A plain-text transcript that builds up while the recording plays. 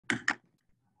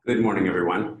Good morning,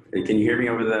 everyone. Can you hear me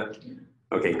over the?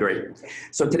 Okay, great.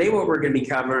 So today what we're going to be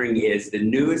covering is the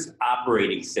newest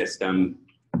operating system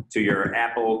to your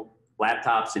Apple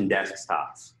laptops and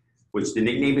desktops, which the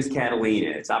nickname is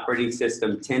Catalina. It's operating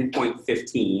system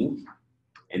 10.15,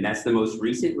 and that's the most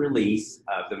recent release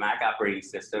of the Mac operating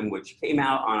system, which came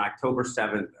out on October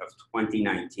 7th of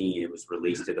 2019. It was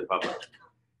released to the public.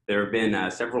 There have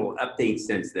been several updates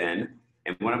since then,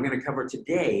 and what I'm going to cover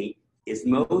today is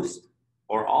most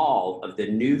or all of the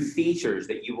new features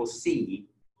that you will see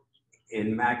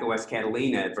in macOS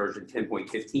Catalina version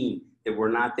 10.15 that were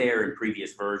not there in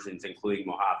previous versions, including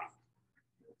Mojave.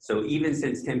 So even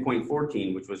since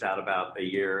 10.14, which was out about a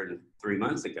year and 3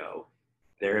 months ago,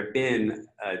 there have been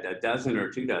a dozen or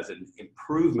 2 dozen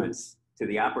improvements to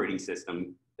the operating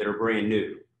system that are brand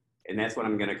new. And that's what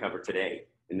I'm going to cover today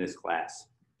in this class.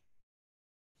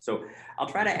 So I'll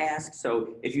try to ask,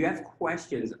 so if you have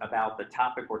questions about the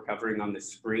topic we're covering on the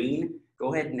screen,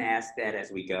 go ahead and ask that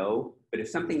as we go. But if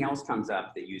something else comes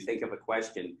up that you think of a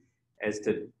question as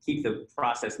to keep the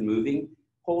process moving,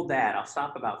 hold that. I'll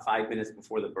stop about 5 minutes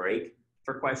before the break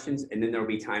for questions, and then there'll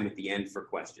be time at the end for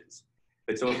questions.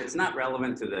 But so if it's not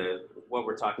relevant to what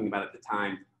we're talking about at the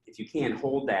time, if you can,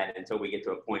 hold that until we get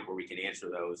to a point where we can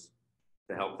answer those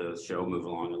to help the show move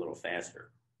along a little faster.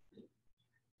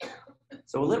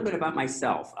 So a little bit about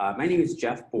myself. My name is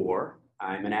Jeff Bohr.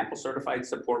 I'm an Apple certified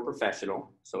support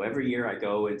professional. So every year I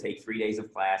go and take 3 days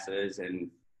of classes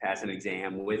and pass an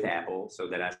exam with Apple so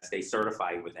that I stay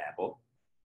certified with Apple.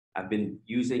 I've been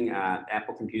using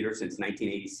Apple computers since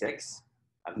 1986.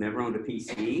 I've never owned a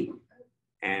PC.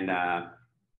 And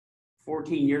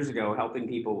 14 years ago, helping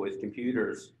people with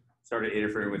computers started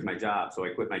interfering with my job. So I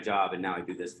quit my job and now I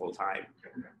do this full time.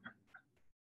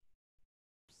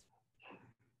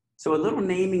 So a little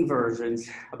naming versions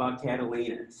about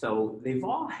Catalina. So they've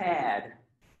all had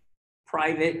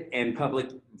private and public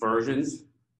versions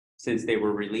since they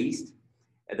were released.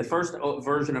 The first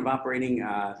version of operating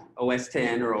OS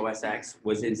 10 or OS X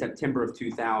was in September of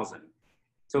 2000.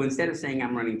 So instead of saying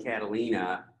I'm running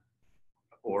Catalina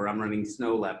or I'm running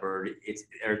Snow Leopard,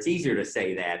 it's easier to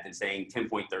say that than saying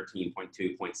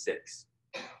 10.13.2.6.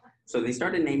 So they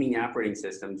started naming the operating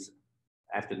systems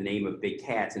after the name of Big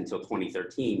Cats until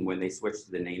 2013, when they switched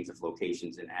to the names of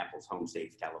locations in Apple's home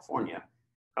state, California,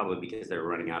 probably because they were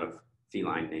running out of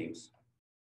feline names.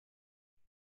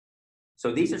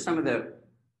 So these are some of the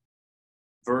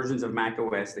versions of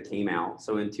macOS that came out.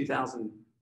 So in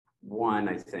 2001,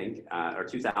 I think, or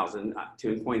 2000,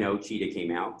 10.0 Cheetah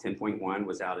came out. 10.1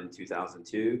 was out in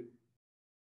 2002.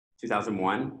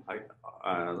 2001,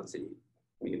 let's see,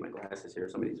 let me get my glasses here.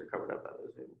 Some of these are covered up.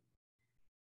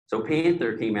 So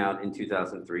Panther came out in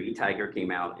 2003, Tiger came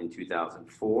out in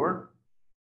 2004.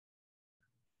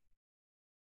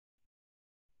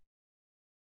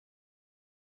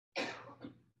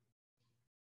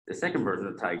 The second version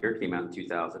of Tiger came out in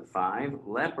 2005.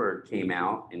 Leopard came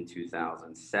out in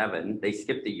 2007. They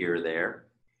skipped a year there.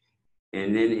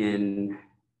 And then in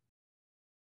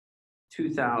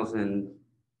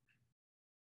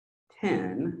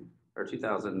 2010 or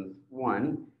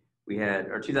 2001, we had,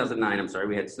 or 2009, I'm sorry,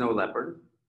 we had Snow Leopard,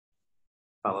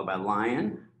 followed by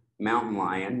Lion, Mountain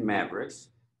Lion, Mavericks,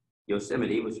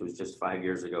 Yosemite, which was just 5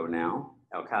 years ago now,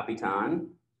 El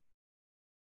Capitan,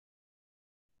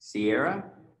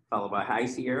 Sierra, followed by High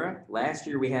Sierra. Last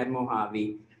year we had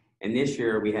Mojave, and this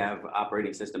year we have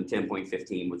operating system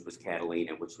 10.15, which was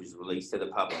Catalina, which was released to the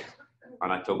public on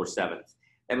October 7th.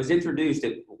 That was introduced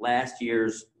at last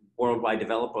year's Worldwide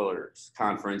Developers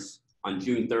Conference on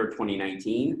June 3rd,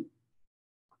 2019.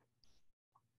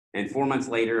 And 4 months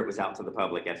later, it was out to the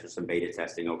public after some beta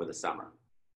testing over the summer.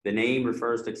 The name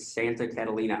refers to Santa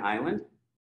Catalina Island,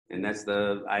 and that's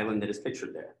the island that is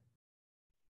pictured there.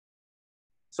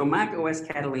 So macOS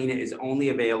Catalina is only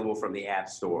available from the App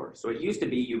Store. So it used to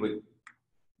be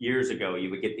years ago, you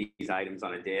would get these items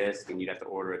on a disc and you'd have to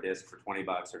order a disc for 20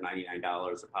 bucks or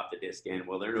 $99 to pop the disc in.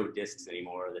 Well, there are no discs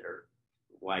anymore that are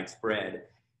widespread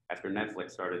after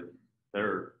Netflix started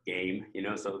their game, you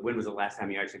know, so when was the last time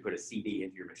you actually put a CD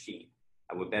into your machine?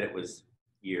 I would bet it was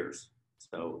years.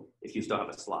 So if you still have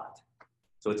a slot.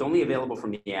 So it's only available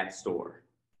from the App Store.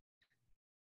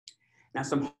 Now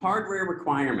some hardware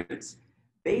requirements.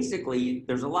 Basically,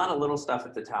 there's a lot of little stuff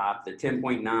at the top, the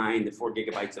 10.9, the 4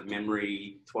 gigabytes of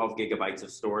memory, 12 gigabytes of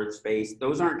storage space.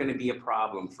 Those aren't going to be a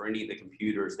problem for any of the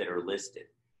computers that are listed.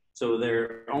 So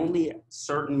there are only a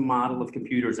certain model of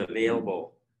computers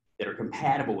available that are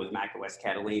compatible with macOS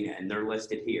Catalina, and they're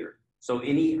listed here. So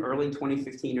any early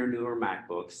 2015 or newer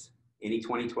MacBooks, any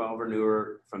 2012 or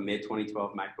newer from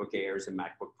mid-2012 MacBook Airs and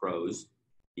MacBook Pros,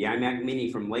 the iMac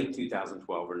Mini from late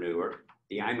 2012 or newer,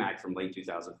 the iMac from late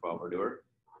 2012 or newer,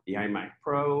 the iMac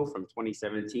Pro from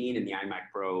 2017, and the iMac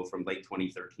Pro from late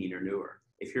 2013 or newer.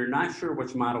 If you're not sure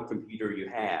which model computer you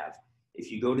have,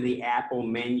 if you go to the Apple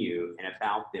menu and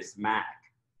About This Mac,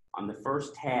 on the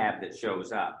first tab that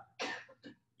shows up,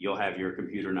 you'll have your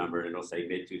computer number and it'll say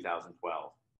mid-2012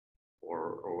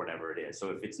 or whatever it is. So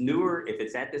if it's newer, if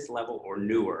it's at this level or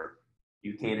newer,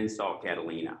 you can install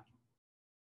Catalina.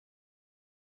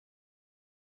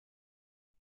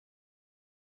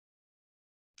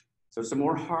 So some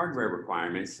more hardware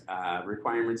requirements.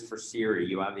 Requirements for Siri,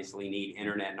 you obviously need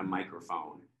internet and a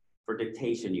microphone. For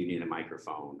dictation, you need a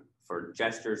microphone. For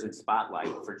gestures and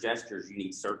spotlight, for gestures, you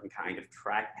need certain kind of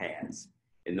trackpads,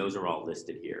 and those are all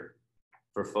listed here.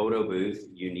 For photo booth,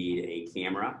 you need a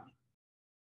camera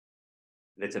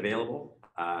that's available.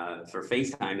 For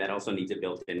FaceTime, that also needs a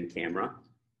built-in camera.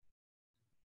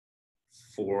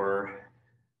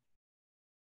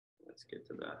 Let's get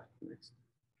to the next.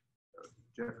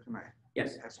 Jeff, can I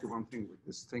ask you one thing with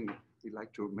this thing? We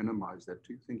like to minimize that.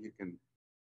 Do you think you can?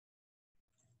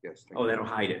 Yes. Oh, that'll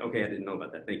hide it. Okay, I didn't know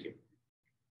about that. Thank you.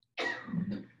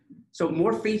 So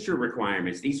more feature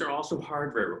requirements. These are also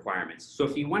hardware requirements. So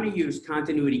if you want to use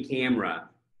continuity camera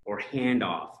or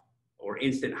handoff or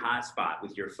instant hotspot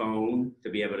with your phone to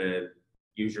be able to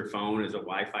use your phone as a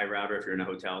Wi-Fi router if you're in a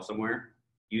hotel somewhere,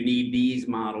 you need these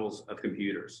models of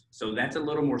computers. So that's a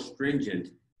little more stringent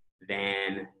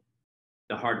than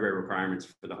the hardware requirements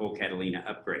for the whole Catalina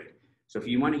upgrade. So if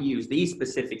you want to use these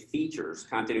specific features,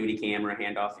 continuity camera,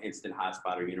 handoff, instant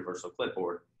hotspot, or universal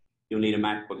clipboard, you'll need a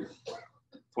MacBook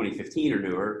 2015 or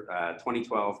newer,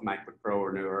 2012 MacBook Pro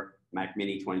or newer, Mac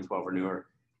Mini 2012 or newer,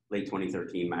 late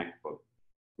 2013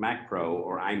 Mac Pro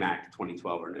or iMac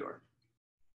 2012 or newer.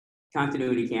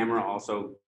 Continuity camera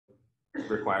also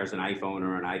requires an iPhone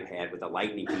or an iPad with a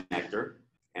Lightning connector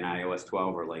and iOS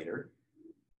 12 or later.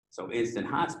 So instant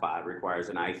hotspot requires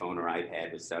an iPhone or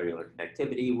iPad with cellular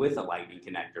connectivity with a Lightning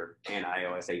connector and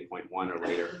iOS 8.1 or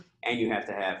later, and you have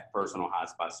to have personal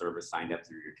hotspot service signed up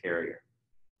through your carrier.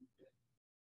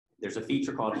 There's a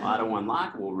feature called Auto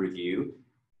Unlock we'll review.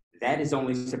 That is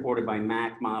only supported by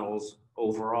Mac models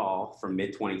overall from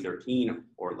mid-2013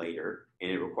 or later, and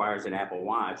it requires an Apple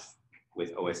Watch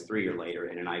with OS 3 or later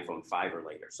and an iPhone 5 or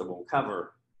later. So we'll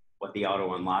cover what the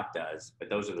Auto Unlock does, but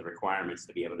those are the requirements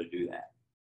to be able to do that.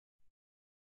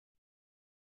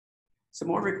 Some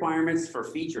more requirements for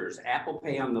features. Apple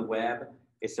Pay on the web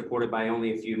is supported by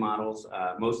only a few models,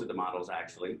 most of the models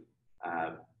actually.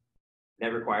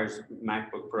 That requires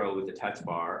MacBook Pro with a touch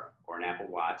bar or an Apple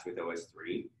Watch with OS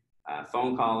 3.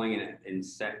 Phone calling and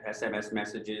SMS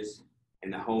messages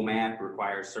and the Home app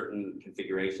requires certain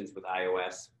configurations with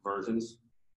iOS versions.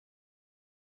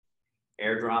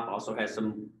 AirDrop also has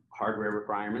some hardware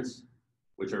requirements,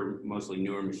 which are mostly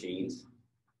newer machines.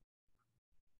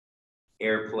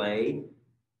 AirPlay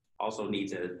also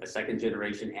needs a second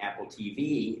generation Apple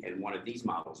TV, and one of these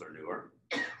models are newer.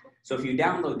 So if you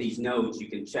download these notes, you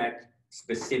can check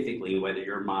specifically whether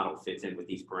your model fits in with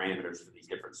these parameters for these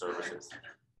different services.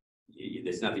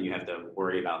 There's nothing you have to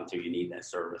worry about until you need that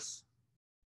service.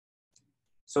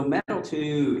 So Metal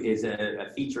 2 is a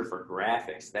feature for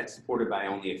graphics that's supported by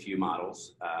only a few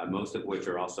models, most of which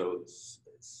are also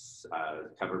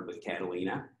covered with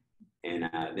Catalina. And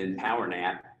then Power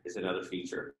Nap is another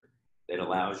feature that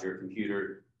allows your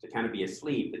computer to kind of be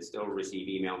asleep but still receive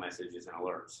email messages and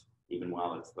alerts, even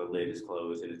while the lid is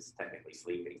closed and it's technically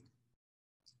sleeping.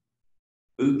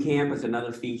 Boot Camp is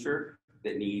another feature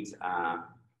that needs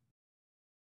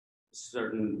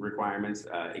certain requirements.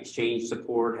 Exchange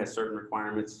support has certain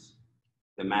requirements.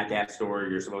 The Mac App Store,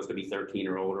 you're supposed to be 13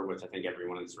 or older, which I think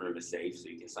everyone in this room is safe, so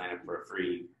you can sign up for a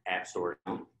free App Store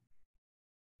account.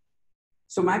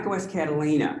 So macOS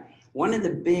Catalina, one of the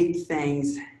big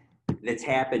things that's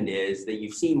happened is that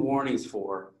you've seen warnings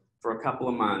for a couple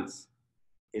of months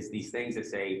is these things that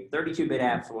say 32-bit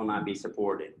apps will not be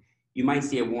supported. You might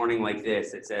see a warning like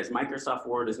this that says Microsoft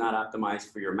Word is not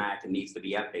optimized for your Mac and needs to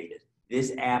be updated.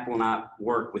 This app will not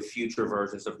work with future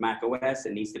versions of macOS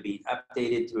and needs to be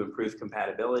updated to improve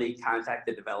compatibility. Contact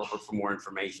the developer for more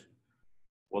information.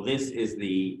 Well, this is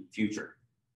the future.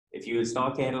 If you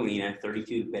install Catalina,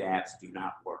 32-bit apps do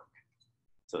not work.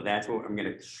 So that's what I'm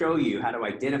going to show you, how to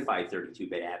identify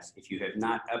 32-bit apps if you have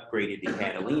not upgraded to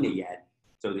Catalina yet,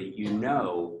 so that you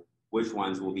know which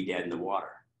ones will be dead in the water.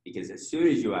 Because as soon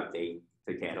as you update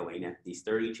to Catalina, these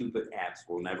 32-bit apps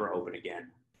will never open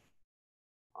again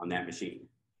on that machine.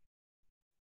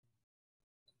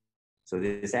 So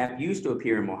this app used to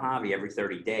appear in Mojave every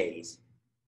 30 days.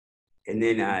 And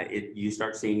then you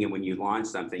start seeing it when you launch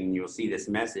something, and you'll see this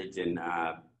message, and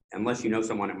unless you know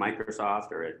someone at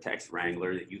Microsoft or a text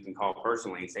wrangler that you can call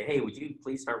personally and say, hey, would you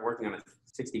please start working on a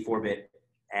 64-bit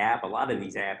app? A lot of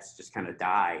these apps just kind of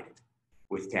died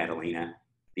with Catalina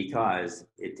because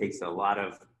it takes a lot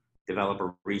of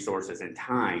developer resources and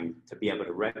time to be able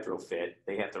to retrofit.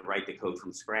 They have to write the code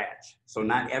from scratch. So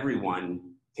not everyone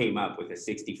came up with a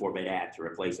 64-bit app to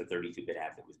replace a 32-bit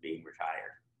app that was being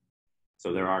retired.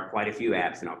 So there are quite a few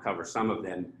apps, and I'll cover some of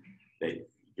them that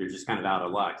you're just kind of out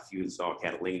of luck if you install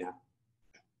Catalina.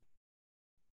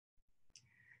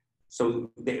 So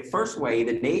the first way,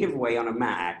 the native way on a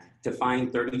Mac to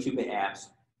find 32-bit apps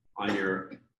on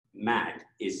your Mac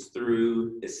is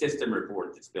through the system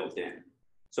report that's built in.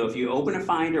 So if you open a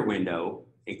Finder window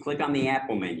and click on the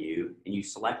Apple menu and you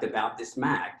select About This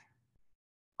Mac,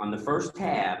 on the first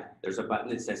tab, there's a button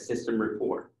that says System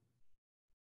Report.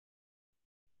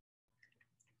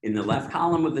 In the left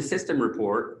column of the system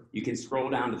report, you can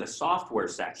scroll down to the software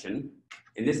section.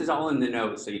 And this is all in the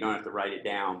notes, so you don't have to write it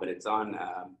down, but it's on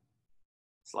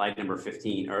slide number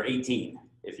 15 or 18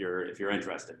 if you're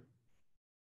interested.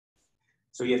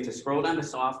 So you have to scroll down to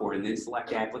software and then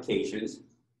select applications.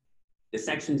 The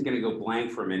section's going to go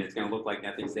blank for a minute. It's going to look like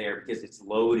nothing's there because it's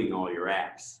loading all your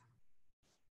apps.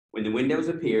 When the Windows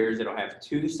appears, it'll have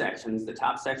two sections. The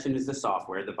top section is the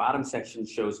software. The bottom section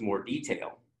shows more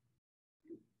detail.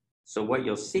 So what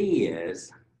you'll see is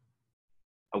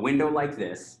a window like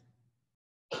this.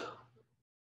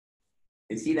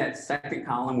 And see that second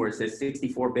column where it says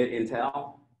 64-bit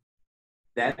Intel?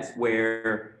 That's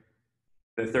where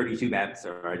the 32 apps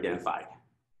are identified.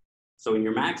 So in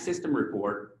your Mac system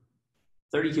report,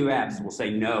 32 apps will say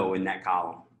no in that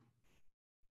column.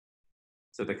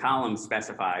 So the column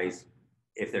specifies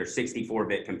if they're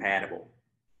 64-bit compatible.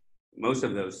 Most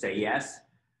of those say yes.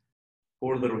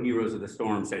 Poor Little Heroes of the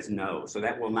Storm says no. So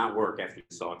that will not work after you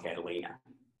install Catalina.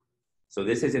 So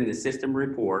this is in the system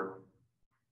report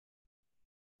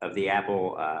of the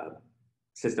Apple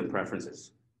system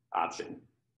preferences option.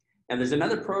 And there's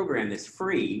another program that's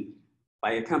free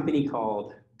by a company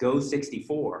called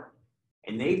Go64.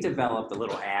 And they've developed a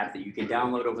little app that you can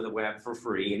download over the web for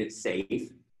free, and it's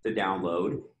safe to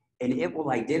download. And it will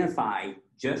identify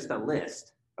just a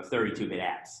list of 32-bit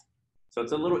apps. So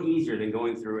it's a little easier than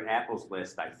going through Apple's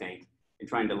list, I think, and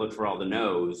trying to look for all the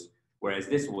no's, whereas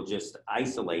this will just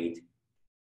isolate.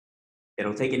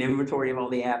 It'll take an inventory of all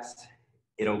the apps.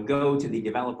 It'll go to the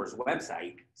developer's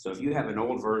website. So if you have an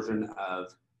old version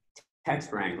of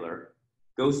Text Wrangler,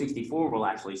 Go64 will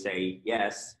actually say,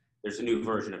 yes, there's a new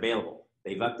version available.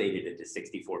 They've updated it to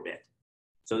 64-bit.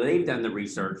 So they've done the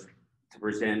research to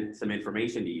present some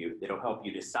information to you that'll help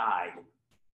you decide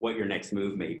what your next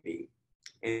move may be.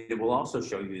 And it will also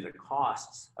show you the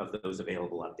costs of those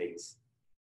available updates.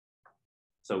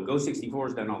 So Go64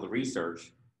 has done all the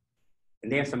research,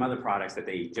 and they have some other products that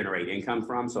they generate income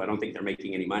from, so I don't think they're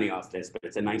making any money off this, but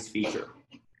it's a nice feature.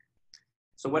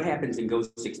 So what happens in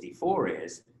Go64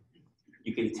 is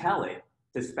you can tell it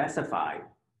to specify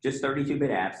just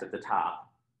 32-bit apps at the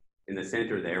top in the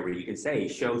center there where you can say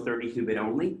show 32-bit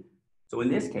only. So in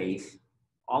this case,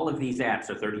 all of these apps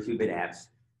are 32-bit apps.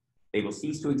 They will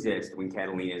cease to exist when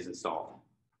Catalina is installed.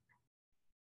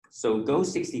 So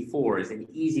Go64 is an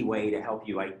easy way to help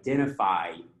you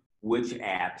identify which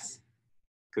apps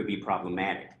could be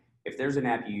problematic. If there's an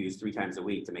app you use 3 times a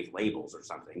week to make labels or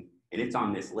something, and it's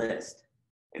on this list,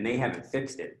 and they haven't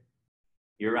fixed it,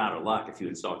 you're out of luck if you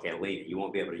install Catalina. You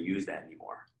won't be able to use that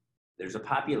anymore. There's a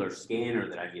popular scanner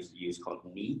that I used to use called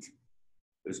Neat.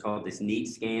 It was called this Neat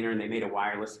scanner, and they made a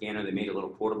wireless scanner. They made a little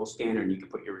portable scanner, and you could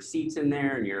put your receipts in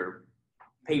there and your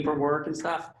paperwork and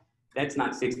stuff. That's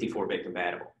not 64-bit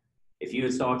compatible. If you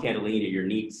install Catalina, your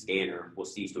Neat scanner will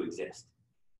cease to exist.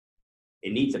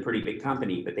 And Neat's a pretty big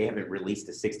company, but they haven't released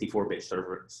a 64-bit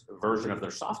version of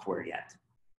their software yet.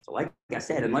 So like I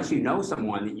said, unless you know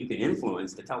someone that you can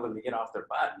influence to tell them to get off their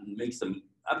butt and make some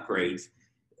upgrades,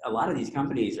 a lot of these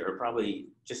companies are probably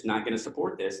just not going to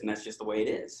support this, and that's just the way it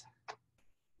is.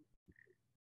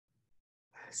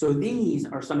 So these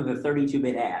are some of the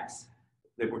 32-bit apps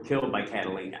that were killed by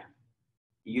Catalina.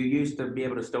 You used to be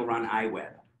able to still run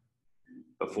iWeb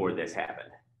before this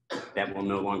happened. That will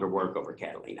no longer work over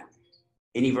Catalina.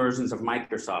 Any versions of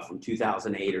Microsoft from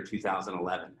 2008 or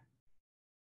 2011.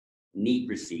 Neat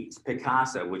receipts.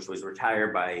 Picasa, which was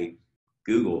retired by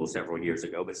Google several years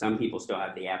ago, but some people still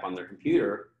have the app on their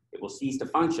computer. It will cease to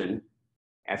function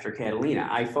after Catalina.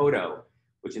 iPhoto,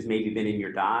 which has maybe been in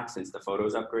your dock since the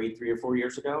Photos upgrade 3 or 4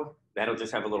 years ago. That'll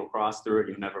just have a little cross through it.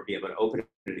 You'll never be able to open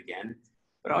it again.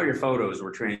 But all your photos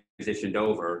were transitioned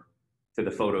over to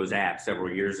the Photos app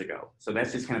several years ago. So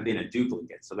that's just kind of been a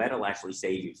duplicate. So that'll actually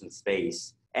save you some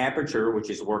space Aperture, which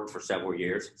has worked for several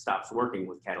years, stops working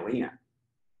with Catalina.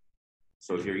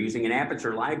 So if you're using an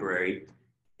Aperture library,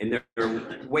 and there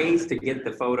are ways to get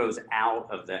the photos out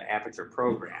of the Aperture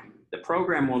program. The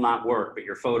program will not work, but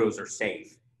your photos are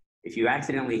safe. If you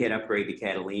accidentally hit upgrade to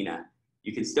Catalina,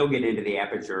 you can still get into the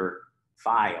Aperture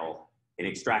file and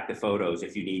extract the photos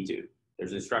if you need to.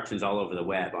 There's instructions all over the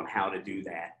web on how to do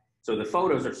that. So the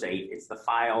photos are safe. It's the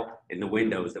file and the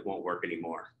windows that won't work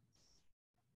anymore.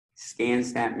 Scan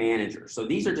Snap Manager. So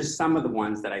these are just some of the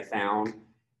ones that I found.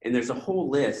 And there's a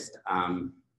whole list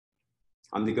on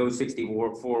the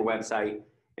Go64 website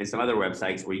and some other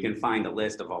websites where you can find a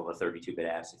list of all the 32-bit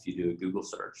apps if you do a Google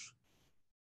search.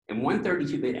 And one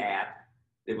 32-bit app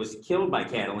that was killed by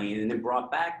Catalina and then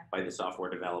brought back by the software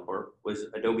developer was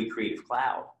Adobe Creative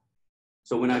Cloud.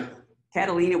 So when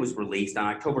Catalina was released on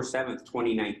October 7th,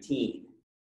 2019,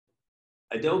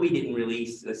 Adobe didn't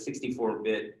release the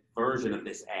 64-bit version of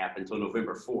this app until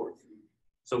November 4th.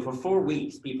 So for 4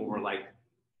 weeks, people were like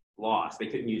lost. They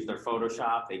couldn't use their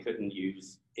Photoshop. They couldn't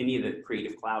use any of the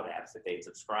Creative Cloud apps that they had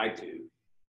subscribed to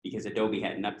because Adobe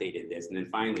hadn't updated this. And then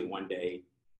finally, one day,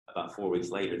 about 4 weeks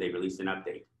later, they released an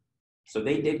update. So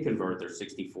they did convert their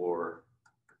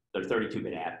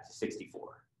 32-bit app to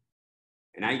 64.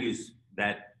 And I use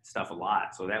that stuff a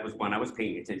lot. So that was one I was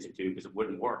paying attention to because it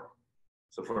wouldn't work.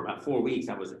 So for about 4 weeks,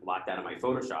 I was locked out of my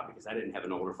Photoshop because I didn't have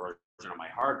an older version on my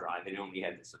hard drive. They only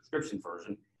had the subscription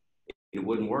version. It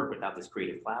wouldn't work without this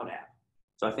Creative Cloud app.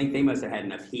 So I think they must have had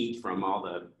enough heat from all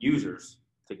the users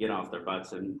to get off their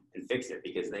butts and fix it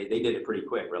because they did it pretty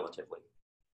quick relatively.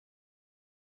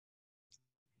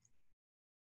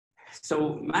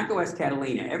 So macOS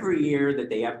Catalina, every year that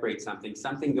they upgrade something,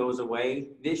 something goes away.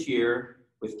 This year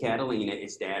with Catalina,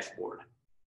 it's dashboard.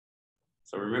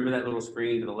 So remember that little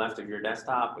screen to the left of your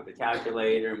desktop with the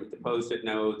calculator and with the post-it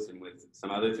notes and with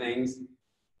some other things?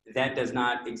 That does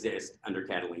not exist under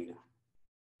Catalina.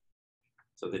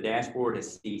 So the dashboard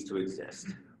has ceased to exist.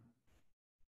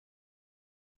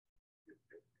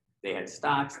 They had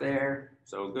stocks there.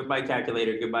 So goodbye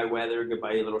calculator, goodbye weather,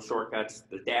 goodbye little shortcuts.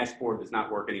 The dashboard does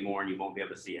not work anymore and you won't be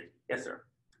able to see it. Yes, sir.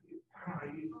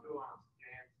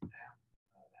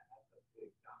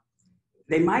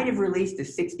 They might have released a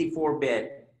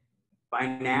 64-bit by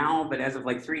now, but as of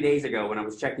like 3 days ago when I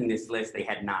was checking this list, they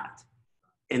had not.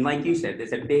 And like you said,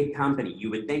 it's a big company. You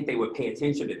would think they would pay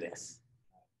attention to this.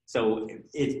 So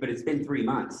but it's been 3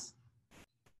 months.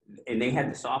 And they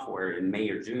had the software in May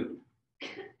or June.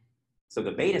 So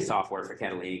the beta software for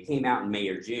Catalina came out in May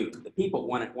or June. The people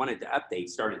wanted to update,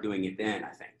 started doing it then, I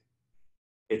think.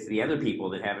 It's the other people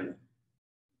that haven't,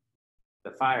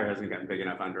 the fire hasn't gotten big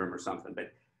enough under them or something.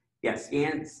 But yeah,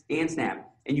 Scan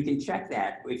Snap. And you can check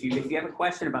that. If you have a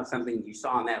question about something you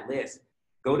saw on that list,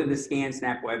 go to the Scan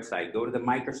Snap website, go to the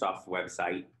Microsoft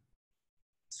website,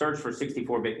 search for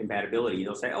 64-bit compatibility.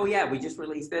 They'll say, oh yeah, we just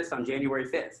released this on January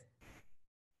 5th.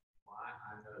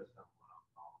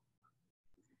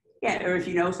 Yeah, or if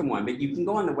you know someone, but you can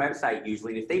go on the website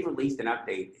usually, and if they've released an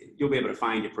update, you'll be able to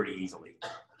find it pretty easily.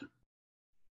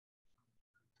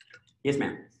 Yes,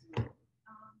 ma'am.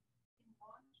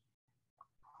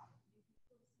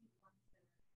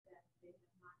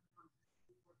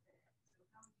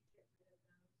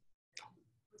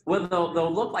 Well,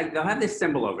 they'll look like, they'll have this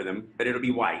symbol over them, but it'll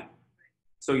be white.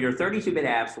 So your 32-bit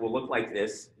apps will look like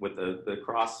this with the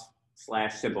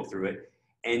cross/slash symbol through it.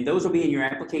 And those will be in your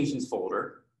applications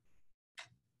folder.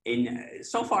 And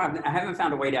so far, I haven't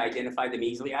found a way to identify them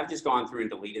easily. I've just gone through and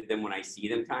deleted them when I see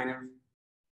them, kind of.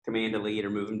 Command delete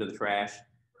or move them to the trash.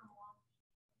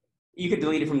 You could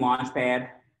delete it from Launchpad.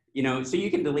 You know, so you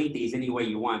can delete these any way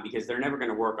you want because they're never going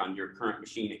to work on your current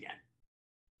machine again.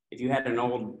 If you had an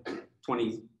old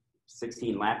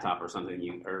 2016 laptop or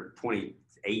something, or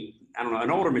 28, I don't know, an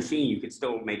older machine, you could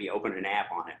still maybe open an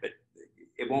app on it, but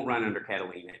it won't run under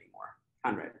Catalina anymore.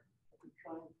 Conrad. I've been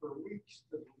trying for weeks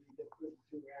to delete the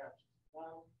 32 apps.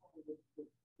 Now, the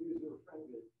user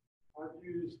friendly. I've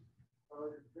used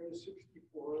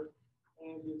Go64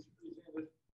 and it's presented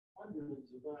hundreds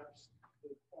of apps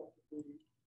that have to be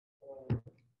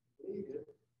deleted,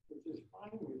 which is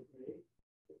fine with me,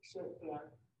 except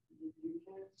that you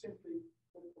can't simply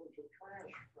put a bunch of trash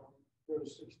from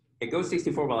Go64.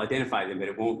 Go64 will identify them, but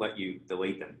it won't let you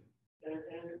delete them. And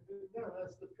no,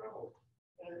 that's the trouble.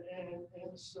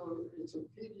 And so it's a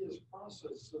tedious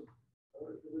process of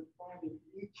finding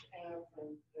each app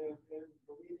and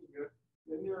deleting it.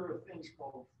 Then there are things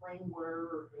called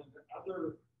firmware and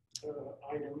other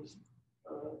items.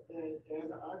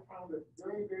 And I found it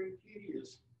very, very tedious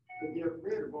to get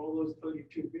rid of all those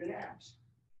 32-bit apps.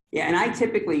 Yeah, and I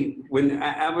typically, when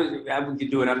I would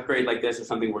do an upgrade like this or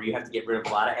something where you have to get rid of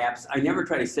a lot of apps, I never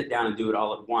try to sit down and do it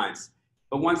all at once.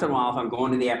 But once in a while, if I'm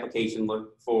going to the application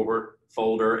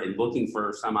folder and looking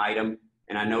for some item,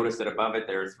 and I notice that above it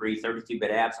there are 3 32-bit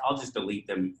apps, I'll just delete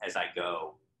them as I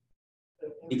go.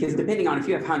 Because depending on if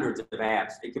you have hundreds of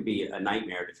apps, it could be a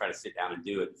nightmare to try to sit down and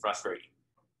do it, frustrating.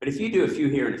 But if you do a few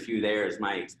here and a few there, is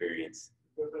my experience.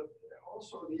 But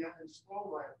also the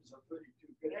uninstall app is a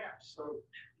 32-bit app, so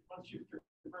once you've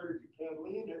converted to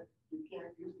Catalina, you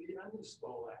can't use the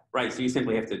uninstall app. Right, so you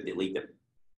simply have to delete them.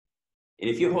 And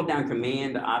if you hold down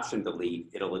Command Option Delete,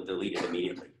 it'll delete it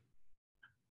immediately.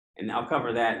 And I'll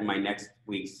cover that in my next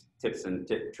week's tips and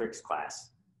tricks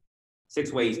class.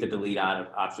 6 ways to delete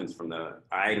options from the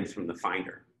items from the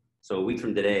Finder. So a week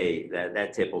from today,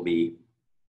 that tip will be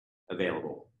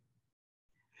available.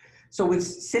 So with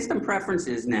system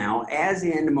preferences now, as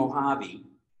in Mojave,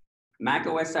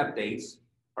 macOS updates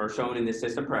are shown in the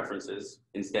system preferences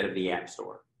instead of the App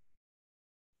Store.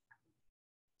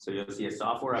 So you'll see a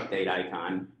software update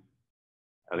icon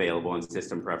available in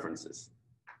system preferences.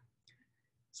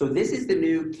 So this is the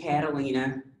new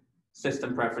Catalina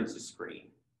system preferences screen.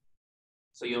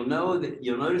 So you'll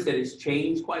notice that it's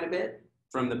changed quite a bit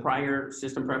from the prior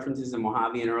system preferences in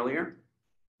Mojave and earlier.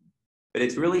 But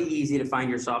it's really easy to find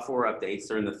your software updates.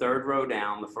 They're in the 3rd row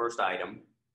down, the first item.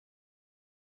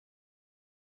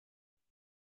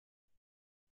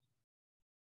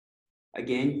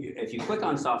 Again, if you click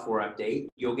on software update,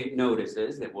 you'll get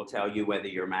notices that will tell you whether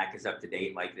your Mac is up to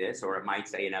date like this, or it might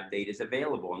say an update is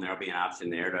available, and there'll be an option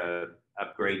there to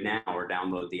upgrade now or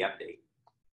download the update.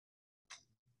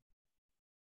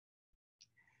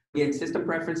 Again, system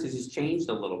preferences has changed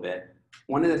a little bit.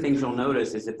 One of the things you'll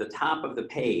notice is at the top of the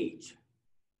page,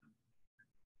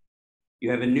 you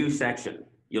have a new section.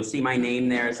 You'll see my name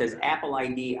there. It says Apple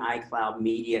ID, iCloud,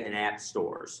 Media, and App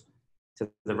Stores. To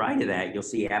the right of that, you'll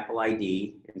see Apple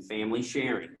ID and Family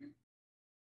Sharing.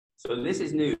 So this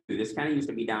is new. This kind of used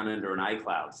to be down under an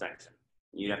iCloud section.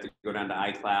 You'd have to go down to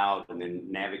iCloud and then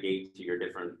navigate to your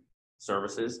different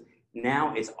services.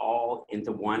 Now it's all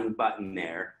into one button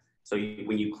there. So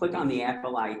when you click on the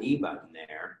Apple ID button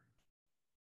there,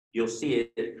 you'll see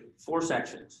it 4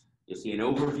 sections. You'll see an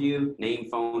overview, name,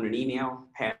 phone, and email,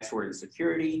 password and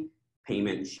security,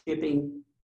 payment and shipping,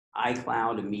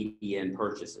 iCloud, and media and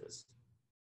purchases.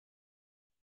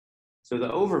 So the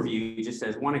overview just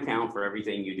says one account for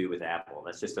everything you do with Apple.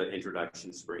 That's just an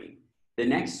introduction screen. The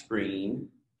next screen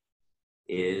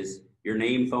is your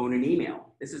name, phone, and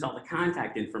email. This is all the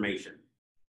contact information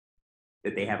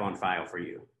that they have on file for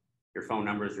you. Your phone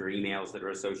numbers, your emails that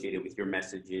are associated with your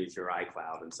messages, your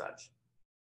iCloud and such.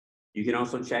 You can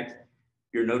also check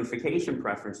your notification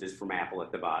preferences from Apple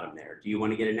at the bottom there. Do you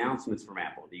want to get announcements from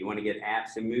Apple? Do you want to get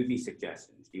apps and movie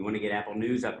suggestions? Do you want to get Apple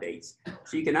News updates?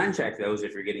 So you can uncheck those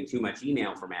if you're getting too much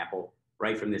email from Apple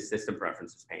right from this system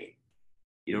preferences pane.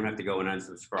 You don't have to go and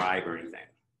unsubscribe or anything.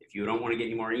 If you don't want to get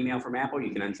any more email from Apple,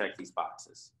 you can uncheck these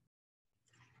boxes.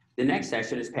 The next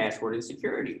section is password and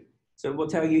security. So it will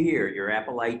tell you here, your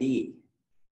Apple ID.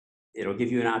 It'll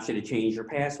give you an option to change your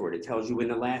password. It tells you when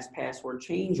the last password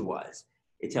change was.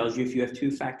 It tells you if you have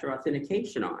 2-factor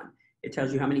authentication on. It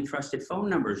tells you how many trusted phone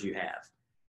numbers you have.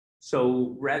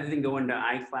 So rather than going to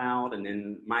iCloud and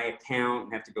then my account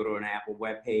and have to go to an Apple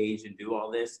web page and do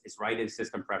all this, it's right in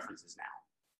system preferences now.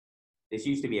 This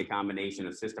used to be a combination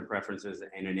of system preferences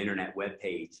and an internet web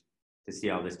page to see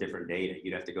all this different data.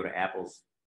 You'd have to go to Apple's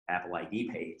Apple ID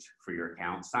page for your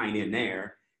account, sign in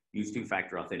there, use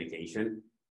 2-factor authentication.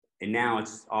 And now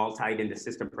it's all tied into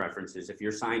system preferences. If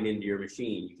you're signed into your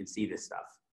machine, you can see this stuff.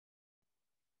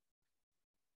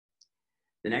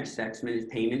 The next section is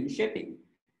payment and shipping.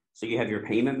 So you have your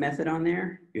payment method on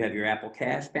there. You have your Apple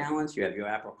Cash balance. You have your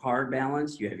Apple Card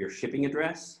balance. You have your shipping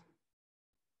address.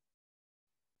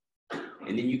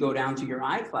 And then you go down to your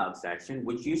iCloud section,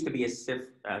 which used to be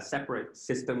a separate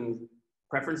system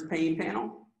preference pane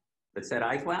panel that said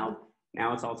iCloud.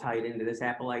 Now it's all tied into this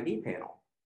Apple ID panel.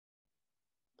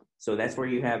 So that's where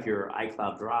you have your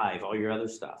iCloud Drive, all your other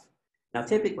stuff. Now,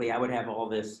 typically I would have all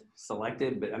this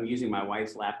selected, but I'm using my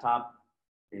wife's laptop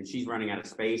and she's running out of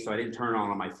space, so I didn't turn on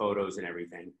all my photos and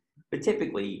everything. But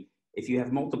typically, if you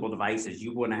have multiple devices,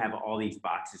 you want to have all these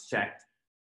boxes checked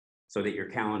so that your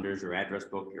calendars, your address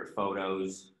book, your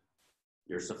photos,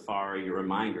 your Safari, your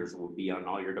reminders will be on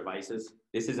all your devices.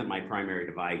 This isn't my primary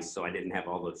device, so I didn't have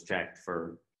all those checked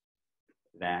for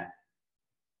that.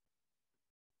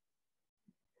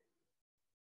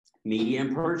 Media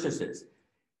and purchases.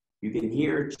 You can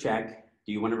here check,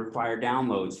 do you want to require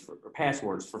downloads or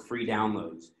passwords for free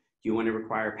downloads? Do you want to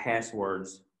require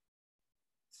passwords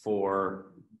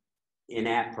for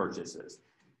in-app purchases.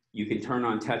 You can turn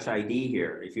on Touch ID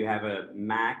here. If you have a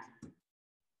Mac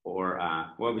or,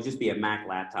 well, it would just be a Mac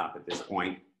laptop at this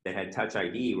point that had Touch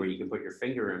ID where you can put your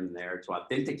finger in there to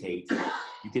authenticate,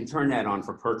 you can turn that on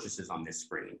for purchases on this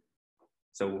screen.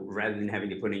 So rather than having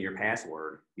to put in your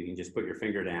password, you can just put your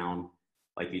finger down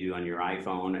like you do on your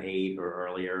iPhone 8 or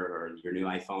earlier, or your new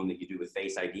iPhone that you do with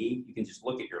Face ID. You can just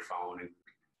look at your phone and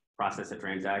process a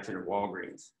transaction at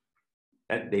Walgreens.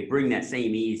 They bring that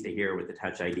same ease to here with the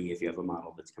Touch ID if you have a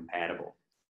model that's compatible.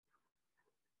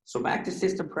 So back to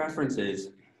system preferences,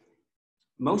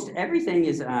 most everything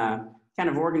is kind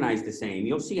of organized the same.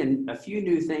 You'll see a few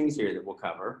new things here that we'll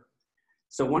cover.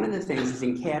 So one of the things is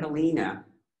in Catalina,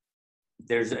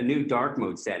 there's a new dark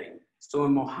mode setting. So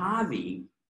in Mojave,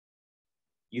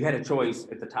 you had a choice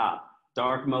at the top,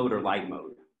 dark mode or light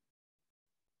mode.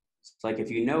 It's like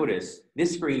if you notice,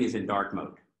 this screen is in dark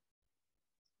mode.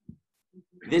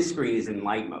 This screen is in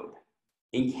light mode.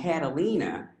 In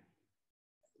Catalina,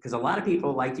 because a lot of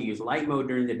people like to use light mode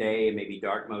during the day and maybe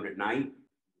dark mode at night.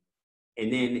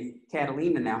 And then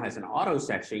Catalina now has an auto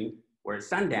section where at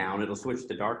sundown, it'll switch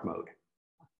to dark mode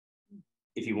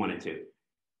if you wanted to.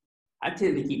 I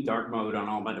tend to keep dark mode on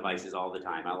all my devices all the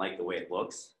time. I like the way it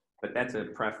looks, but that's a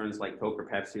preference like Coke or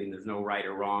Pepsi, and there's no right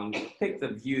or wrong. Pick the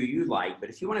view you like, but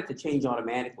if you want it to change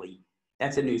automatically,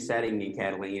 that's a new setting in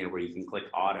Catalina where you can click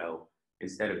auto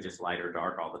instead of just light or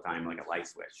dark all the time like a light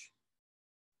switch.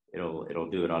 It'll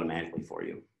do it automatically for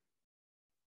you.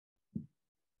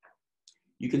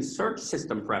 You can search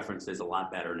system preferences a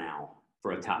lot better now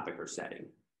for a topic or setting.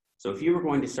 So if you were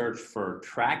going to search for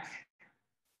trackpad,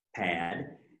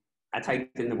 I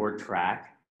typed in the word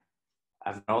track.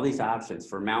 I've got all these options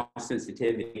for mouse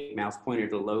sensitivity, mouse pointer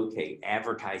to locate,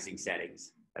 advertising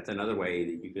settings. That's another way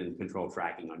that you can control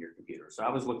tracking on your computer. So I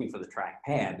was looking for the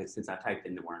trackpad, but since I typed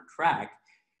in the word track,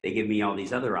 they give me all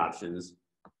these other options.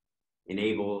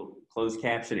 Enable closed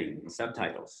captioning and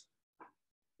subtitles.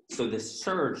 So the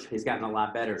search has gotten a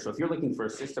lot better. So if you're looking for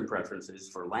system preferences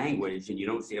for language and you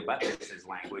don't see a button that says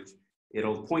language,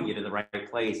 it'll point you to the right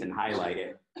place and highlight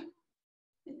it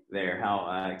there. How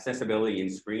accessibility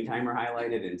and screen time are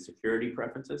highlighted and security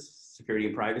preferences, security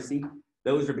and privacy.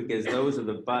 Those are because those are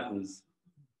the buttons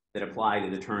that apply to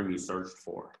the term you searched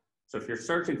for. So if you're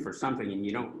searching for something and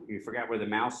you forgot where the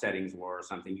mouse settings were or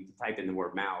something, you can type in the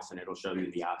word mouse and it'll show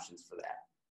you the options for that.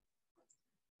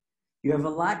 You have a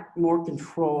lot more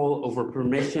control over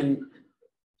permission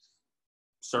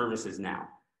services now.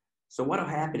 So what'll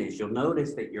happen is you'll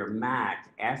notice that your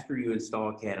Mac, after you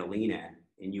install Catalina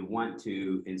and you want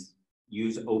to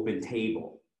use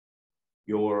OpenTable,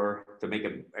 to make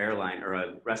an airline or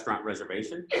a restaurant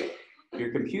reservation,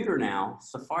 your computer now,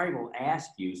 Safari will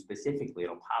ask you specifically,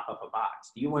 it'll pop up a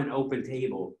box. Do you want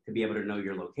OpenTable to be able to know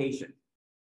your location?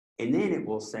 And then it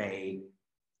will say,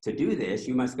 to do this,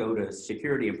 you must go to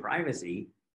security and privacy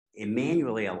and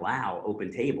manually allow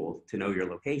OpenTable to know your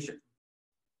location.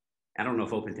 I don't know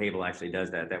if OpenTable actually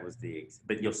does that.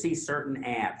 But you'll see certain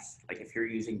apps, like if you're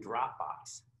using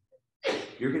Dropbox,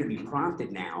 you're going to be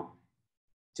prompted now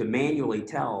to manually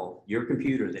tell your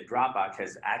computer that Dropbox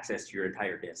has access to your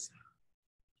entire disk.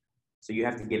 So you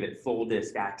have to give it full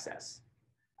disk access.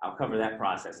 I'll cover that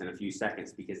process in a few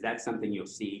seconds because that's something you'll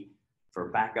see for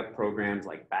backup programs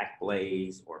like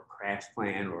Backblaze or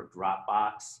CrashPlan or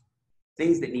Dropbox,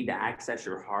 things that need to access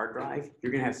your hard drive,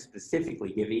 you're gonna have to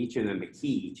specifically give each of them a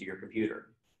key to your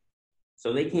computer.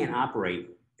 So they can't operate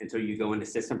until you go into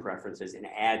system preferences and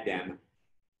add them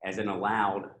as an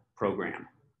allowed program.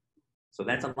 So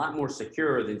that's a lot more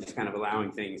secure than just kind of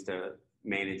allowing things to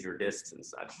manage your disks and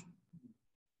such.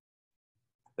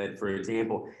 But for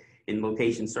example, in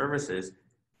location services,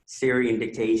 Siri and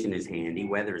dictation is handy,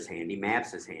 weather is handy,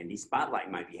 maps is handy,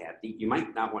 Spotlight might be handy. You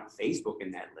might not want Facebook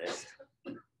in that list,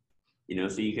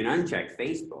 so you can uncheck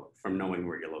Facebook from knowing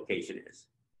where your location is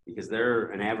because they're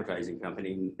an advertising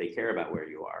company and they care about where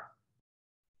you are.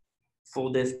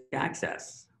 Full disk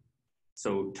access.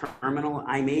 So Terminal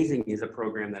iMazing is a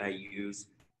program that I use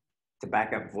to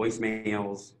back up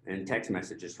voicemails and text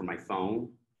messages from my phone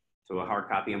to a hard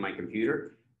copy on my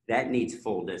computer. That needs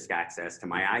full disk access to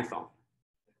my iPhone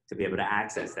to be able to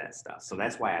access that stuff. So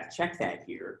that's why I check that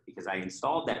here because I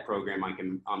installed that program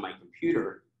on my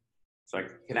computer so I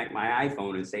could connect my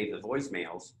iPhone and save the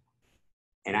voicemails.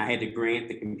 And I had to grant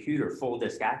the computer full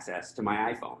disk access to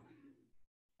my iPhone.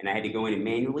 And I had to go in and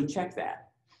manually check that.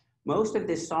 Most of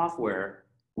this software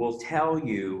will tell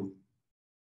you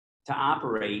to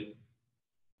operate,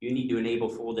 you need to enable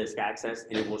full disk access,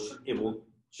 and it will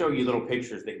show you little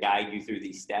pictures that guide you through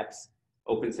these steps.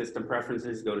 Open system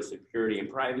preferences, go to security and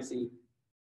privacy,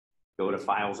 go to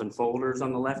files and folders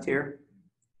on the left here.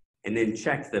 and then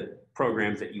check the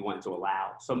programs that you want to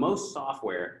allow. So most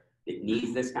software that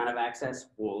needs this kind of access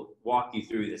will walk you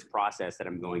through this process that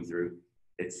I'm going through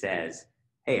that says,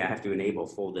 hey, I have to enable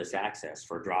full disk access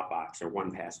for Dropbox or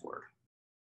 1Password,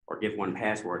 or give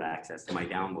 1Password access to my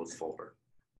downloads folder.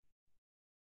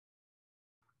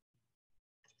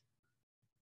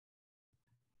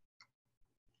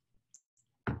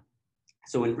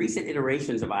 So in recent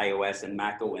iterations of iOS and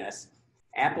macOS,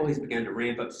 Apple has begun to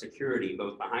ramp up security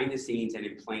both behind the scenes and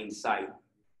in plain sight.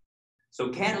 So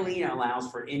Catalina allows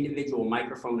for individual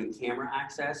microphone and camera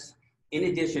access, in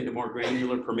addition to more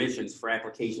granular permissions for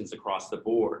applications across the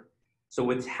board. So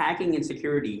with hacking and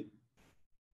security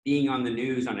being on the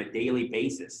news on a daily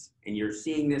basis, and you're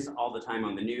seeing this all the time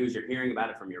on the news, you're hearing about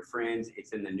it from your friends,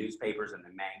 it's in the newspapers and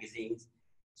the magazines,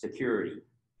 security.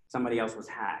 Somebody else was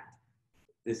hacked.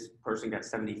 This person got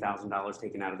 $70,000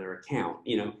 taken out of their account.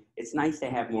 You know, it's nice to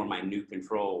have more minute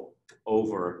control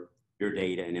over your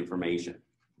data and information.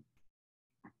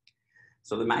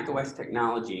 So the macOS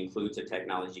technology includes a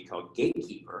technology called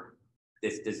Gatekeeper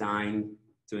that's designed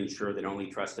to ensure that only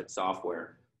trusted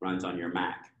software runs on your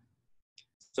Mac.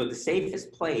 So the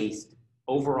safest place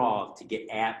overall to get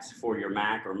apps for your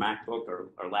Mac or MacBook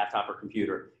or laptop or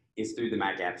computer is through the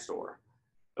Mac App Store.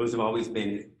 Those have always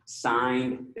been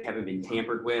signed, they haven't been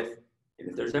tampered with. And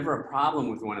if there's ever a problem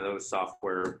with one of those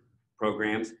software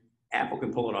programs, Apple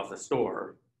can pull it off the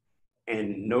store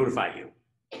and notify you.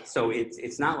 So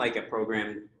it's not like a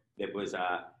program that was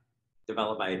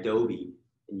developed by Adobe,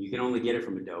 and you can only get it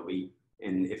from Adobe.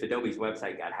 And if Adobe's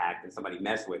website got hacked and somebody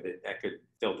messed with it, that could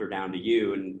filter down to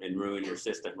you and ruin your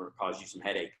system or cause you some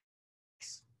headaches.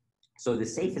 So the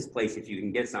safest place if you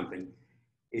can get something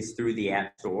is through the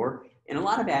App Store. And a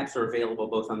lot of apps are available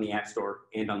both on the App Store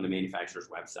and on the manufacturer's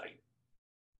website.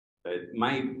 But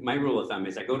my rule of thumb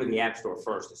is I go to the App Store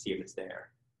first to see if it's there.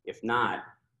 If not,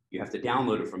 you have to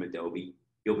download it from Adobe.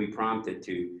 You'll be prompted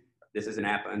to, this is an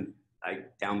app I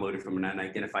downloaded from an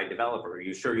unidentified developer. Are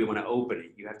you sure you want to open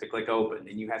it? You have to click open,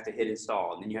 then you have to hit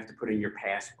install, and then you have to put in your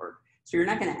password. So you're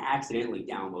not going to accidentally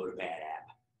download a bad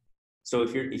app. So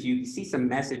if you see some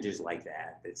messages like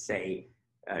that say,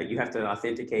 you have to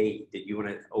authenticate that you want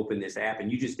to open this app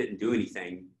and you just didn't do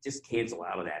anything, just cancel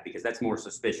out of that because that's more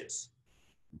suspicious.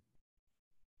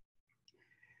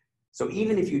 So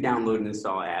even if you download and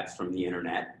install apps from the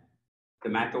internet, the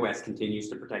Mac OS continues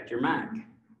to protect your Mac.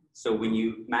 So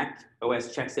when Mac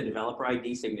OS checks the developer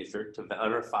ID signature to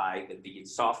verify that the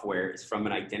software is from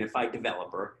an identified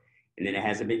developer and then it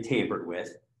hasn't been tampered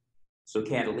with. So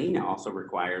Catalina also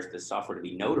requires the software to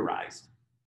be notarized.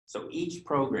 So each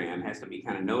program has to be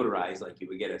kind of notarized like you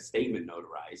would get a statement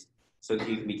notarized so that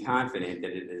you can be confident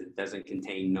that it doesn't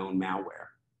contain known malware.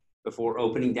 Before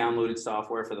opening downloaded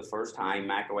software for the first time,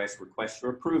 Mac OS requests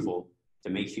your approval to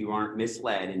make sure you aren't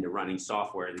misled into running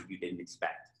software that you didn't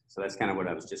expect. So that's kind of what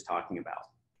I was just talking about.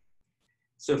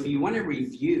 So if you want to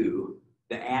review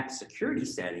the app security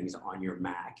settings on your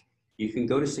Mac, you can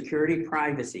go to Security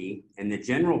Privacy and the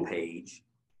General page.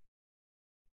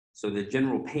 So the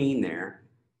general pane there,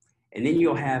 and then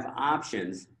you'll have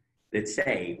options that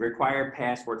say require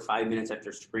password 5 minutes after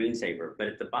screensaver. But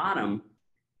at the bottom,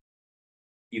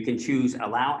 you can choose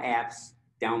allow apps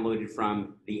downloaded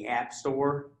from the App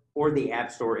Store or the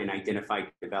App Store and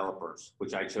identified developers,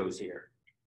 which I chose here.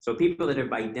 So people that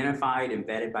have identified and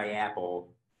vetted by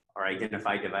Apple are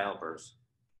identified developers.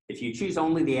 If you choose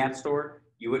only the App Store,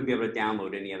 you wouldn't be able to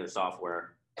download any other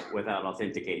software without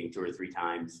authenticating 2 or 3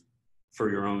 times for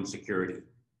your own security.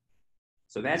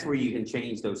 So that's where you can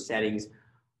change those settings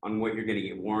on what you're going to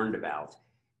get warned about.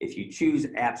 If you choose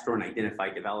App Store and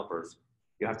identified developers,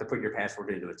 you have to put your password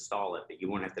in to install it, but you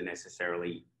won't have to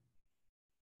necessarily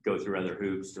go through other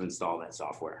hoops to install that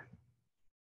software.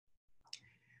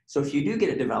 So if you do get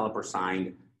a developer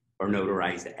signed or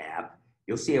notarized app,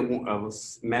 you'll see a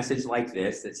message like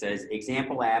this that says,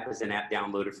 example app is an app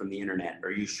downloaded from the internet.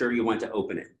 Are you sure you want to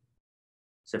open it?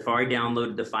 Safari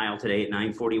downloaded the file today at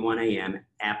 9:41 a.m.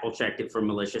 Apple checked it for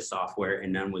malicious software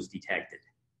and none was detected.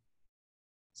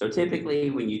 So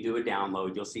typically when you do a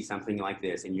download, you'll see something like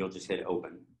this and you'll just hit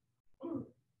open.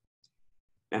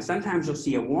 Now sometimes you'll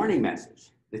see a warning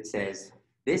message that says,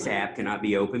 this app cannot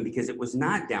be opened because it was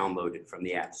not downloaded from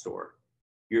the App Store.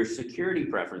 Your security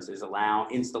preferences allow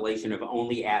installation of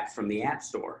only apps from the App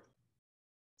Store.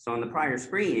 So on the prior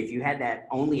screen, if you had that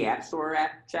only App Store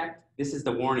app checked, this is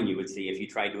the warning you would see if you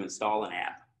tried to install an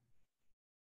app.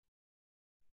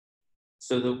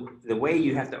 So the way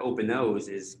you have to open those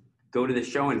is go to the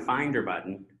Show and Finder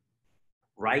button,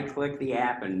 right-click the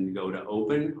app and go to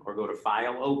Open or go to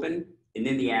File Open, and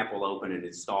then the app will open and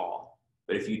install.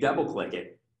 But if you double-click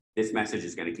it, this message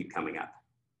is going to keep coming up.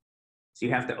 So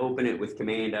you have to open it with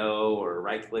Command O or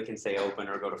right click and say open,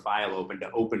 or go to File Open to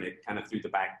open it kind of through the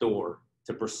back door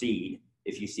to proceed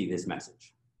if you see this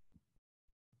message.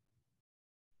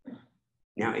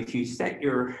 Now, if you set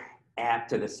your app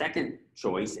to the second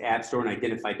choice, App Store and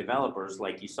Identify Developers,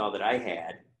 like you saw that I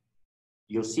had,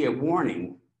 you'll see a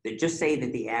warning that just say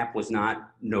that the app was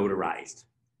not notarized.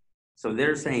 So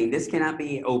they're saying this cannot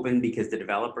be opened because the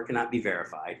developer cannot be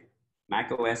verified.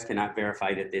 macOS cannot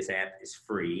verify that this app is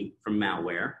free from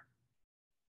malware.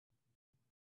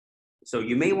 So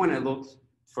you may want to look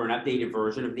for an updated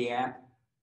version of the app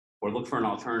or look for an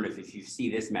alternative if you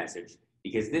see this message,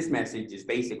 because this message is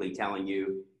basically telling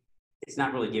you, it's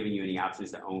not really giving you any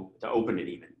options to open it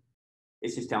even.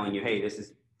 It's just telling you, hey,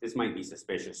 this might be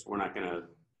suspicious. We're not gonna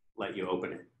let you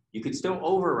open it. You could still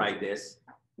override this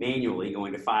manually,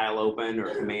 going to File Open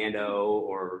or Command O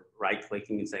or right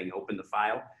clicking and saying open the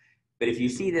file. But if you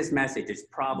see this message, it's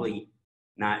probably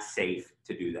not safe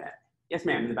to do that. Yes,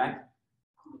 ma'am, in the back.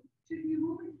 Should you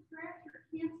move it to trash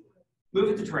or cancel it? Move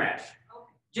it to trash.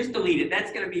 Okay. Just delete it.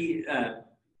 That's going to be a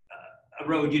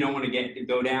road you don't want to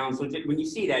go down. So when you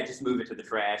see that, just move it to the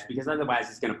trash, because otherwise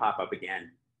it's going to pop up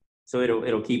again. So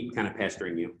it'll keep kind of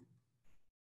pestering you.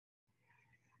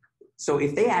 So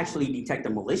if they actually detect a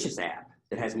malicious app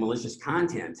that has malicious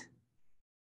content,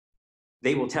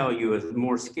 they will tell you a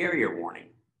more scarier warning.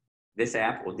 This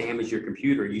app will damage your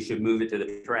computer. You should move it to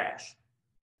the trash.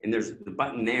 And there's the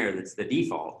button there that's the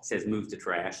default. It says move to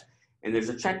trash. And there's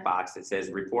a checkbox that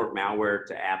says report malware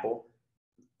to Apple.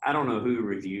 I don't know who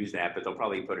reviews that, but they'll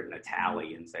probably put it in a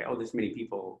tally and say, oh, this many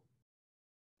people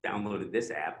downloaded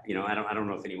this app. You know, I don't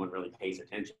know if anyone really pays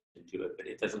attention to it, but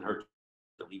it doesn't hurt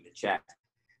to leave it checked.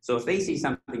 So if they see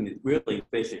something that's really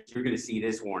suspicious, you're going to see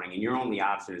this warning, and your only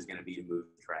option is going to be to move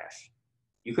to trash.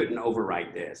 You couldn't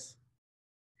overwrite this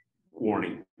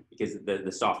warning because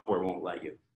the software won't let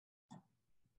you.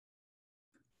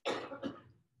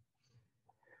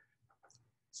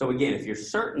 So again, if you're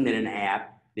certain that an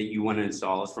app that you want to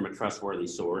install is from a trustworthy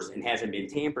source and hasn't been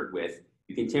tampered with,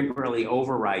 you can temporarily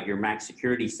override your Mac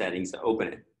security settings to open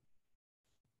it.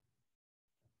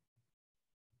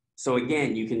 So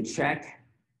again, you can check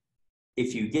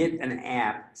if you get an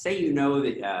app, say you know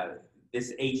that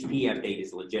this HP update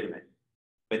is legitimate,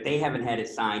 but they haven't had it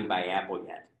signed by Apple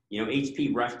yet. You know,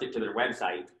 HP rushed it to their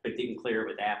website, but didn't clear it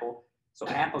with Apple. So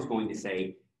Apple's going to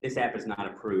say, this app is not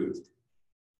approved.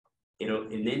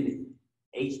 And then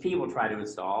HP will try to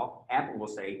install. Apple will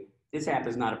say, this app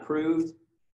is not approved.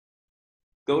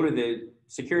 Go to the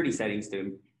security settings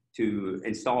to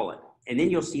install it. And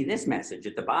then you'll see this message.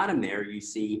 At the bottom there, you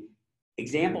see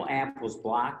example app was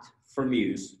blocked from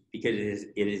use because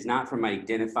it is not from an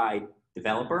identified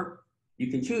developer. You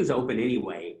can choose open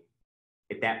anyway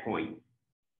at that point,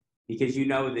 because you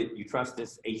know that you trust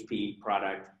this HP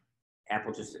product.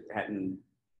 Apple just hadn't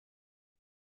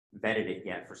vetted it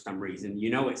yet for some reason. You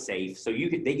know it's safe, so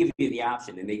they give you the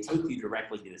option, and they take you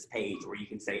directly to this page where you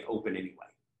can say open anyway.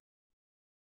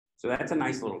 So that's a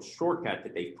nice little shortcut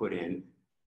that they've put in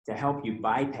to help you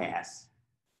bypass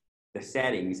the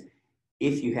settings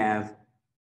if you have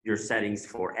your settings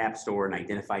for App Store and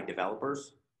identified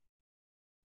developers.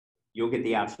 You'll get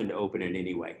the option to open it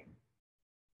anyway.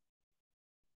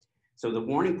 So the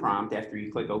warning prompt after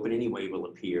you click open anyway will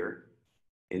appear,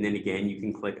 and then again you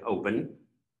can click open.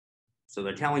 So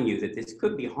they're telling you that this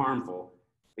could be harmful,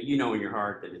 but you know in your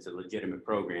heart that it's a legitimate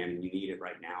program and you need it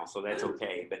right now, so that's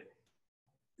okay. But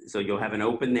so you'll have an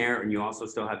open there, and you also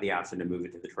still have the option to move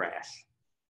it to the trash.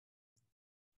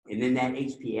 And then that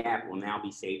HP app will now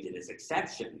be saved in this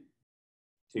exception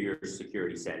to your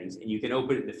security settings, and you can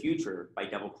open it in the future by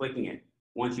double clicking it.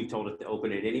 Once you've told it to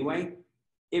open it anyway,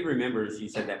 it remembers you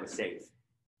said that was safe.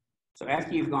 So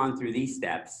after you've gone through these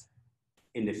steps,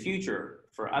 in the future,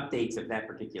 for updates of that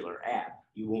particular app,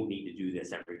 you won't need to do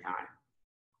this every time.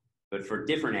 But for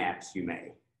different apps, you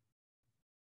may.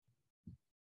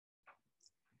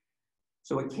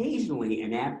 So occasionally,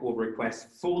 an app will request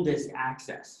full disk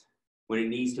access when it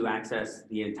needs to access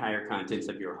the entire contents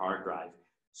of your hard drive.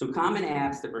 So common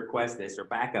apps that request this are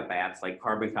backup apps like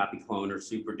Carbon Copy Clone or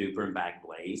SuperDuper and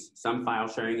Backblaze, some file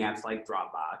sharing apps like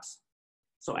Dropbox.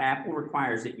 So Apple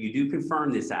requires that you do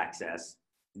confirm this access.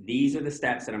 These are the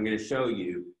steps that I'm going to show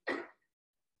you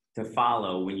to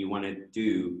follow when you want to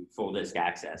do full disk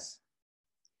access.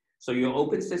 So you'll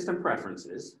open System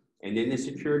Preferences and then the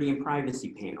Security and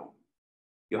Privacy panel.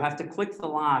 You'll have to click the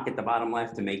lock at the bottom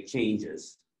left to make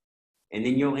changes. And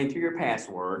then you'll enter your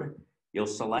password. You'll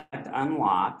select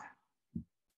Unlock.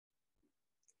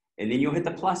 And then you'll hit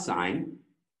the plus sign.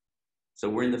 So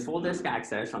we're in the full disk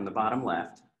access on the bottom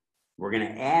left. We're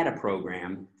going to add a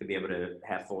program to be able to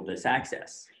have full disk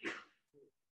access.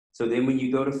 So then when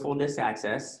you go to full disk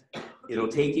access, it'll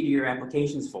take you to your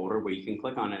applications folder where you can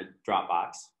click on a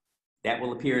Dropbox. That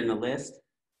will appear in the list,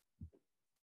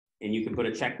 and you can put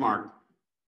a check mark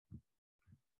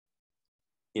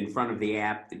in front of the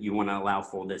app that you want to allow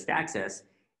full disk access,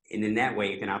 and in that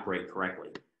way it can operate correctly.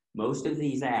 Most of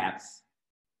these apps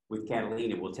with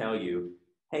Catalina will tell you,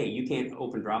 hey, you can't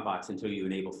open Dropbox until you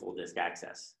enable full disk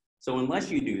access. So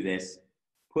unless you do this,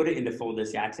 put it into full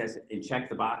disk access and check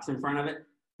the box in front of it,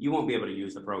 you won't be able to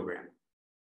use the program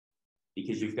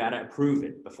because you've got to approve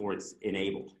it before it's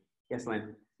enabled. Yes, Lynn?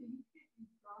 So you can't use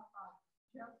Dropbox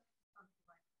just on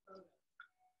like photos.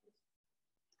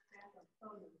 Just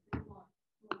photos. They want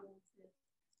photos.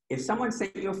 If someone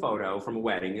sent you a photo from a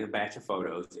wedding, a batch of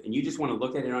photos, and you just want to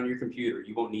look at it on your computer,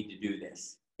 you won't need to do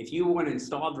this. If you want to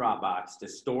install Dropbox to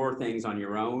store things on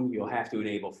your own, you'll have to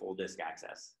enable full disk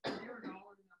access.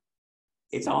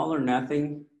 It's all or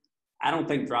nothing. I don't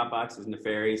think Dropbox is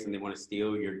nefarious and they want to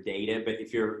steal your data, but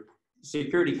if you're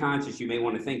security conscious, you may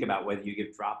want to think about whether you give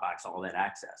Dropbox all that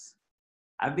access.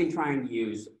 I've been trying to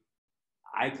use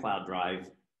iCloud Drive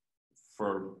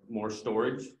for more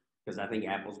storage because I think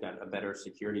Apple's got a better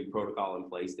security protocol in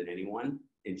place than anyone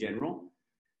in general.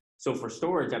 So for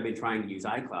storage, I've been trying to use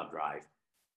iCloud Drive.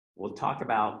 We'll talk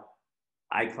about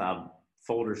iCloud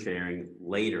folder sharing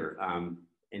later,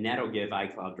 and that'll give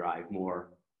iCloud Drive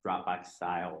more Dropbox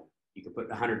style. You can put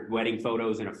 100 wedding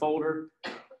photos in a folder,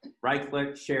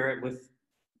 right-click, share it with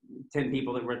 10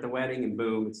 people that were at the wedding, and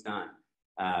boom, it's done.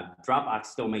 Dropbox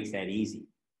still makes that easy.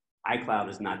 iCloud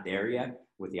is not there yet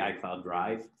with the iCloud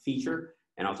Drive feature,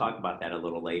 and I'll talk about that a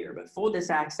little later. But full disk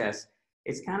access,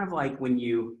 it's kind of like when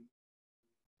you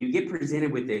get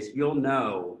presented with this, you'll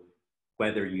know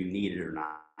whether you need it or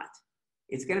not.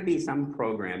 It's going to be some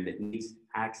program that needs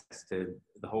access to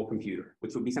the whole computer,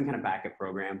 which would be some kind of backup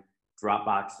program.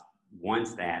 Dropbox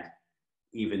wants that,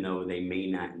 even though they may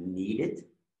not need it.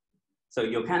 So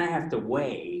you'll kind of have to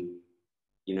weigh,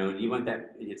 you know, you want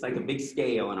that, it's like a big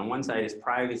scale, and on one side is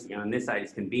privacy, and on this side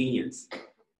is convenience.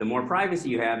 The more privacy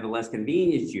you have, the less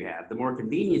convenience you have. The more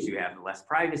convenience you have, the less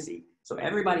privacy. So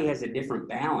everybody has a different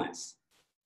balance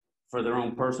for their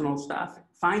own personal stuff.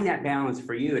 Find that balance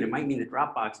for you, and it might mean that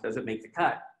Dropbox doesn't make the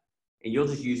cut, and you'll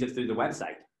just use it through the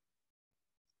website.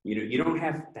 You know, you don't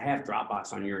have to have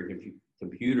Dropbox on your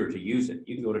computer to use it.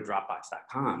 You can go to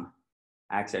Dropbox.com,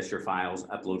 access your files,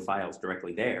 upload files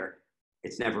directly there.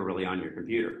 It's never really on your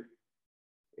computer.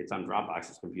 It's on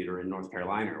Dropbox's computer in North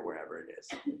Carolina or wherever it is.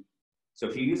 So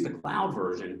if you use the cloud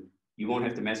version, you won't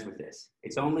have to mess with this.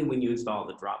 It's only when you install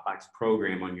the Dropbox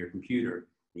program on your computer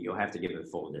that you'll have to give it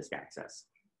full disk access.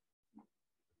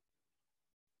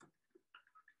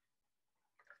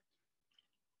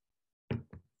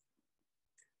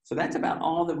 So that's about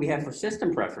all that we have for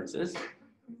system preferences.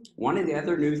 One of the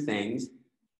other new things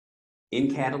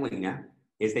in Catalina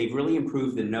is they've really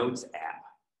improved the Notes app.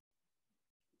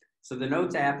 So the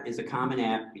Notes app is a common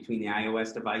app between the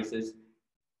iOS devices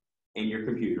and your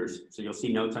computers. So you'll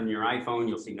see notes on your iPhone,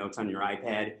 you'll see notes on your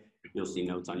iPad, you'll see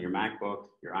notes on your MacBook,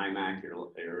 your iMac,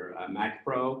 your Mac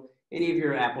Pro, any of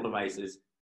your Apple devices,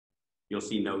 you'll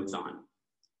see notes on.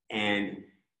 And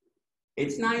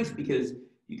it's nice because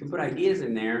you can put ideas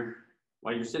in there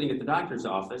while you're sitting at the doctor's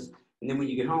office, and then when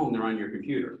you get home, they're on your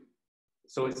computer.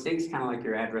 So it syncs kind of like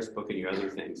your address book and your other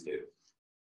things do.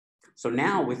 So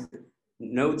now with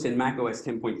Notes in macOS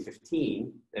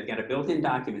 10.15, they've got a built-in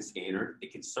document scanner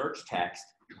that can search text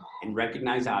and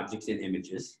recognize objects and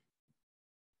images.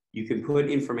 You can put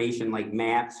information like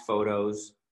maps,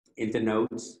 photos into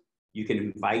Notes. You can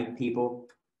invite people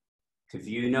to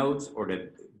view Notes or to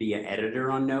be an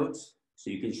editor on Notes. So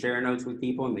you can share notes with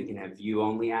people and they can have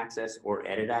view-only access or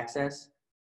edit access.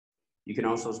 You can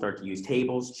also start to use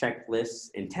tables, checklists,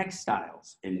 and text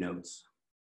styles in Notes.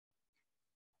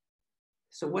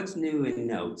 So what's new in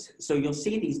Notes? So you'll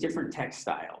see these different text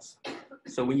styles.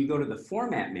 So when you go to the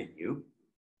format menu,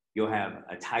 you'll have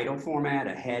a title format,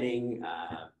 a heading,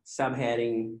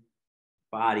 subheading,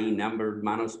 body, numbered,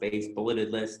 monospace,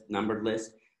 bulleted list, numbered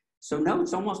list. So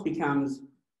Notes almost becomes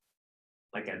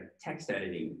like a text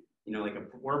editing, you know, like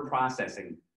a word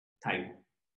processing type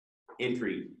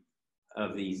entry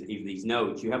of these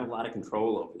notes. You have a lot of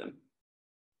control over them.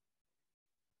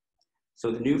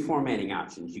 So the new formatting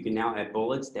options, you can now add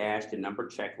bullets, dashed, and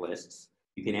numbered checklists.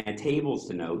 You can add tables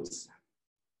to Notes.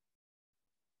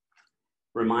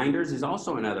 Reminders is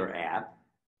also another app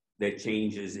that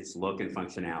changes its look and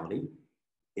functionality.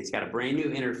 It's got a brand new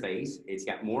interface. It's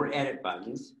got more edit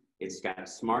buttons. It's got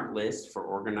smart lists for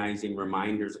organizing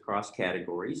reminders across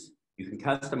categories. You can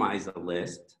customize the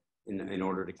list in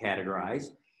order to categorize.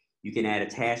 You can add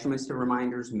attachments to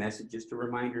reminders, messages to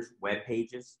reminders, web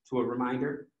pages to a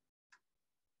reminder.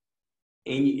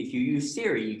 And if you use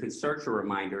Siri, you can search for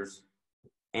reminders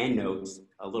and notes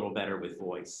a little better with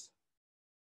voice.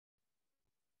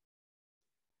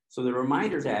 So the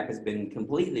Reminders app has been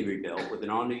completely rebuilt with an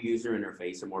all-new user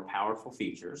interface and more powerful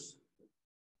features.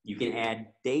 You can add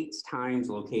dates, times,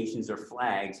 locations, or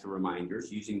flags to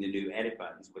reminders using the new edit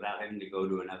buttons without having to go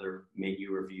to another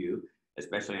menu or view,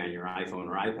 especially on your iPhone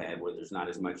or iPad where there's not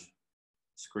as much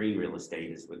screen real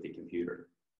estate as with the computer.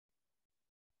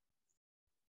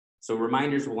 So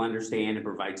reminders will understand and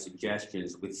provide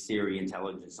suggestions with Siri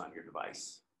intelligence on your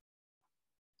device.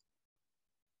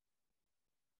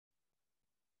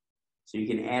 So you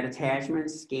can add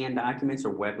attachments, scan documents,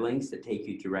 or web links that take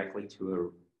you directly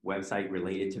to a website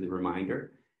related to the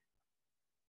reminder.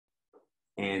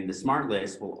 And the Smart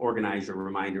List will organize your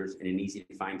reminders in an easy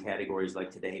to find categories like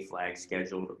today, flag,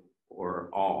 scheduled, or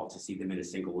all to see them in a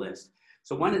single list.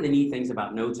 So one of the neat things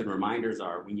about notes and reminders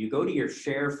are when you go to your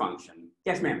share function.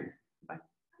 Yes, ma'am. I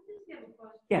just have a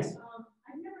question. Yes.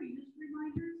 I've never used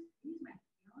reminders. I use my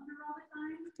calendar all the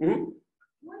time. Mm-hmm.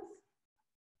 What's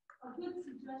a good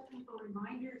suggestion for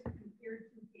reminders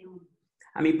compared to calendars?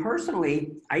 I mean,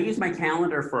 personally, I use my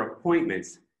calendar for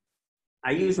appointments.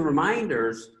 I use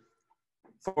reminders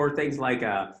for things like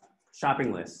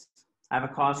shopping lists. I have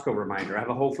a Costco reminder. I have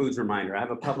a Whole Foods reminder. I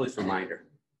have a Publix reminder.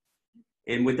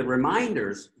 And with the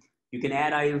reminders, you can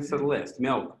add items to the list: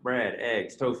 milk, bread,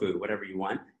 eggs, tofu, whatever you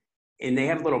want. And they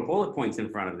have little bullet points in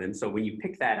front of them. So when you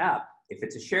pick that up, if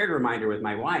it's a shared reminder with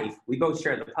my wife, we both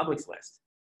share the Publix list.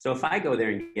 So if I go there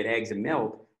and get eggs and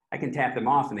milk, I can tap them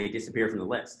off and they disappear from the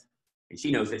list. And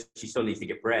she knows that she still needs to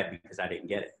get bread because I didn't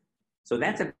get it. So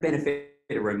that's a benefit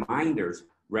of reminders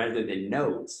rather than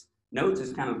notes. Notes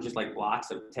is kind of just like blocks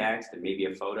of text and maybe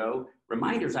a photo.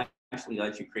 Reminders actually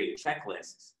let you create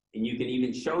checklists. And you can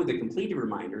even show the completed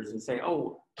reminders and say,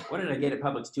 oh, what did I get at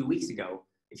Publix 2 weeks ago?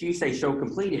 If you say show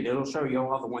completed, it'll show you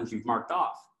all the ones you've marked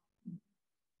off.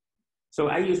 So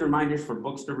I use reminders for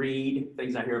books to read,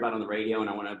 things I hear about on the radio and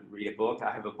I want to read a book.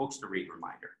 I have a books to read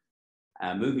reminder,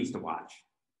 movies to watch.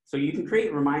 So you can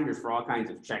create reminders for all kinds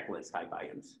of checklist type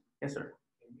items. Yes, sir.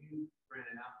 Can you print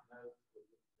out notes?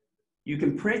 You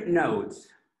can print notes.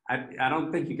 I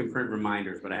don't think you can print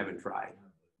reminders, but I haven't tried.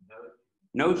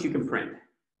 Notes you can print.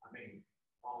 I mean,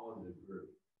 all of the group.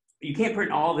 You can't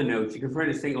print all the notes. You can print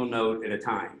a single note at a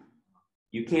time.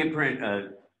 You can't print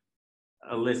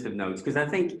a list of notes because I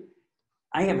think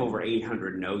I have over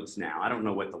 800 notes now. I don't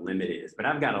know what the limit is, but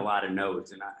I've got a lot of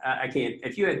notes and I can't,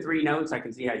 if you had 3 notes, I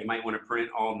can see how you might want to print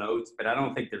all notes, but I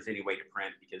don't think there's any way to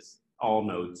print because all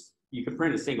notes, you can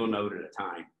print a single note at a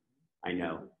time. I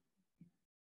know.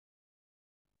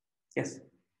 Yes.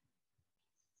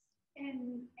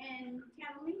 And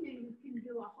Catalina, you can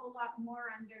do a whole lot more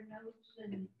under notes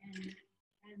and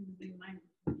reminders,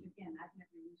 which again, I've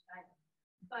never used either.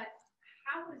 But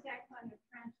how is that going to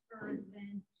transfer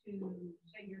then to,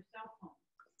 say, your cell phone?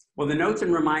 Well, the notes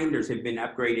and reminders have been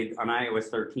upgraded on iOS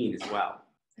 13 as well.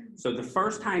 So the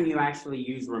first time you actually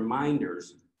use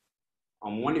reminders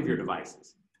on one of your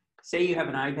devices, say you have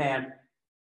an iPad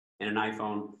and an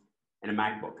iPhone and a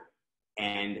MacBook,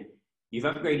 and you've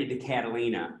upgraded to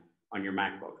Catalina on your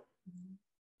MacBook,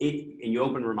 and you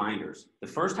open reminders. The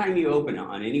first time you open it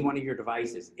on any one of your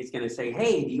devices, it's going to say,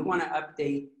 hey, do you want to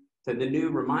update to the new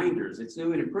reminders? It's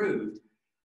new and improved.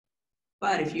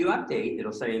 But if you update,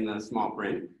 it'll say in the small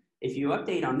print, if you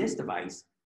update on this device,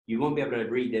 you won't be able to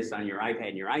read this on your iPad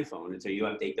and your iPhone until you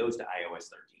update those to iOS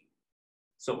 13.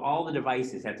 So all the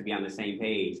devices have to be on the same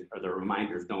page or the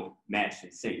reminders don't match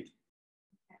and sync.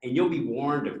 And you'll be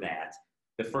warned of that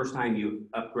the first time you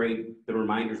upgrade the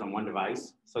reminders on one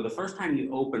device. So the first time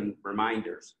you open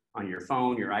reminders on your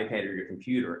phone, your iPad, or your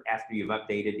computer after you've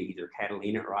updated to either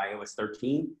Catalina or iOS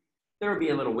 13, there will be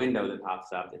a little window that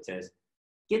pops up that says,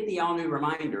 get the all new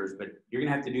reminders, but you're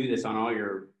gonna have to do this on all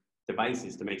your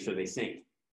devices to make sure they sync.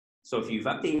 So if you've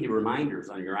updated reminders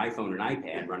on your iPhone and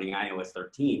iPad running iOS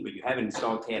 13, but you haven't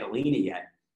installed Catalina yet,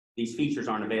 these features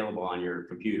aren't available on your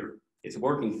computer. It's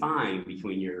working fine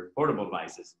between your portable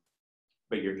devices,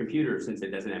 but your computer, since it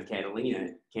doesn't have Catalina,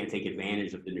 can't take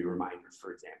advantage of the new reminders,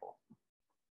 for example.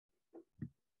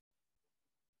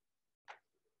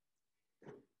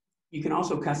 You can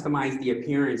also customize the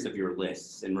appearance of your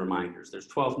lists and reminders. There's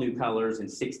 12 new colors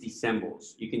and 60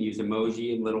 symbols. You can use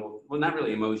emoji and little, well, not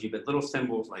really emoji, but little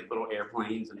symbols like little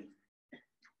airplanes and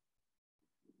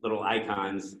little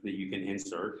icons that you can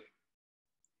insert.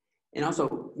 And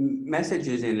also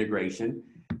messages integration.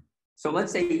 So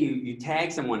let's say you tag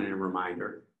someone in a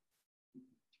reminder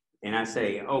and I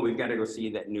say, oh, we've got to go see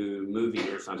that new movie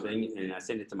or something, and I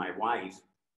send it to my wife,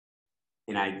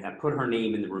 and I put her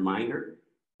name in the reminder,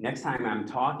 next time I'm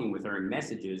talking with her in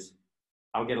messages,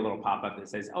 I'll get a little pop-up that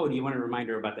says, oh, do you want a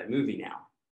reminder about that movie now?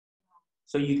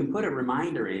 So you can put a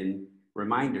reminder in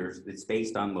reminders that's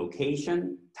based on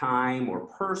location, time, or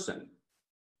person.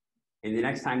 And the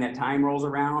next time that time rolls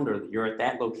around, or you're at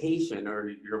that location, or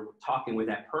you're talking with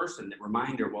that person, that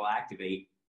reminder will activate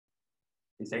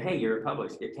and say, hey, you're at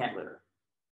Publix, get cat litter.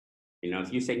 You know,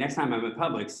 if you say, next time I'm at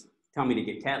Publix, tell me to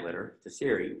get cat litter to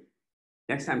Siri,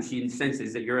 next time she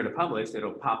senses that you're at a Publix,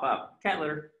 it'll pop up, cat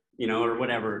litter, you know, or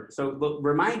whatever. So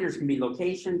reminders can be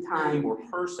location, time, or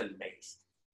person based.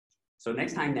 So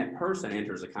next time that person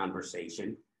enters a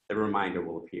conversation, the reminder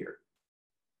will appear.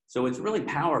 So it's really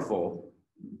powerful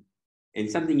and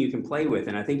something you can play with,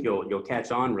 and I think you'll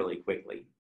catch on really quickly.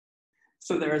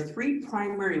 So there are 3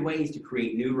 primary ways to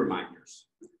create new reminders.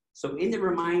 So in the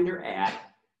reminder app,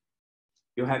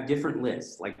 you'll have different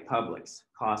lists like Publix,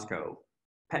 Costco,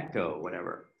 Petco,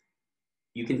 whatever.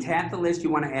 You can tap the list you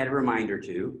want to add a reminder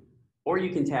to, or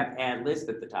you can tap Add List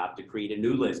at the top to create a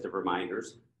new list of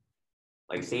reminders,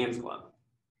 like Sam's Club.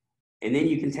 And then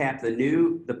you can tap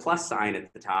the plus sign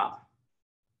at the top.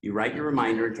 You write your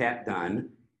reminder and tap Done.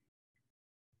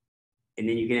 And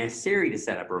then you can ask Siri to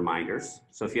set up reminders.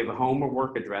 So if you have a home or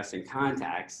work address and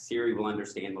contacts, Siri will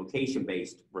understand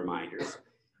location-based reminders.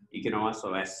 You can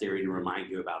also ask Siri to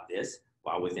remind you about this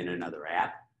while within another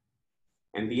app.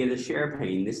 And via the share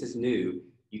pane, this is new,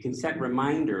 you can set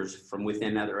reminders from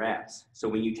within other apps. So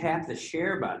when you tap the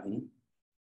share button,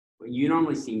 you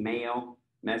normally see mail,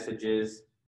 messages,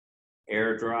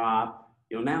 AirDrop,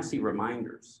 you'll now see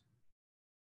reminders.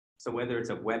 So whether it's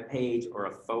a web page or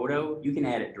a photo, you can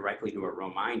add it directly to a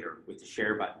reminder with the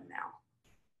share button now,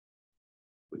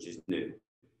 which is new.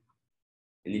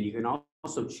 And then you can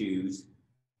also choose,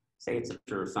 say it's a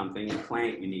picture of something, a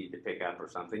plant you needed to pick up or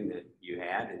something that you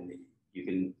had, and you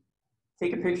can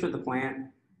take a picture of the plant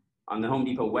on the Home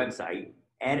Depot website,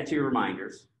 add it to your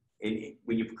reminders, and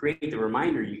when you create the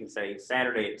reminder, you can say,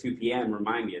 Saturday at 2 p.m.,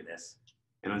 remind me of this.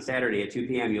 And on Saturday at 2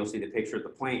 p.m., you'll see the picture of the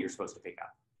plant you're supposed to pick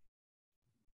up.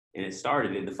 And it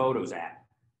started in the Photos app.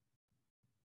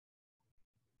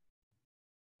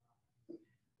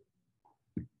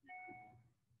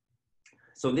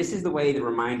 So this is the way the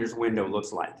reminders window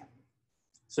looks like.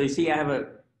 So you see I have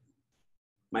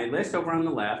my list over on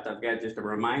the left. I've got just a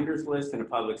reminders list and a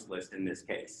Publix list in this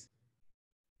case.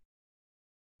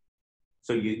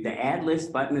 So the Add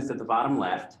List button is at the bottom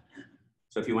left.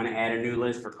 So if you want to add a new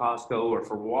list for Costco or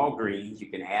for Walgreens, you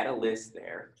can add a list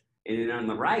there. And then on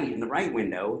the right, in the right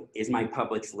window, is my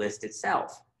Publix list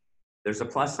itself. There's a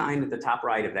plus sign at the top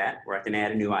right of that where I can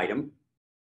add a new item.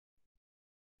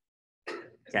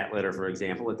 Cat litter, for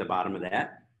example, at the bottom of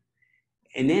that.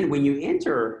 And then when you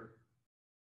enter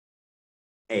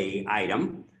an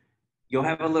item, you'll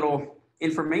have a little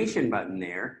information button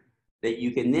there that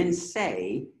you can then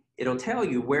say, it'll tell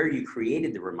you where you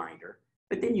created the reminder,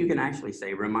 but then you can actually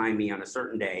say, remind me on a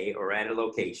certain day or at a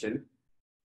location,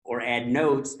 or add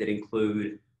notes that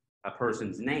include a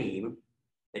person's name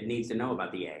that needs to know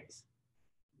about the eggs.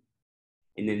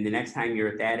 And then the next time you're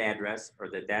at that address or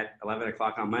that 11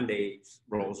 o'clock on Monday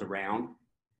rolls around,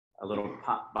 a little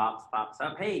box pops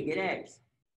up, hey, get eggs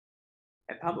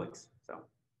at Publix. So,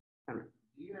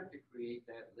 do you have to create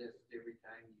that list every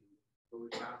time you go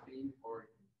shopping, or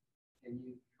can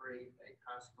you create a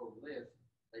Costco list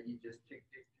that you just tick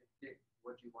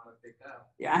what you want to pick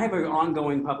up? Yeah, I have an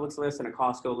ongoing Publix list and a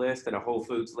Costco list and a Whole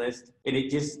Foods list. And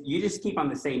you just keep on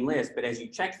the same list, but as you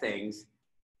check things,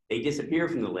 they disappear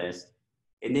from the list.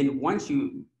 And then once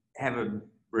you have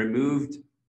removed,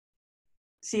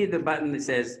 see the button that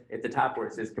says at the top where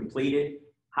it says completed,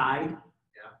 hide?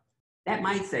 Yeah. That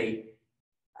might say,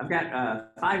 I've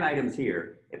got 5 items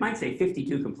here. It might say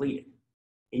 52 completed.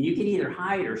 And you can either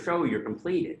hide or show you're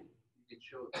completed.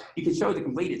 You can show the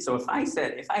completed. So if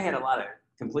I had a lot of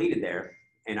completed there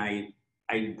and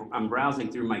I'm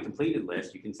browsing through my completed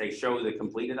list, you can say show the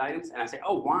completed items. And I say,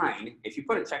 oh, wine. If you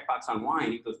put a checkbox on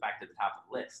wine, it goes back to the top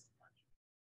of the list.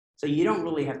 So you don't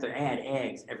really have to add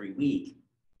eggs every week.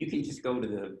 You can just go to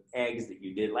the eggs that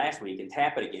you did last week and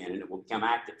tap it again and it will become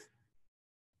active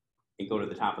and go to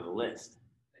the top of the list.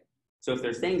 So if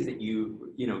there's things that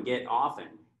you get often,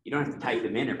 you don't have to type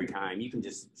them in every time. You can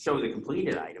just show the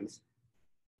completed items,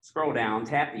 scroll down,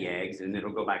 tap the eggs, and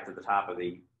it'll go back to the top of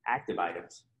the active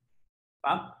items.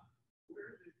 Bob? Where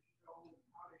does it show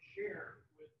how to share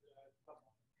with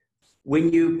someone?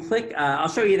 When you click, I'll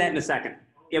show you that in a second.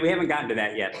 Yeah, we haven't gotten to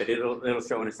that yet, but it'll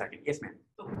show in a second. Yes, ma'am.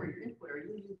 So for your input, are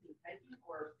you using typing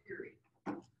or Siri?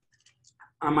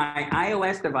 On my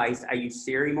iOS device, I use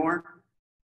Siri more.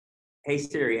 Hey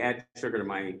Siri, add sugar to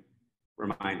my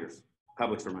reminders,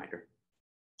 Publix reminder.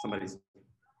 Somebody's.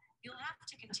 You'll have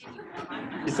to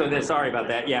continue. So sorry about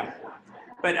that, yeah.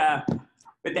 But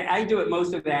I do it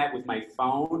most of that with my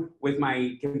phone. With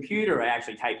my computer, I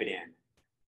actually type it in.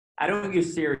 I don't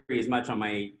use Siri as much on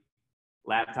my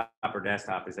laptop or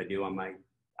desktop as I do on my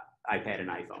iPad and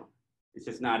iPhone. It's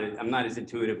just not, I'm not as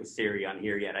intuitive with Siri on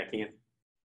here yet.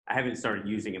 I haven't started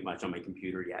using it much on my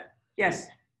computer yet. Yes?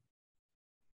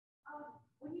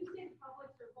 When you say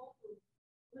Publix or Whole Foods,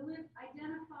 will it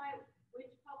identify which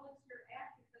Publix you're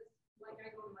at? Because like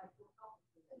I go to my four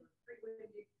Publix or freeway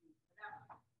Dixie,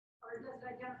 whatever. Or does it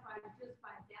identify just by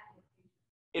that location?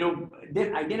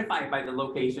 It'll identify it by the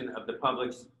location of the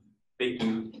Publix that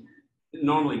you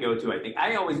normally go to, I think.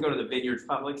 I always go to the Vineyards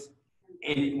Publix,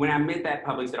 and when I'm at that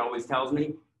Publix, it always tells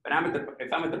me. But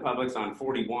if I'm at the Publix on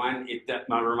 41,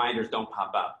 my reminders don't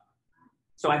pop up.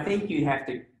 So I think you have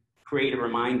to create a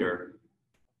reminder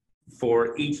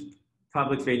for each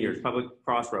Publix Vineyards, Publix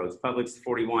Crossroads, Publix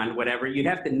 41, whatever. You'd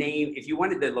have to name, if you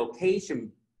wanted the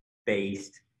location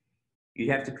based, you'd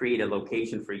have to create a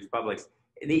location for each Publix.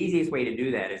 The easiest way to do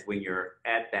that is when you're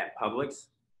at that Publix.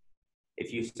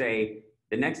 If you say,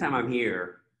 the next time I'm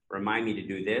here, remind me to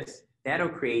do this, that'll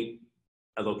create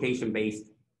a location-based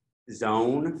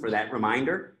zone for that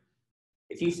reminder.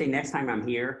 If you say next time I'm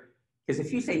here, because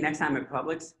if you say next time at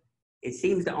Publix, it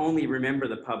seems to only remember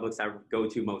the Publix I go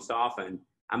to most often.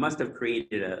 I must have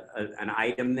created an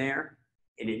item there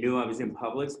and it knew I was in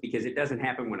Publix, because it doesn't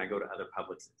happen when I go to other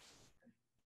Publixes.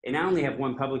 And I only have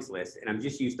one Publix list, and I'm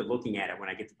just used to looking at it when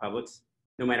I get to Publix,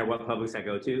 no matter what Publix I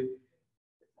go to.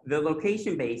 The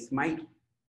location base might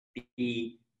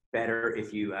be better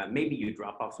if you, maybe you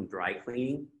drop off some dry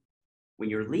cleaning. When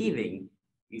you're leaving,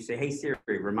 you say, hey Siri,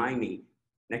 remind me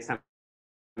next time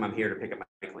I'm here to pick up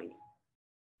my cleaning.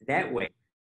 That way,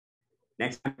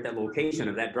 next time at that location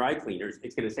of that dry cleaners,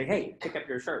 it's gonna say, hey, pick up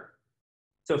your shirt.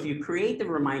 So if you create the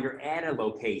reminder at a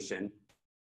location,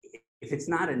 if it's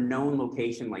not a known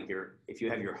location, like if you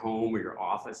have your home or your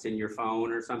office in your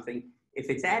phone or something,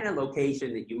 if it's at a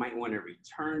location that you might want to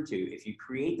return to, if you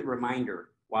create the reminder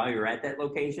while you're at that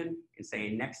location and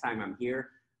saying, next time I'm here,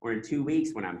 or in 2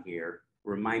 weeks when I'm here,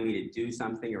 remind me to do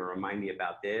something, or remind me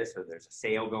about this, or there's a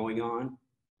sale going on.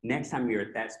 Next time you're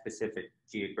at that specific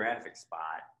geographic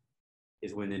spot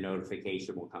is when the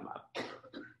notification will come up.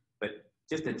 But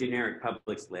just a generic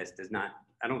Publix list does not,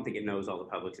 I don't think it knows all the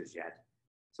Publixes yet,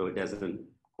 so it doesn't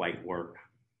quite work.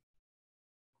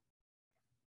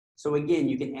 So again,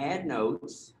 you can add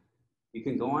notes, you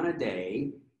can go on a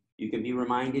day, you can be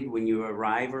reminded when you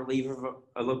arrive or leave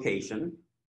a location.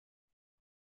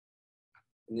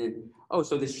 And then, oh,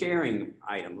 so the sharing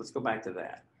item, let's go back to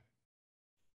that.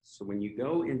 So when you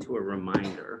go into a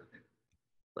reminder,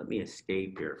 let me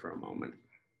escape here for a moment.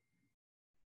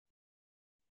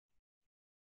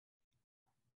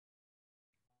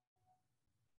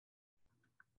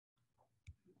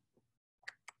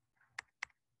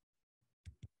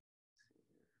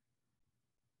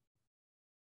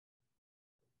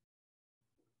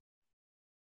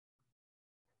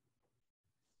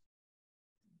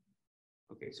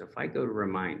 Okay, so if I go to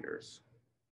reminders,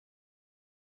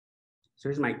 so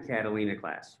here's my Catalina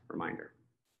class reminder.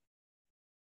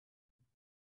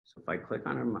 So if I click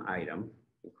on an item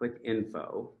and click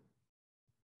info,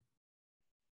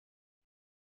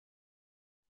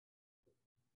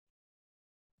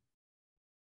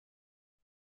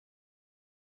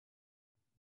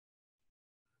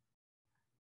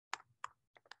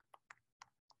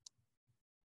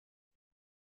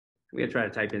 I'm gonna try to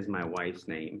type in my wife's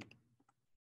name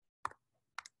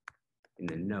in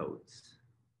the notes.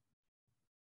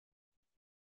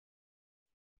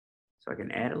 So I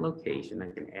can add a location, I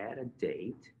can add a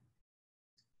date.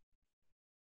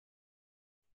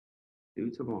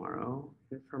 Due tomorrow,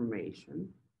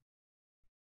 information,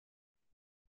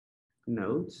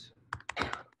 notes. So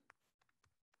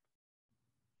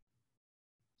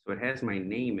it has my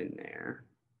name in there,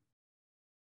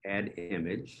 add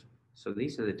image. So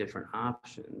these are the different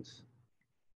options.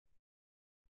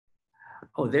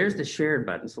 Oh, there's the shared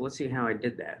button. So let's see how I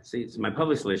did that. See, it's my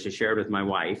Publix list is shared with my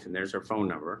wife, and there's her phone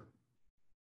number.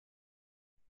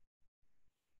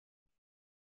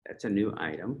 That's a new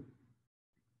item.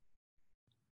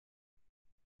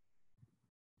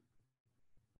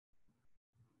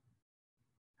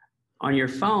 On your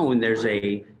phone, there's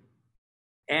a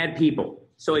add people.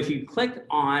 So if you click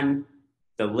on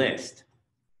the list,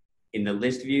 in the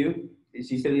list view, you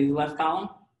see the left column?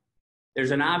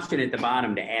 There's an option at the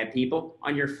bottom to add people.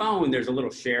 On your phone, there's a little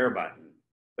share button,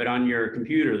 but on your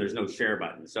computer, there's no share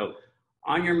button. So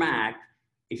on your Mac,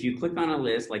 if you click on a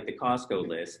list like the Costco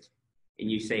list and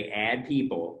you say add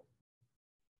people,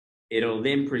 it'll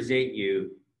then present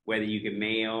you whether you can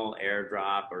mail,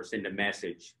 airdrop, or send a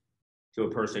message to a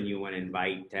person you want to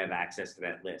invite to have access to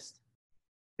that list.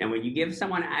 Now, when you give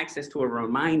someone access to a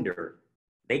reminder,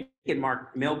 they can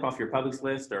mark milk off your Publix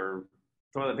list or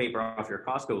toilet paper off your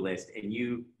Costco list, and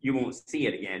you won't see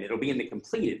it again. It'll be in the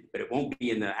completed, but it won't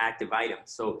be in the active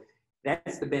items. So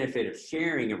that's the benefit of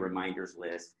sharing a reminders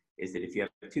list, is that if you have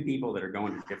two people that are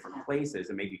going to different places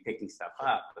and maybe picking stuff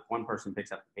up, if one person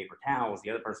picks up the paper towels, the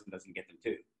other person doesn't get them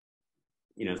too.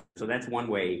 You know, so that's one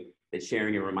way that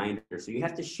sharing a reminder. So you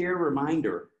have to share a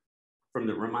reminder from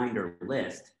the reminder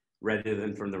list rather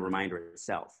than from the reminder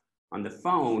itself. On the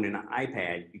phone and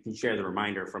iPad, you can share the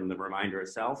reminder from the reminder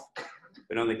itself,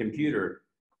 but on the computer,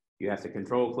 you have to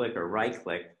control click or right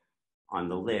click on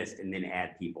the list and then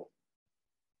add people.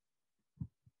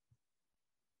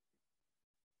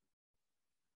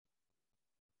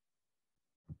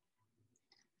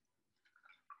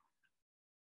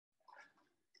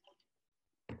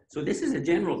 So this is a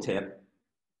general tip.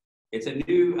 It's a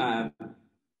new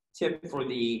tip for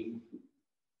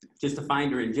just the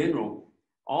Finder in general.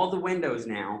 All the windows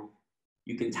now,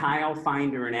 you can tile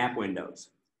Finder and app windows.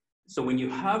 So when you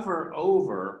hover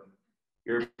over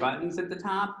your buttons at the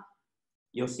top,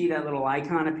 you'll see that little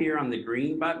icon appear on the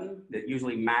green button that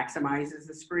usually maximizes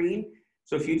the screen.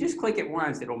 So if you just click it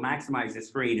once, it'll maximize the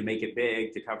screen and make it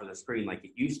big to cover the screen like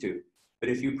it used to. But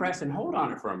if you press and hold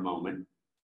on it for a moment,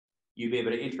 you'll be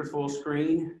able to enter full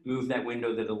screen, move that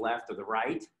window to the left or the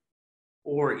right,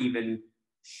 or even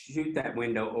shoot that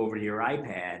window over to your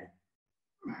iPad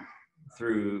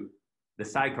through the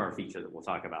sidecar feature that we'll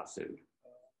talk about soon.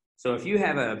 So if you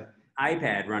have an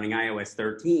iPad running iOS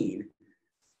 13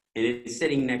 and it's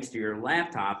sitting next to your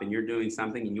laptop and you're doing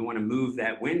something and you want to move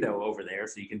that window over there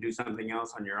so you can do something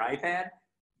else on your iPad,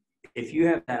 if you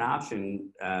have that option,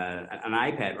 an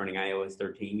iPad running iOS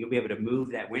 13, you'll be able to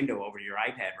move that window over to your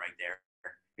iPad right there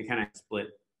and kind of split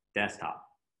desktop.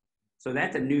 So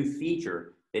that's a new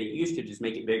feature that it used to just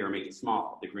make it bigger, make it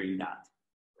small, the green dot.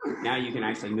 Now you can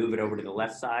actually move it over to the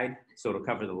left side, so it'll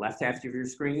cover the left half of your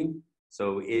screen.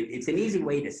 So it's an easy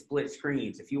way to split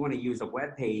screens. If you want to use a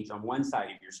web page on one side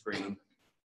of your screen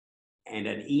and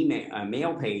a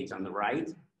mail page on the right,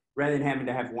 rather than having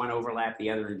to have one overlap the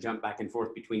other and jump back and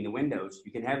forth between the windows,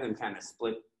 you can have them kind of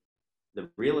split the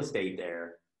real estate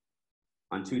there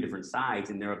on two different sides,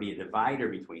 and there'll be a divider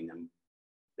between them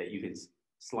that you can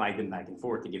slide them back and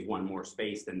forth to give one more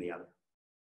space than the other.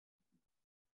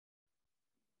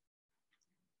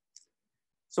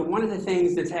 So one of the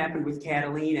things that's happened with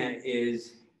Catalina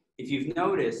is, if you've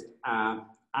noticed,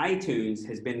 iTunes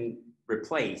has been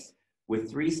replaced with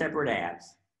 3 separate apps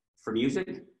for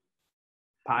music,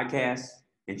 podcasts,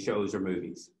 and shows or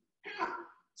movies.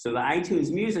 So the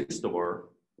iTunes Music Store,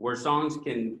 where songs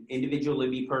can individually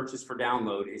be purchased for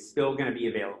download, is still going to be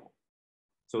available.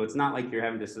 So it's not like you're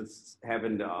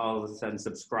having to all of a sudden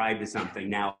subscribe to something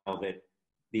now that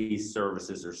these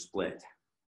services are split.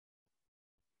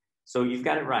 So you've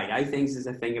got it right. iThings is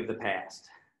a thing of the past.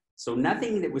 So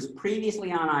nothing that was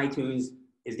previously on iTunes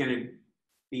is going to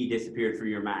be disappeared from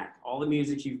your Mac. All the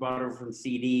music you've bought over from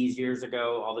CDs years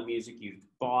ago, all the music you've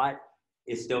bought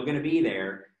is still going to be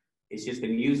there. It's just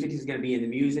the music is going to be in the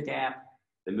music app,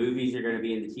 the movies are going to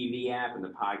be in the TV app, and the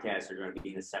podcasts are going to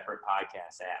be in a separate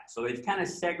podcast app. So they've kind of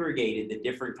segregated the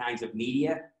different kinds of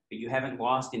media, but you haven't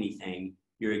lost anything.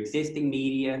 Your existing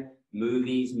media,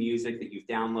 movies, music that you've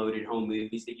downloaded, home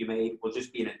movies that you made, will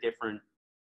just be in a different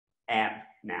app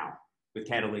now with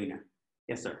Catalina.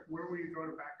 Yes, sir. Where will you go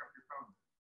to back up your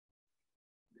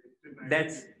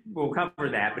phone? We'll cover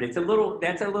that, but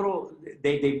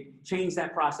they changed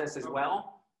that process as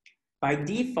well. By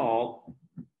default,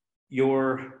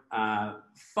 your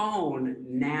phone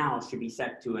now should be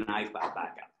set to an iCloud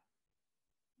backup,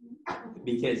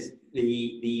 because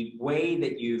the way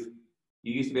that you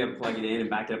used to be able to plug it in and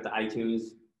back it up to iTunes,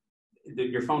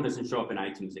 your phone doesn't show up in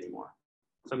iTunes anymore.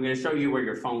 So I'm going to show you where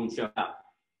your phone shows up.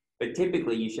 But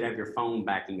typically, you should have your phone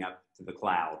backing up to the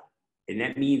cloud. And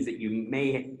that means that you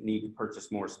may need to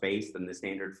purchase more space than the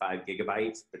standard 5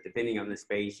 gigabytes. But depending on the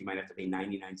space, you might have to pay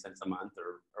 99 cents a month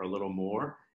or a little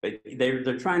more. But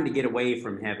they're trying to get away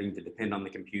from having to depend on the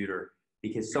computer,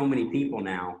 because so many people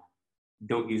now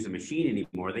don't use a machine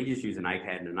anymore. They just use an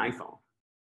iPad and an iPhone.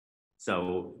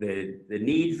 So the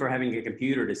need for having a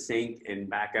computer to sync and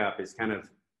back up is kind of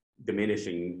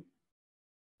diminishing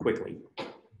quickly.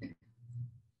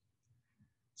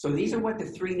 So these are what the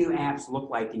 3 new apps look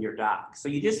like in your dock. So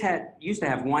you used to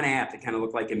have one app that kind of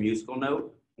looked like a musical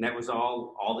note, and that was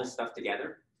all this stuff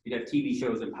together. You'd have TV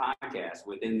shows and podcasts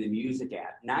within the music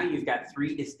app. Now you've got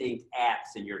 3 distinct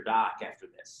apps in your dock after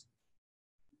this.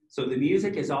 So the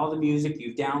music is all the music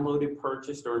you've downloaded,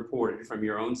 purchased, or imported from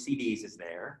your own CDs is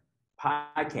there.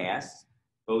 Podcasts,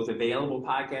 both available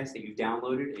podcasts that you've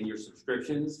downloaded and your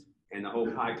subscriptions, and the whole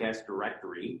podcast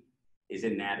directory is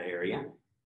in that area.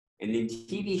 And then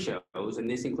TV shows, and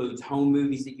this includes home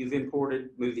movies that you've imported,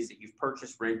 movies that you've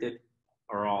purchased, rented,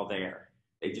 are all there.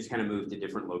 They just kind of moved to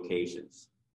different locations.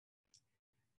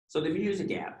 So the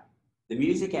music app. The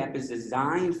music app is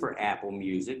designed for Apple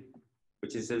Music,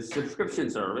 which is a subscription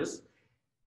service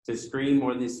to stream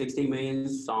more than 60 million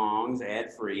songs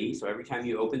ad-free. So every time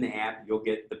you open the app, you'll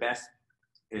get the best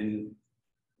in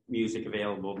music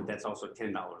available, but that's also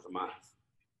 $10 a month.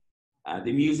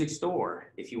 The music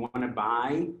store. If you want to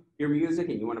buy your music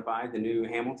and you want to buy the new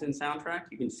Hamilton soundtrack,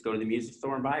 you can just go to the music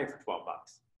store and buy it for 12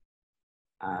 bucks.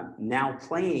 Now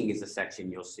playing is a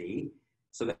section you'll see.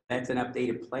 So that's an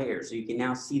updated player. So you can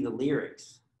now see the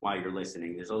lyrics while you're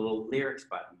listening. There's a little lyrics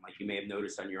button, like you may have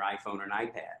noticed on your iPhone or an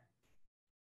iPad.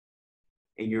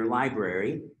 In your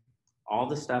library, all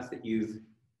the stuff that you've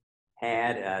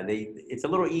had, it's a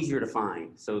little easier to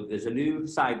find. So there's a new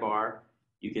sidebar.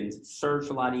 You can search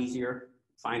a lot easier,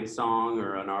 find a song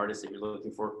or an artist that you're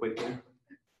looking for quickly.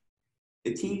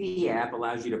 The TV app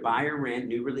allows you to buy or rent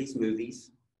new release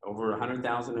movies, over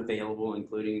 100,000 available,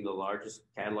 including the largest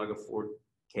catalog of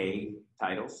 4K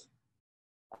titles.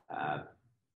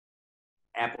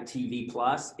 Apple TV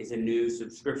Plus is a new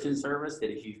subscription service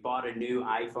that if you've bought a new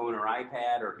iPhone or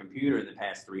iPad or computer in the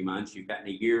past 3 months, you've gotten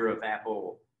a year of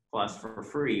Apple Plus for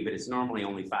free, but it's normally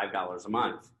only $5 a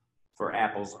month for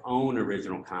Apple's own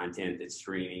original content that's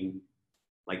streaming,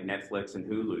 like Netflix and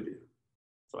Hulu do.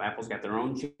 So Apple's got their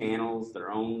own channels,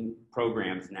 their own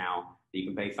programs now that you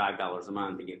can pay $5 a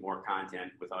month to get more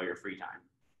content with all your free time.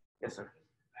 Yes, sir.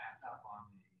 Back up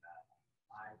on the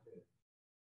iPad.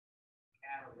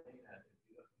 Catalina, if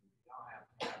you don't have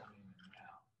Catalina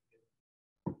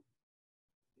now, it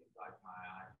seems like my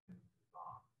iTunes is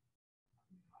on.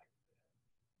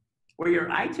 Well, your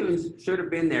iTunes should have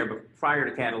been there prior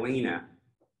to Catalina,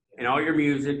 and all your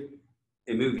music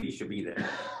and movies should be there.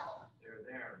 They're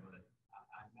there, but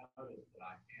I noticed that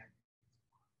I can't,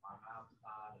 I'm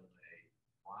outside of a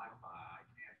Wi-Fi, I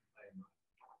can't play my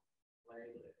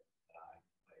playlist that I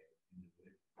play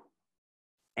individually.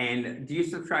 And do you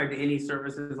subscribe to any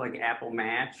services like Apple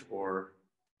Match or?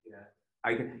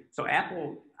 Yeah. So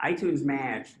Apple iTunes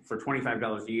Match for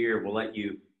 $25 a year will let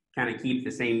you kind of keep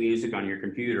the same music on your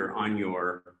computer on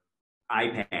your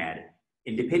iPad.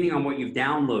 And depending on what you've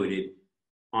downloaded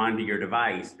onto your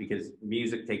device, because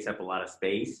music takes up a lot of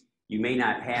space, you may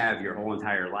not have your whole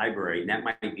entire library. And that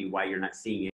might be why you're not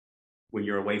seeing it when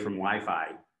you're away from Wi-Fi.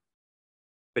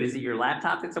 But is it your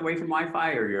laptop that's away from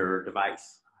Wi-Fi or your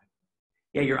device?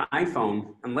 Yeah, your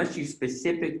iPhone, unless you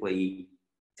specifically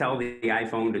tell the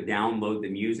iPhone to download the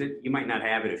music, you might not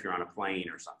have it if you're on a plane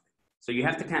or something. So you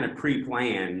have to kind of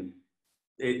pre-plan.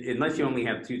 Unless you only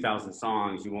have 2,000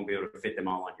 songs, you won't be able to fit them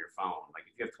all on your phone. Like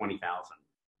if you have 20,000,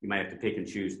 you might have to pick and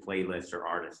choose playlists or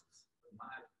artists. My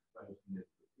question is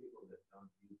for people that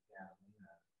don't use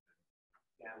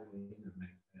Catalina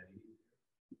makes that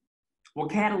easier. Well,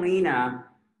 Catalina,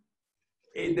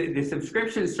 the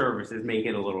subscription services make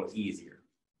it a little easier.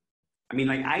 I mean,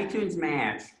 like iTunes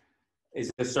Match is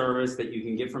a service that you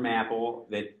can get from Apple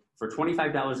that for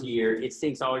 $25 a year, it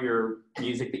syncs all your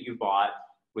music that you bought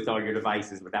with all your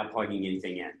devices without plugging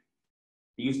anything in.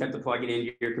 You used to have to plug it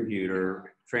into your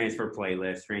computer, transfer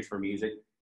playlists, transfer music.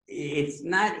 It's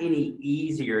not any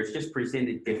easier. It's just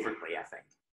presented differently, I think.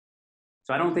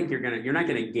 So I don't think you're not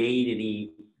gonna gain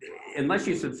any, unless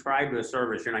you subscribe to a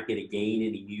service, you're not gonna gain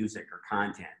any music or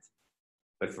content.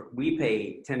 But we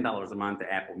pay $10 a month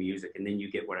to Apple Music, and then you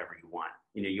get whatever you want.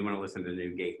 You know, you want to listen to the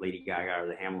new Lady Gaga or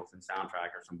the Hamilton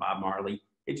soundtrack or some Bob Marley,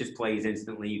 it just plays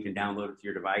instantly. You can download it to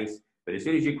your device. But as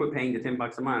soon as you quit paying the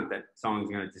 $10 a month, that song's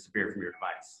going to disappear from your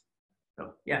device.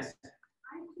 So, yes?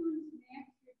 iTunes Max,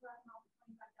 you're talking about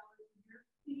 $25 a year.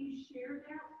 Can you share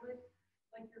that with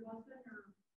like your husband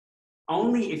or?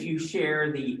 Only if you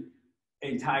share the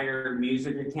entire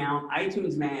music account.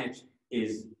 iTunes Match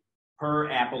is per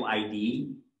Apple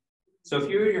ID. So if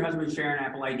you and your husband share an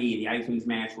Apple ID, the iTunes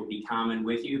Match will be common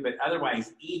with you, but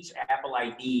otherwise each Apple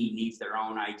ID needs their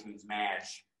own iTunes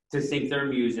Match to sync their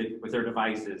music with their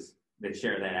devices that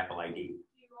share that Apple ID. Do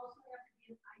you also have to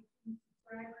be an iTunes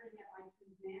subscriber to have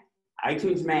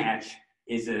iTunes Match? iTunes Match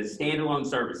is a standalone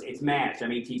service. It's Match,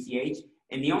 M-A-T-C-H,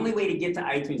 and the only way to get to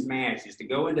iTunes Match is to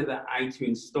go into the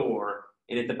iTunes store,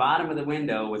 and at the bottom of the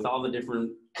window with all the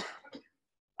different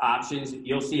options,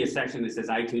 you'll see a section that says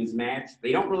iTunes Match.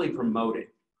 They don't really promote it.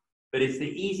 but it's the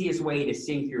easiest way to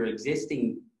sync your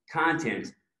existing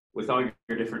content with all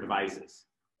your different devices.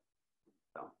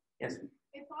 So, yes?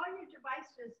 If all your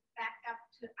devices back up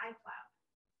to iCloud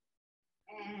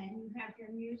and you have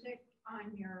your music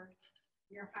on your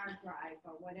hard drive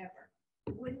or whatever,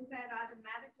 wouldn't that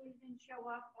automatically then show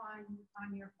up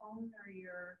on your phone or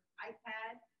your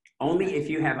iPad? Only if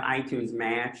you have iTunes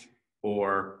Match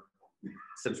or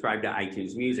subscribe to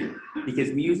iTunes Music,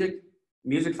 because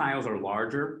music files are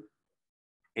larger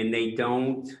and they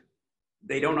don't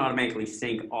automatically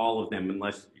sync all of them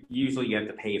unless usually you have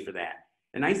to pay for that.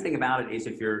 The nice thing about it is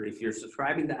if you're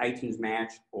subscribing to iTunes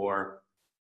Match or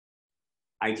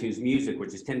iTunes Music,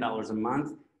 which is $10 a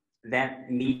month,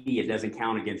 that media doesn't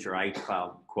count against your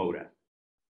iCloud quota.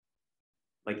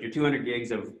 Like your 200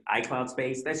 gigs of iCloud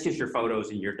space, that's just your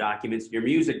photos and your documents. Your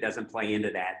music doesn't play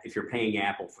into that if you're paying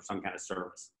Apple for some kind of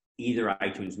service, either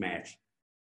iTunes Match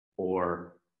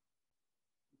or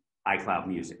iCloud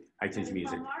Music, iTunes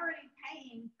Music. I'm already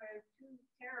paying for 2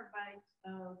 terabytes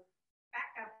of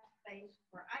backup space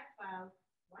for iCloud.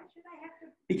 Why should I have to?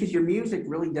 Because your music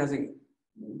really doesn't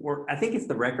work. I think it's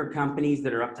the record companies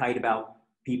that are uptight about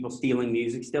people stealing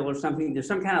music still or something. There's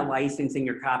some kind of licensing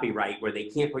or copyright where they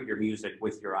can't put your music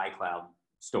with your iCloud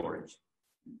storage.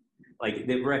 Like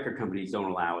the record companies don't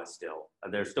allow it still.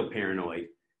 They're still paranoid,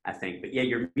 I think. But yeah,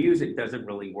 your music doesn't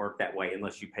really work that way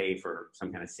unless you pay for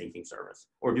some kind of syncing service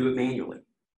or do it manually.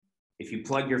 If you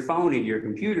plug your phone into your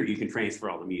computer, you can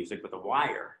transfer all the music with a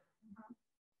wire.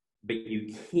 But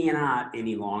you cannot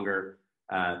any longer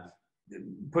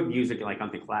put music like on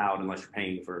the cloud unless you're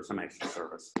paying for some extra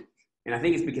service. And I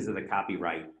think it's because of the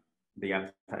copyright, the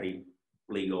uptight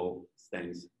legal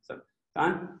things. So,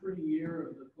 Don? For a year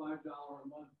of the $5 a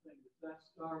month thing, does that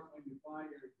start when you buy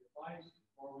your device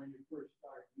or when you first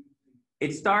start using?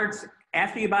 It starts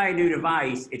after you buy a new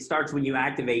device. It starts when you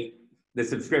activate the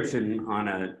subscription on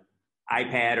an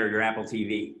iPad or your Apple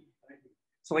TV.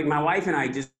 So like my wife and I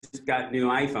just got new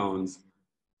iPhones,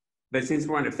 but since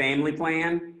we're on a family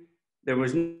plan, there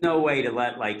was no way to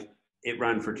let like it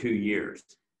run for 2 years.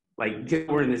 Like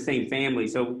we're in the same family,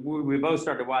 so we both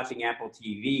started watching Apple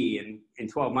TV, and in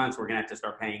 12 months we're gonna have to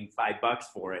start paying $5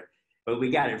 for it. But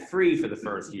we got it free for the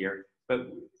first year,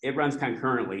 but it runs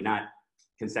concurrently, not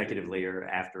consecutively or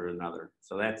after another.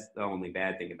 So that's the only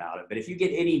bad thing about it. But if you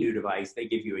get any new device, they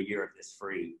give you a year of this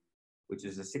free, which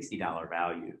is a $60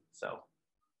 value. So.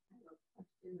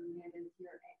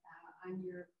 On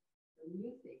your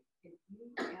music, if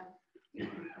you have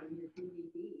from your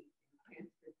DVD and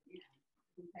transfer it in,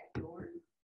 is that yours?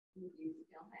 Do you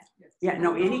still have to? Yeah,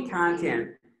 no, any content,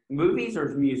 movies or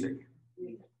music.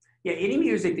 Yeah, any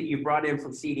music that you brought in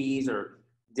from CDs or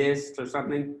discs or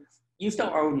something, you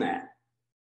still own that.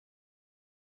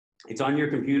 It's on your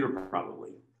computer probably.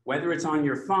 Whether it's on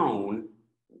your phone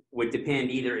would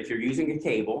depend either if you're using a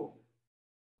cable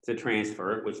to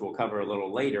transfer it, which we'll cover a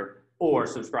little later, or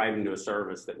subscribing to a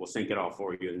service that will sync it all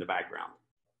for you in the background.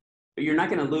 But you're not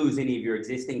going to lose any of your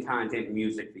existing content and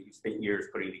music that you spent years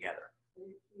putting together.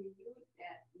 If you use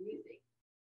that music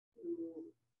to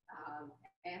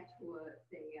add to a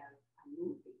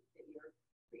movie that you're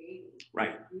creating,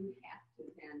 right? You have to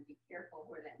then be careful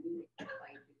where that music is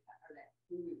played or that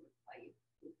movie was played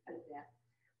because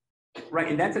that. Right,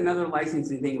 and that's another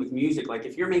licensing thing with music. Like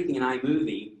if you're making an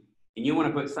iMovie and you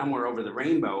want to put Somewhere Over the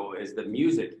Rainbow as the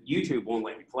music, YouTube won't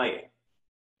let you play it.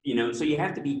 You know, so you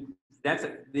have to be,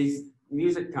 these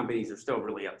music companies are still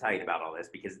really uptight about all this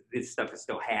because this stuff is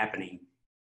still happening.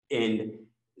 And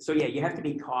so, yeah, you have to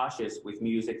be cautious with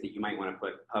music that you might want to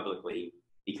put publicly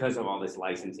because of all this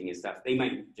licensing and stuff. They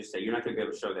might just say, you're not going to be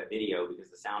able to show that video because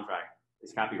the soundtrack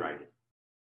is copyrighted.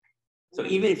 So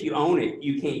even if you own it,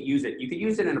 you can't use it. You could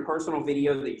use it in a personal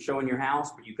video that you show in your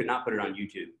house, but you could not put it on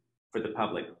YouTube for the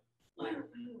public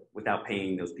without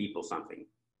paying those people something.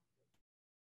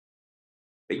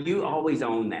 But you always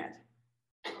own that.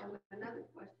 Another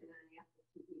question on Apple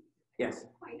TV. Yes. I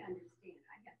don't quite understand.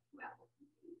 I have 2 Apple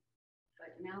TVs,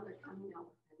 but now they're coming out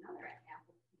with another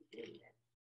Apple TV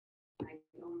that I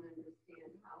don't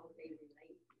understand how they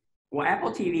relate. Well,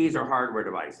 Apple TVs are hardware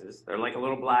devices. They're like a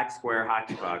little black square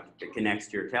hockey puck that connects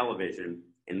to your television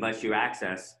and lets you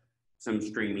access some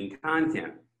streaming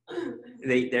content.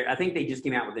 I think they just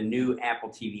came out with a new Apple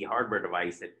TV hardware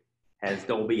device that has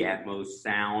Dolby Atmos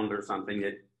sound or something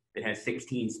that has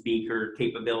 16 speaker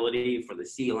capability for the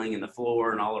ceiling and the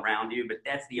floor and all around you. But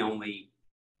that's the only,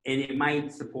 and it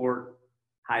might support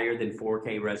higher than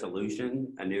 4K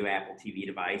resolution, a new Apple TV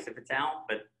device if it's out.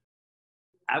 But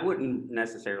I wouldn't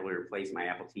necessarily replace my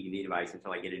Apple TV device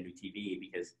until I get a new TV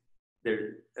because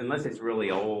unless it's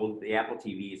really old, the Apple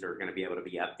TVs are going to be able to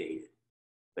be updated.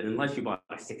 But unless you bought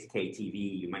a 6K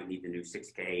TV, you might need the new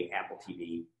 6K Apple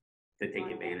TV to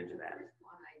take advantage of that. The first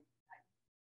one I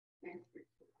transferred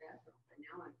to the vessel, but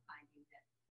now I'm finding that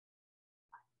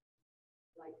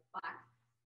like Fox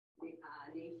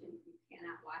Nation, you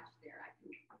cannot watch there. I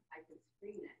can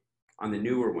stream it. On the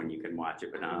newer one, you can watch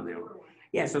it, but not on the newer old. one,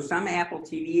 Yeah, so some Apple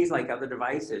TVs, like other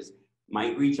devices,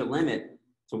 might reach a limit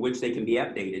to which they can be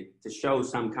updated to show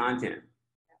some content.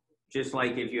 Just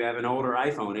like if you have an older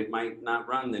iPhone, it might not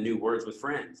run the new Words with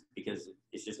Friends because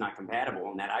it's just not compatible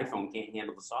and that iPhone can't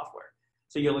handle the software.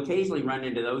 So you'll occasionally run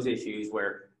into those issues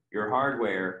where your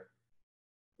hardware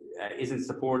isn't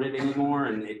supported anymore.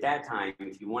 And at that time,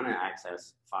 if you want to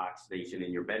access Fox Station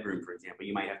in your bedroom, for example,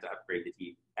 you might have to upgrade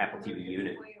the Apple TV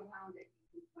unit. Way around it,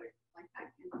 you can put, like I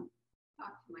can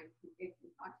talk to my computer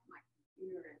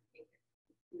and take a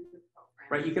computer program.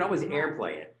 Right, you can always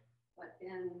AirPlay it. But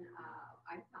then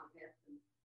I found that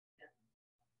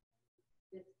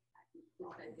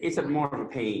It's a more of a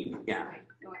pain, yeah. Right,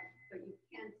 so but you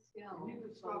can still. You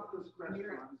can stop this question,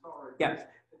 I'm sorry. Yeah.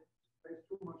 Takes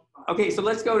too much time. Okay, so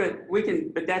let's go to,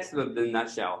 but that's the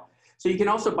nutshell. So you can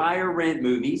also buy or rent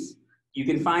movies. You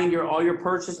can find all your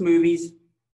purchased movies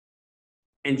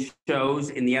and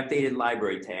shows in the updated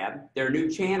library tab. There are new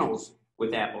channels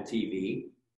with Apple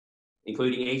TV,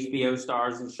 including HBO,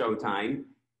 Stars, and Showtime.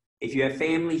 If you have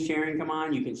family sharing come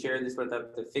on, you can share this with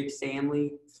up to 6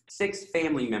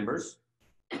 family members.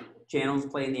 Channels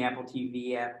play in the Apple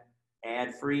TV app,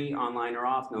 ad-free, online or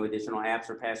off, no additional apps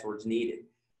or passwords needed.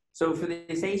 So for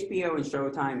this HBO and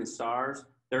Showtime and Stars,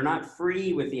 they're not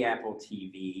free with the Apple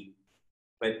TV,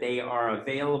 but they are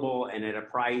available and at a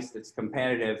price that's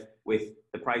competitive with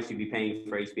the price you'd be paying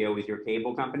for HBO with your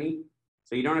cable company.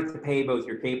 So you don't have to pay both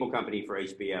your cable company for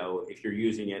HBO if you're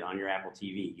using it on your Apple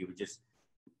TV. You would just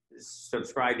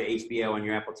subscribe to HBO on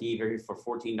your Apple TV for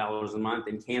 $14 a month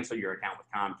and cancel your account with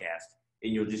Comcast.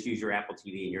 And you'll just use your Apple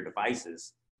TV and your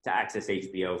devices to access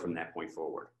HBO from that point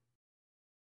forward.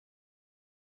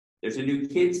 There's a new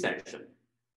kids section.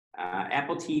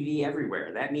 Apple TV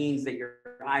everywhere. That means that your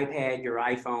iPad, your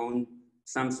iPhone,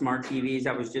 some smart TVs,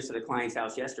 I was just at a client's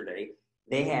house yesterday,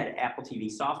 they had Apple TV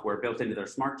software built into their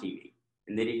smart TV,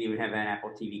 and they didn't even have an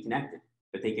Apple TV connected,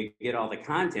 but they could get all the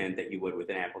content that you would with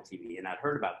an Apple TV, and I'd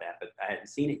heard about that, but I hadn't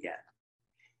seen it yet.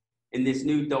 And this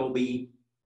new Dolby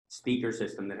speaker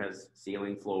system that has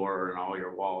ceiling, floor, and all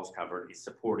your walls covered is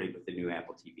supported with the new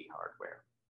Apple TV hardware.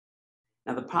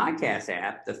 Now the podcast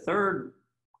app, the third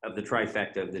of the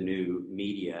trifecta of the new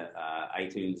media,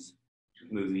 iTunes,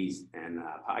 movies, and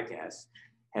podcasts,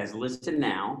 has Listen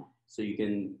Now. So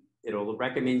it'll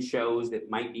recommend shows that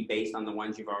might be based on the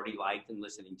ones you've already liked and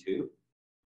listening to.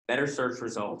 Better search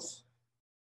results.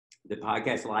 The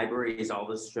podcast library is all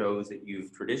the shows that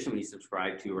you've traditionally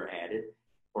subscribed to or added,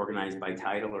 organized by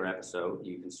title or episode.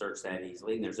 You can search that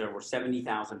easily. And there's over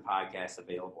 70,000 podcasts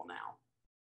available now.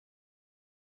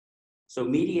 So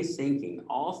media syncing,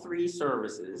 all 3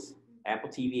 services, Apple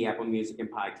TV, Apple Music, and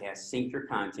Podcasts, sync your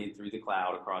content through the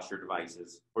cloud across your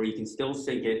devices, or you can still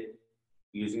sync it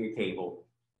using a cable,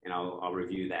 and I'll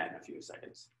review that in a few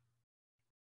seconds.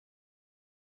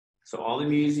 So all the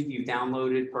music you've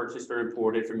downloaded, purchased, or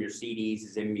imported from your CDs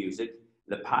is in music.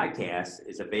 The podcast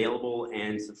is available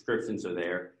and subscriptions are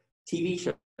there. TV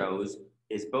shows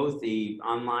is both the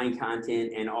online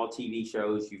content and all TV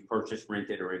shows you've purchased,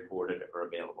 rented, or imported are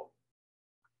available.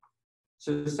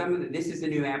 So this is the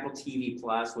new Apple TV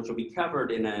Plus, which will be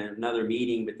covered in another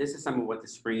meeting, but this is some of what the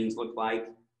screens look like.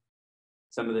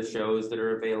 Some of the shows that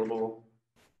are available.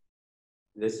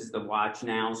 This is the Watch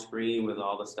Now screen with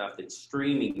all the stuff that's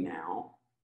streaming now.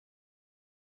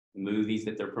 Movies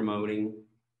that they're promoting,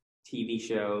 TV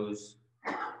shows,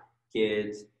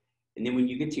 kids. And then when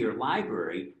you get to your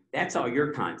library, that's all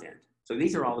your content. So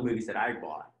these are all the movies that I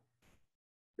bought.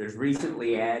 There's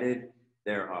recently added,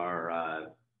 there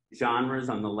are genres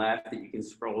on the left that you can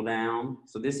scroll down.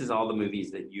 So this is all the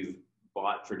movies that you've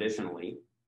bought traditionally.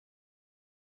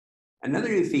 Another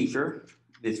new feature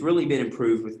that's really been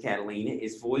improved with Catalina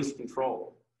is voice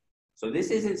control. So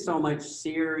this isn't so much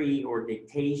Siri or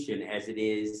dictation as it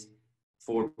is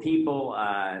for people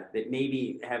that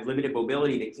maybe have limited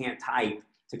mobility that can't type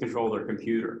to control their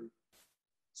computer.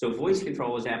 So voice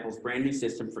control is Apple's brand new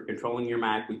system for controlling your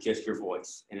Mac with just your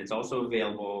voice. And it's also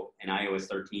available in iOS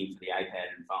 13 for the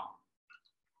iPad and phone.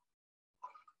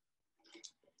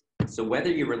 So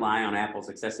whether you rely on Apple's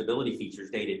accessibility features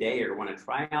day to day or want to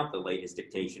try out the latest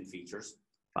dictation features,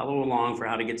 follow along for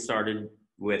how to get started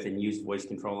with and use voice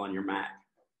control on your Mac.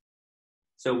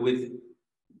 So with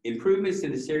improvements to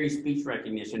the Siri speech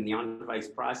recognition, the on-device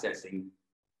processing,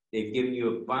 they've given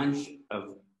you a bunch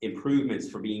of improvements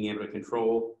for being able to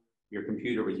control your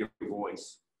computer with your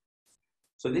voice.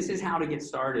 So this is how to get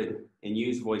started and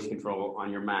use voice control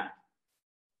on your Mac.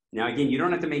 Now again, you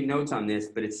don't have to make notes on this,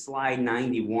 but it's slide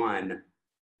 91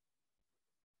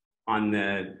 on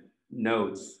the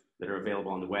notes that are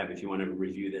available on the web if you want to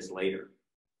review this later.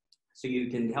 So you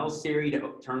can tell Siri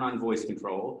to turn on voice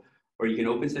control, or you can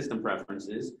open system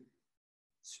preferences,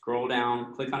 scroll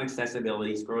down, click on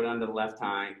accessibility, scroll down to the left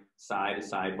side of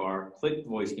sidebar, click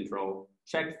voice control,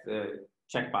 check the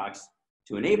checkbox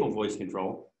to enable voice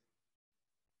control.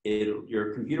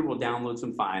 Your computer will download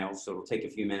some files, so it'll take a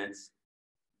few minutes.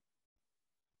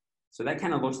 So that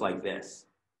kind of looks like this.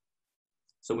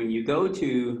 So when you go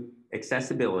to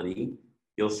accessibility,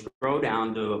 you'll scroll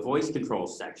down to a voice control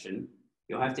section.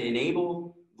 You'll have to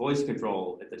enable voice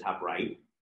control at the top right,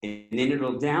 and then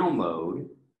it'll download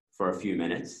for a few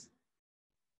minutes.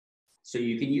 So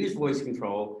you can use voice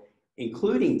control,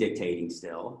 including dictating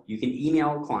still. You can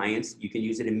email clients. You can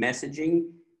use it in messaging.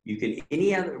 You can,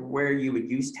 any other where you would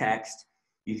use text.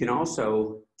 You can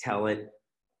also tell it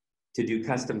to do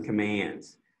custom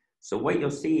commands. So what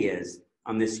you'll see is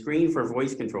on the screen for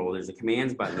voice control, there's a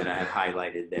commands button that I have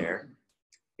highlighted there.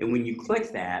 And when you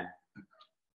click that,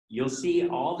 you'll see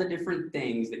all the different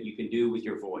things that you can do with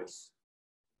your voice.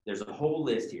 There's a whole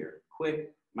list here.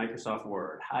 Quit Microsoft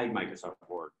Word, hide Microsoft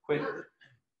Word, quit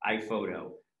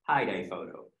iPhoto, hide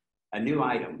iPhoto, a new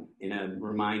item in a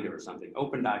reminder or something,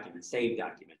 open document, save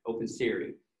document, open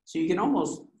Siri. So you can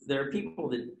almost, there are people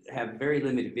that have very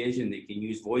limited vision that can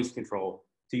use voice control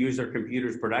to use their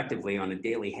computers productively on a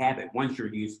daily habit once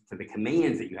you're used to the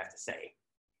commands that you have to say.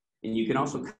 And you can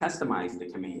also customize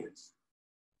the commands.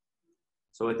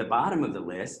 So at the bottom of the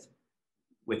list,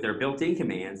 with their built-in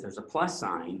commands, there's a plus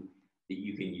sign that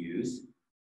you can use.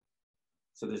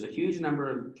 So there's a huge number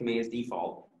of commands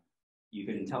default. You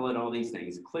can tell it all these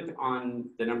things. Click on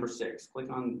the number 6.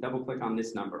 Double click on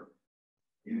this number.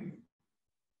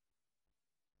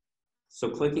 So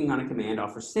clicking on a command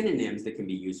offers synonyms that can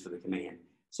be used for the command.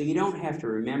 So you don't have to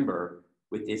remember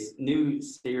with this new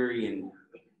Siri and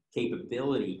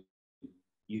capability,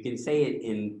 you can say it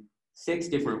in 6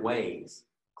 different ways.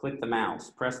 Click the mouse,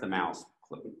 press the mouse,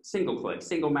 single click,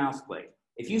 single mouse click.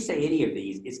 If you say any of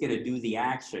these, it's going to do the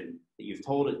action that you've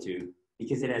told it to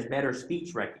because it has better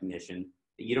speech recognition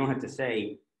that you don't have to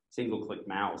say single click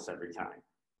mouse every time.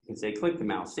 You can say click the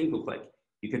mouse, single click.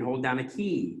 You can hold down a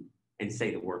key and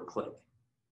say the word click.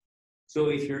 So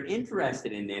if you're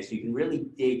interested in this, you can really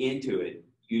dig into it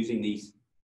using these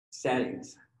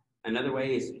settings. Another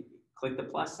way is click the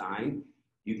plus sign.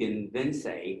 You can then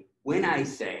say, when I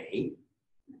say,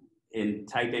 and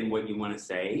type in what you want to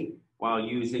say while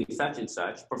using such and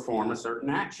such, perform a certain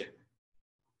action.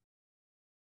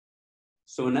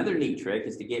 So another neat trick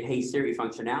is to get Hey Siri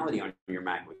functionality on your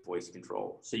Mac with voice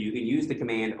control. So you can use the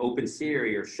command open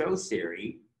Siri or show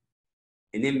Siri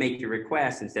and then make your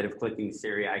request instead of clicking the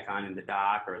Siri icon in the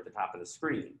dock or at the top of the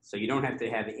screen. So you don't have to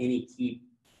have any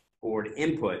keyboard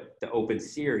input to open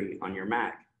Siri on your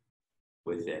Mac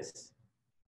with this.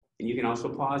 And you can also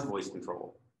pause voice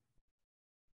control.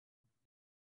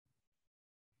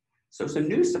 So some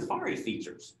new Safari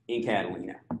features in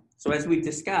Catalina. So as we've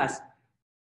discussed,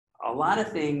 a lot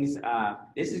of things,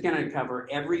 this is going to cover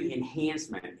every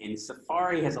enhancement, and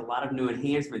Safari has a lot of new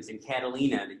enhancements in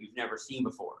Catalina that you've never seen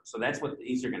before. So that's what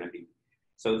these are going to be.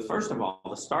 So first of all,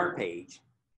 the start page.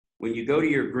 When you go to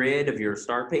your grid of your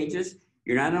start pages,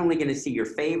 you're not only going to see your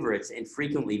favorites and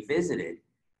frequently visited,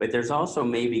 but there's also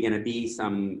maybe going to be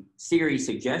some Siri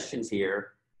suggestions here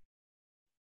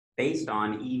based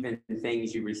on even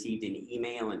things you received in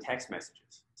email and text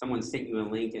messages. Someone sent you a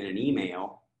link in an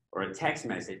email or a text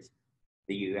message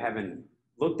that you haven't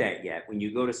looked at yet. When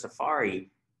you go to Safari,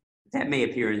 that may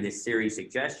appear in this Siri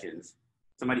suggestions.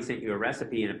 Somebody sent you a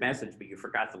recipe and a message, but you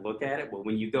forgot to look at it. Well,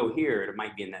 when you go here, it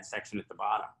might be in that section at the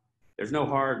bottom. There's no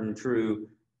hard and true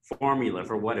formula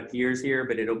for what appears here,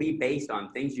 but it'll be based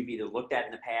on things you've either looked at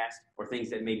in the past or things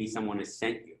that maybe someone has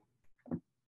sent you.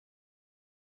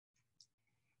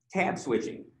 Tab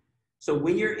switching. So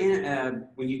when you're in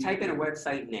when you type in a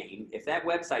website name, if that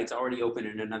website's already open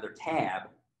in another tab,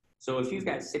 so if you've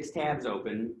got 6 tabs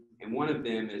open and one of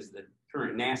them is the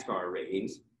current NASCAR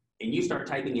ratings, and you start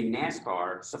typing in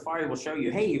NASCAR, Safari will show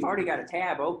you, hey, you've already got a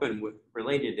tab open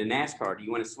related to NASCAR. Do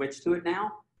you want to switch to it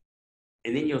now?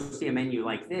 And then you'll see a menu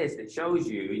like this that shows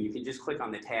you, and you can just click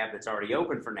on the tab that's already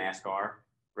open for NASCAR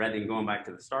rather than going back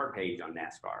to the start page on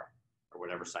NASCAR or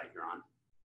whatever site you're on.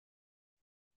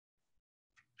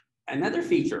 Another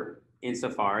feature in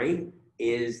Safari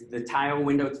is the tile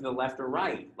window to the left or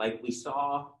right, like we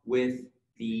saw with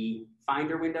the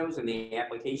Finder windows and the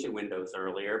application windows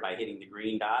earlier by hitting the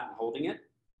green dot and holding it.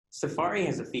 Safari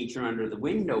has a feature under the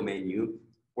window menu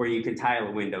where you can tile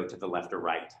a window to the left or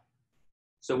right.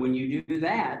 So when you do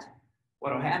that,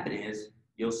 what will happen is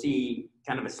you'll see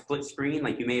kind of a split screen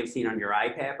like you may have seen on your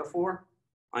iPad before.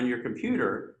 On your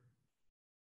computer,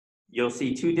 you'll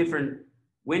see two different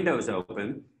windows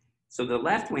open. So the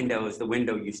left window is the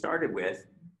window you started with.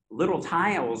 Little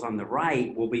tiles on the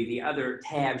right will be the other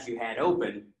tabs you had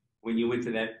open when you went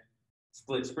to that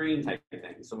split screen type of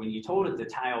thing. So when you told it to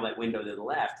tile that window to the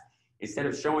left, instead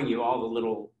of showing you all the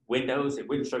little windows, it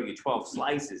wouldn't show you 12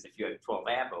 slices if you had 12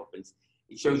 app opens.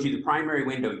 It shows you the primary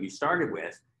window you started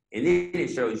with, and then it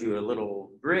shows you a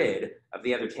little grid of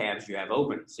the other tabs you have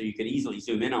open. So you could easily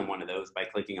zoom in on one of those by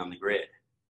clicking on the grid.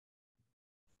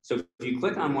 So if you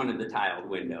click on one of the tiled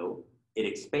window, it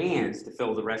expands to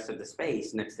fill the rest of the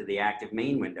space next to the active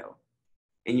main window.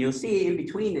 And you'll see in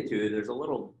between the two, there's a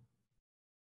little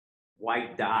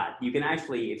white dot. You can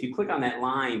actually, if you click on that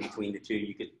line between the two,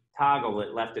 you could toggle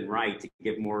it left and right to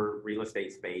give more real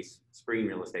estate space, screen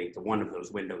real estate, to one of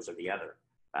those windows or the other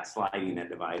by sliding that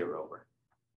divider over.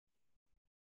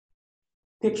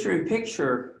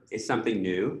 Picture-in-picture is something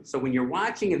new. So when you're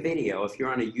watching a video, if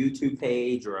you're on a YouTube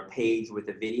page or a page with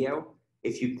a video,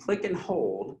 if you click and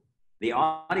hold the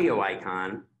audio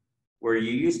icon where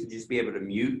you used to just be able to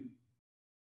mute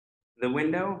the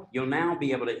window, you'll now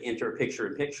be able to enter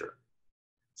picture-in-picture.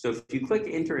 So if you click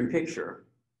enter a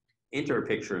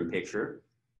picture-in-picture,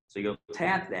 so you'll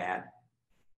tap that,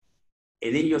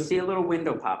 and then you'll see a little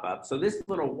window pop up. So this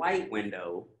little white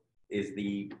window is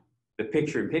the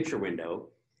picture-in-picture window,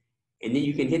 and then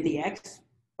you can hit the X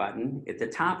button at the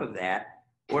top of that,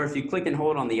 or if you click and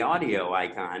hold on the audio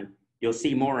icon, you'll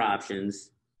see more options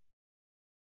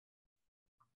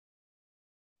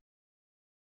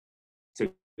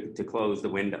to close the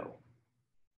window.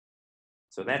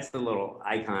 So that's the little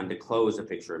icon to close a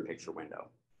picture-in-picture window.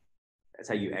 That's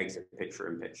how you exit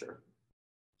picture-in-picture.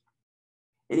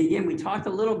 And again, we talked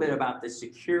a little bit about the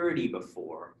security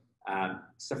before.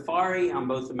 Safari on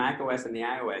both the macOS and the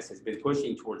iOS has been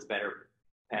pushing towards better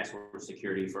password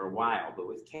security for a while, but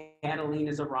with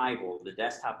Catalina's arrival, the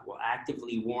desktop will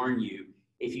actively warn you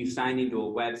if you sign into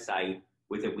a website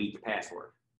with a weak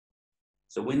password.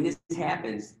 So when this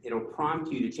happens, it'll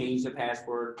prompt you to change the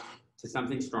password to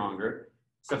something stronger.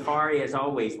 Safari, as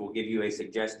always, will give you a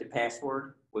suggested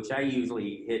password, which I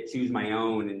usually hit choose my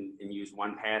own and use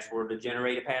 1Password to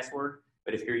generate a password.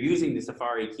 But if you're using the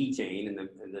Safari keychain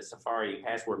and the Safari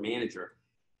password manager,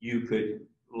 you could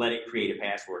let it create a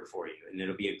password for you. And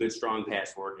it'll be a good, strong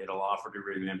password. It'll offer to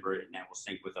remember it, and that will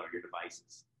sync with all your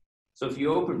devices. So if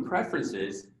you open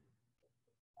Preferences,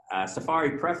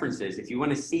 Safari Preferences, if you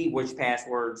want to see which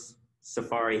passwords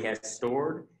Safari has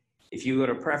stored, if you go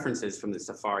to Preferences from the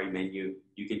Safari menu,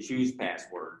 you can choose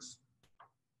passwords.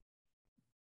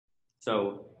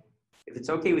 So if it's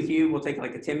okay with you, we'll take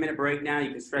like a 10-minute break now.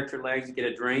 You can stretch your legs, get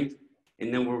a drink,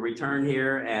 and then we'll return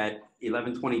here at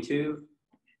 11:22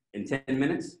 in 10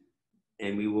 minutes,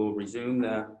 and we will resume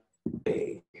the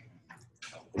day.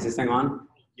 Is this thing on?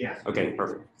 Yes. Okay,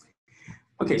 perfect.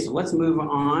 Okay, so let's move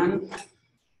on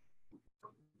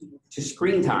to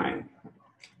screen time.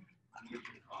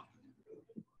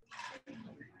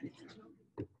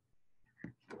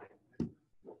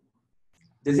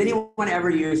 Does anyone ever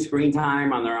use screen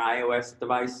time on their iOS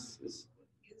devices?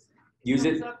 Use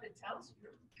it?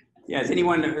 Yeah, does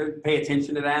anyone pay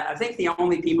attention to that? I think the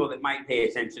only people that might pay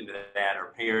attention to that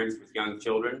are parents with young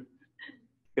children.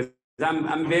 Because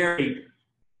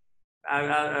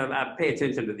I pay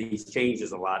attention to these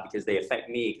changes a lot because they affect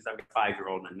me because I've got a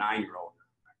 5-year-old and a 9-year-old,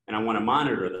 and I want to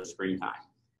monitor the screen time.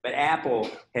 But Apple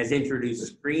has introduced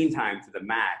screen time to the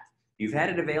Mac. You've had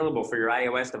it available for your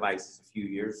iOS devices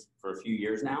for a few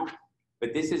years now,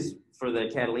 but this is for the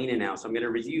Catalina now. So I'm going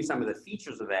to review some of the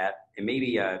features of that, and maybe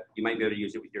you might be able to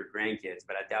use it with your grandkids,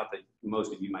 but I doubt that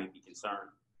most of you might be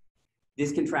concerned.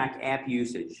 This can track app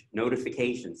usage,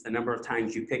 notifications, the number of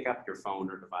times you pick up your phone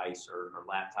or device or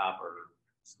laptop or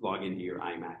log into your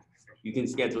iMac. You can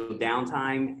schedule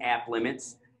downtime, app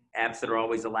limits, apps that are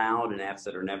always allowed and apps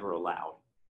that are never allowed.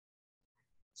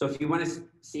 So if you want to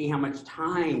see how much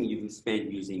time you've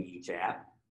spent using each app,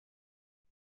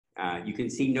 you can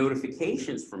see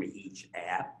notifications from each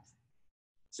app.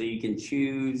 So you can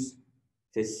choose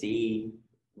to see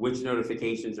which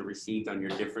notifications are received on your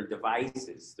different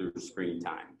devices through screen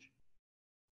time.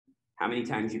 How many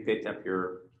times you picked up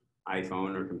your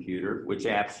iPhone or computer, which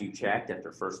apps you checked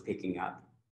after first picking up.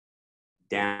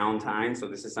 Downtime, so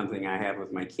this is something I have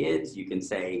with my kids. You can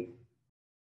say,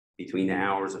 between the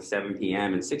hours of 7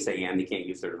 p.m. and 6 a.m., they can't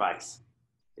use their device.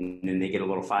 And then they get a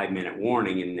little 5-minute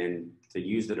warning, and then to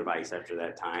use the device after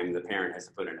that time, the parent has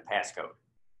to put in a passcode.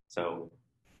 So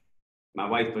my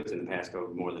wife puts in the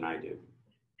passcode more than I do.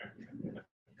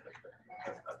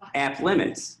 App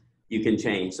limits you can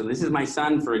change. So this is my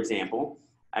son, for example.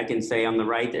 I can say on the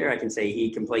right there, I can say he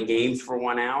can play games for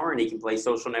 1 hour and he can play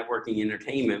social networking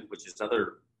entertainment, which is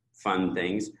other fun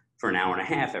things, for an hour and a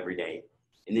half every day.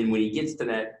 And then when he gets to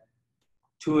that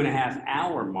 2.5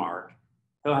 hour mark,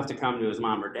 he'll have to come to his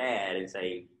mom or dad and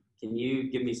say, can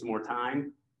you give me some more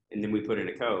time? And then we put in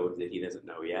a code that he doesn't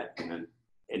know yet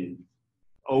and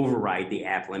override the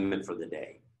app limit for the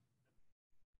day.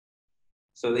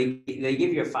 So they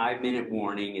give you a 5-minute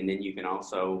warning, and then you can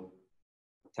also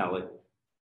tell it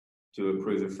to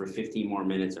approve it for 15 more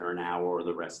minutes or an hour or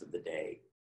the rest of the day.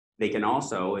 They can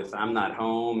also, if I'm not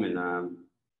home and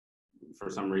for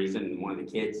some reason one of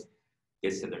the kids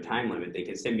gets to their time limit, they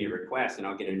can send me a request and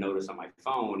I'll get a notice on my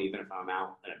phone, even if I'm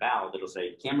out and about, it'll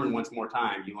say, Cameron wants more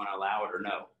time, do you want to allow it or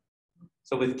no?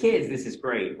 So with kids, this is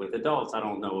great. With adults, I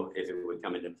don't know if it would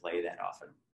come into play that often.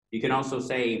 You can also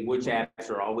say which apps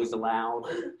are always allowed,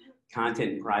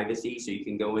 content privacy, so you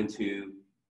can go into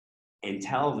and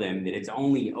tell them that it's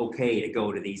only okay to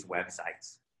go to these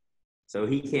websites. So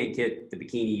he can't get to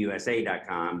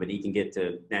BikiniUSA.com, but he can get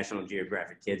to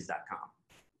NationalGeographicKids.com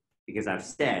because I've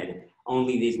said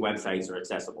only these websites are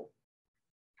accessible.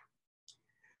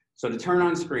 So to turn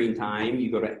on screen time,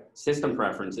 you go to System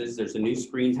Preferences. There's a new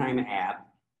Screen Time app.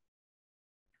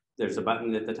 There's a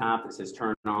button at the top that says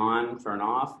turn on, turn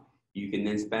off. You can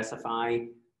then specify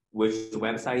which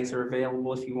websites are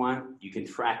available if you want. You can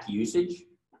track usage.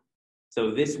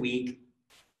 So this week,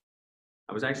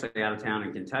 I was actually out of town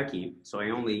in Kentucky, so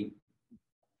I only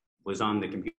was on the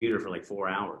computer for like 4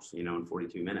 hours, you know, in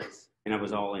 42 minutes. And I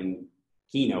was all in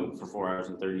Keynote for 4 hours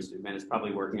and 32 minutes,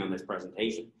 probably working on this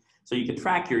presentation. So you can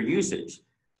track your usage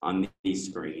on these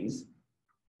screens.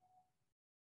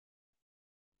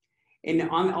 And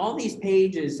on all these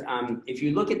pages, if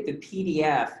you look at the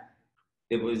PDF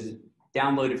that was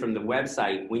downloaded from the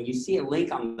website, when you see a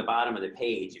link on the bottom of the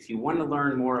page, if you want to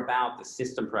learn more about the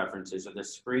system preferences or the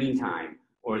screen time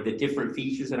or the different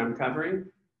features that I'm covering,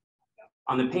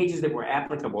 on the pages that were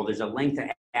applicable, there's a link to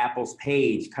Apple's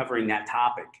page covering that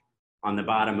topic on the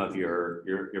bottom of your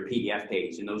PDF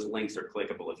page, and those links are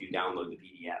clickable if you download the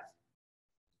PDF.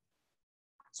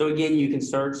 So again, you can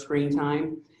search screen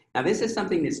time. Now this is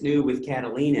something that's new with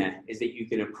Catalina, is that you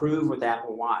can approve with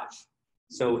Apple Watch.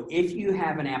 So if you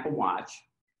have an Apple Watch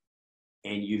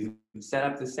and you've set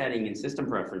up the setting in System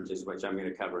Preferences, which I'm going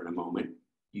to cover in a moment,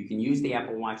 you can use the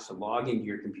Apple Watch to log into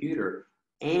your computer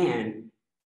and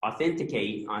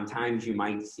authenticate on times you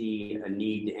might see a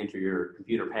need to enter your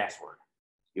computer password.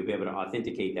 You'll be able to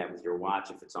authenticate that with your watch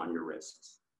if it's on your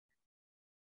wrists.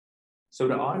 So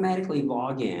to automatically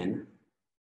log in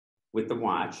with the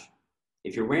watch,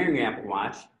 if you're wearing your Apple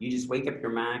Watch, you just wake up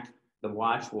your Mac, the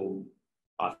watch will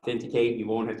authenticate. You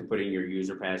won't have to put in your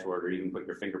user password or even put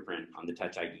your fingerprint on the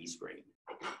Touch ID screen.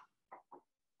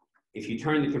 If you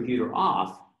turn the computer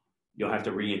off, you'll have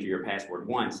to re-enter your password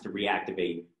once to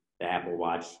reactivate the Apple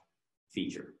Watch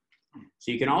feature.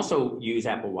 So you can also use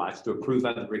Apple Watch to approve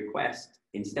other requests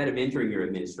instead of entering your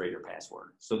administrator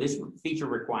password. So this feature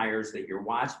requires that your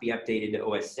watch be updated to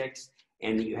OS 6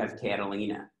 and that you have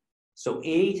Catalina. So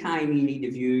anytime you need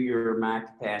to view your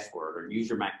Mac password or use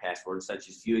your Mac password, such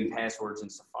as viewing passwords in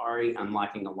Safari,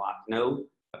 unlocking a locked note,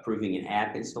 approving an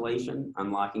app installation,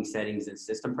 unlocking settings and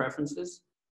system preferences.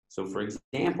 So for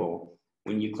example,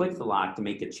 when you click the lock to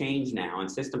make a change now in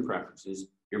system preferences,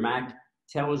 your Mac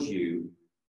shows you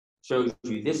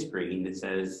this screen that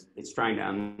says it's trying to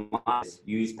unlock,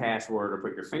 use password or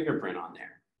put your fingerprint on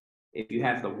there. If you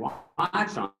have the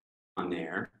watch on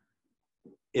there,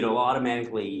 it'll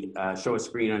automatically show a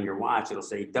screen on your watch. It'll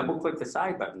say double click the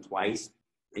side button twice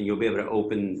and you'll be able to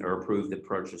open or approve the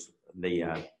purchase,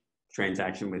 the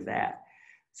transaction with that.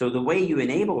 So the way you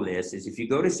enable this is if you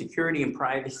go to security and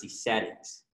privacy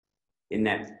settings, in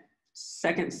that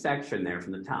second section there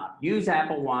from the top, use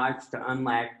Apple Watch to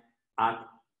unlock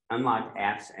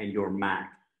apps and your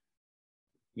Mac.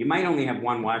 You might only have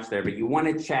one watch there, but you want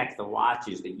to check the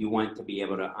watches that you want to be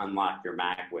able to unlock your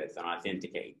Mac with and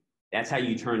authenticate. That's how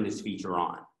you turn this feature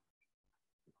on.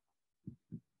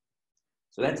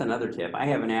 So that's another tip. I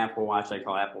have an Apple Watch I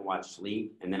call Apple Watch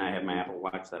Sleep, and then I have my Apple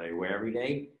Watch that I wear every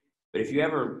day. But if you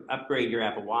ever upgrade your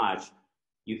Apple Watch,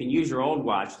 you can use your old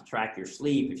watch to track your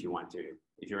sleep if you want to,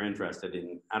 if you're interested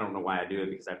in. I don't know why I do it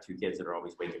because I have 2 kids that are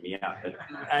always waking me up. But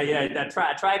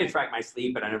I try to track my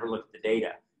sleep, but I never look at the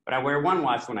data. But I wear one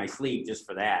watch when I sleep just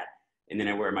for that, and then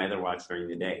I wear my other watch during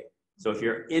the day. So if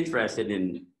you're interested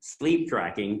in sleep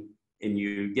tracking and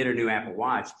you get a new Apple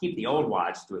Watch, keep the old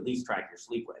watch to at least track your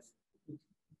sleep with,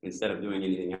 instead of doing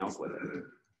anything else with it.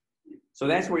 So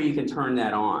that's where you can turn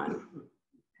that on.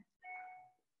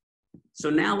 So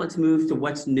now let's move to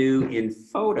what's new in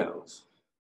Photos.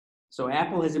 So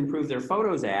Apple has improved their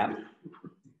Photos app.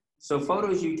 So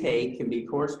photos you take can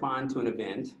correspond to an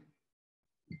event,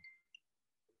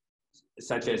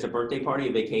 such as a birthday party,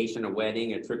 a vacation, a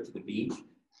wedding, a trip to the beach.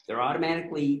 They're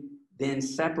automatically then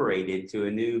separated to a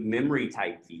new memory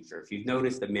type feature. If you've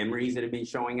noticed the memories that have been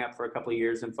showing up for a couple of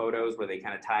years in Photos where they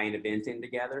kind of tie an event in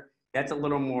together, that's a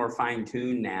little more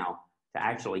fine-tuned now to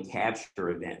actually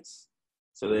capture events.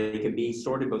 So they can be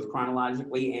sorted both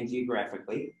chronologically and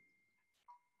geographically.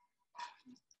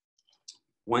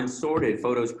 Once sorted,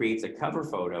 Photos creates a cover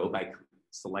photo by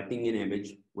selecting an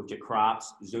image, which it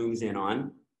crops, zooms in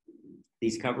on.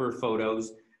 These cover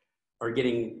photos are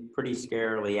getting pretty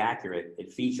scarily accurate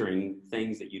at featuring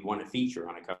things that you'd want to feature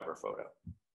on a cover photo.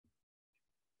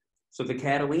 So the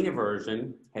Catalina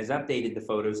version has updated the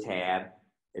Photos tab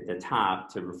at the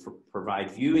top to provide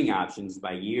viewing options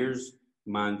by years,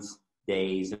 months,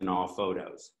 days, and all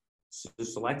photos. So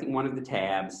selecting one of the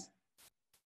tabs,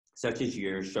 such as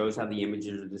years, shows how the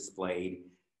images are displayed.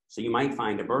 So you might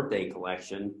find a birthday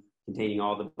collection containing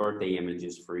all the birthday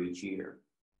images for each year.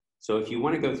 So if you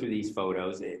want to go through these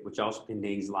photos, which also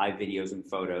contains live videos and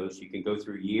photos, you can go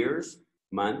through years,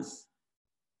 months,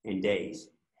 and days.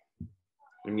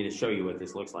 I'm going to show you what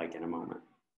this looks like in a moment.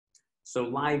 So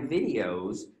live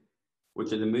videos,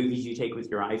 which are the movies you take with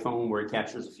your iPhone where it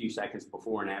captures a few seconds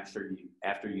before and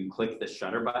after you click the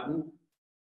shutter button,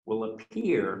 will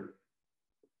appear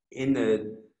in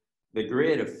the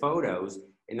grid of photos,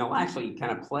 and they'll actually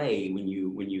kind of play when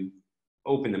you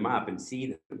open them up and see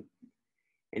them.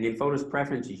 And in Photos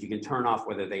Preferences, you can turn off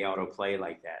whether they autoplay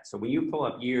like that. So when you pull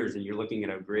up years and you're looking at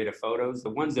a grid of photos, the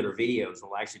ones that are videos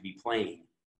will actually be playing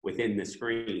within the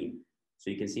screen, so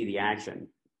you can see the action.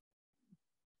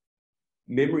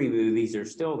 Memory movies are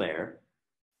still there,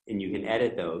 and you can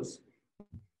edit those.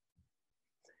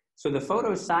 So the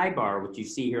photo sidebar, which you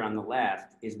see here on the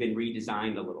left, has been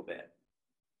redesigned a little bit.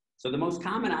 So the most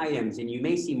common items, and you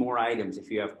may see more items if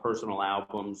you have personal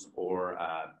albums or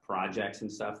projects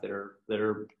and stuff that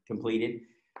are completed.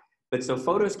 But so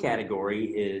Photos category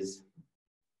is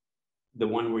the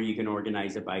one where you can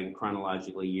organize it by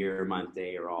chronologically year, month,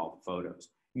 day, or all photos.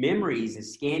 Memories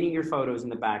is scanning your photos in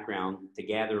the background to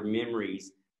gather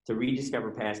memories to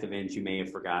rediscover past events you may have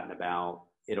forgotten about.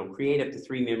 It'll create up to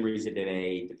 3 memories a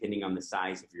day, depending on the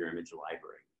size of your image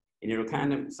library. And it'll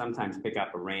kind of sometimes pick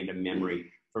up a random memory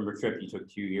from a trip you took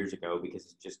 2 years ago because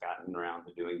it's just gotten around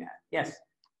to doing that. Yes?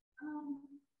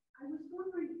 I was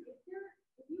wondering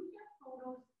if you get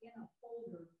photos in a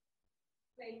folder,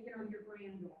 say, your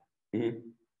granddaughter. Mm-hmm.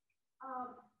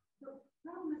 The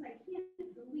problem is I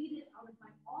can't delete it out of my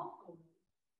all photos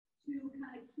to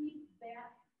kind of keep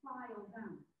that file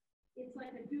down. It's like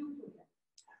a duplicate.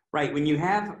 Right, when you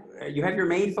have your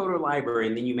main photo library,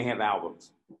 and then you may have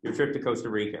albums, your trip to Costa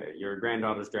Rica, your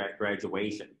granddaughter's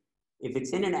graduation. If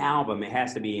it's in an album, it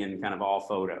has to be in kind of all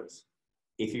photos.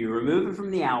 If you remove it from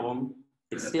the album,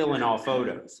 it's still in all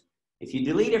photos. If you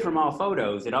delete it from all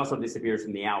photos, it also disappears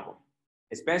from the album.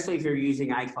 Especially if you're using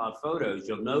iCloud Photos,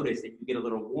 you'll notice that you get a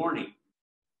little warning.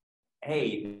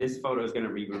 Hey, this photo is going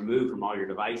to be removed from all your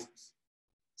devices.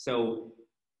 So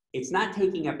it's not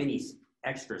taking up any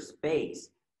extra space,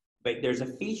 but there's a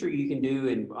feature you can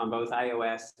do on both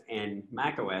iOS and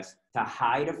macOS to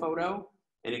hide a photo,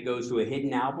 and it goes to a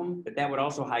hidden album, but that would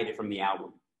also hide it from the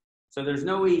album. So there's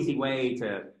no easy way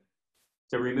to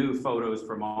remove photos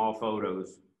from all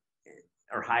photos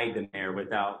or hide them there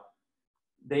without,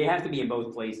 they have to be in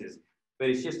both places, but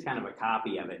it's just kind of a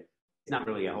copy of it. It's not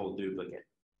really a whole duplicate.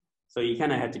 So you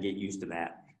kind of have to get used to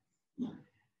that.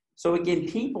 So again,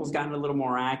 people's gotten a little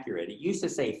more accurate. It used to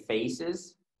say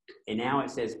faces, and now it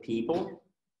says people.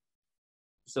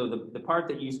 So the part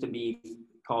that used to be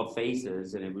called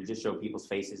faces, and it would just show people's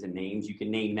faces and names, you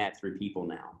can name that through people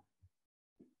now.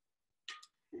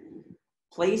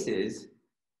 Places,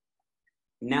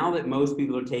 now that most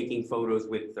people are taking photos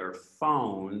with their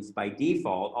phones, by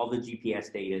default, all the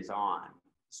GPS data is on.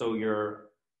 So your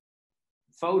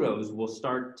photos will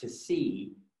start to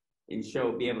see and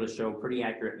be able to show pretty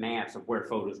accurate maps of where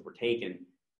photos were taken,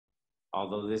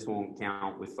 although this won't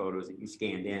count with photos that you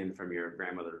scanned in from your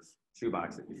grandmother's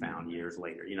shoebox that you found years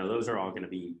later. You know, those are all going to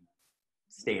be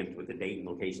stamped with the date and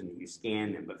location that you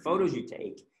scanned them. But photos you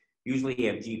take usually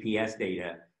have GPS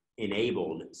data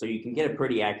enabled, so you can get a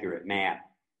pretty accurate map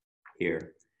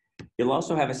here. You'll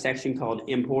also have a section called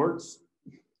Imports,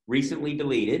 Recently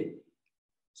Deleted.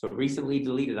 So recently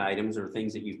deleted items are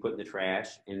things that you've put in the trash,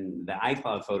 and the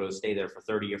iCloud photos stay there for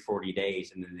 30 or 40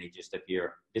 days, and then they just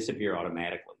disappear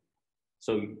automatically.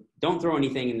 So don't throw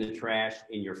anything in the trash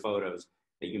in your photos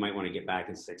that you might want to get back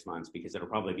in 6 months, because it'll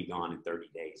probably be gone in 30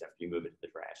 days after you move it to the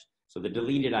trash. So the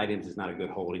deleted items is not a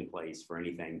good holding place for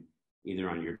anything, either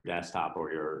on your desktop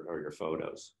or your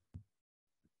photos.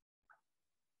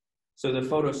 So the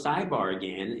photo sidebar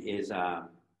again is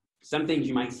some things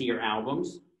you might see are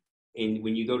albums. And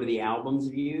when you go to the albums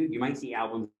view, you might see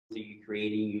albums that you're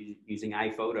creating using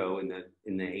iPhoto in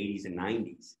the 80s and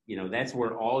 90s. You know, that's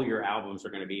where all your albums are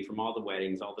going to be, from all the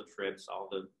weddings, all the trips, all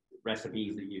the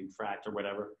recipes that you tracked or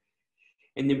whatever.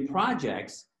 And then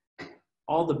projects,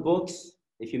 all the books,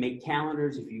 if you make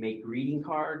calendars, if you make greeting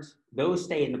cards, those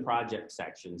stay in the project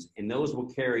sections, and those will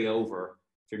carry over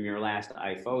from your last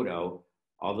iPhoto.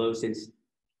 Although since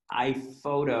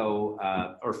iPhoto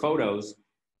or Photos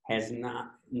has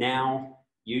not now,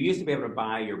 you used to be able to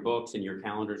buy your books and your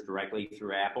calendars directly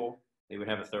through Apple. They would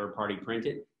have a third party print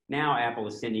it. Now Apple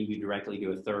is sending you directly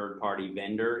to a third party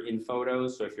vendor in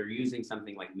Photos. So if you're using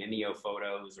something like Mimeo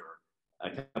Photos or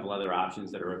a couple other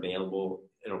options that are available,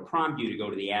 it'll prompt you to go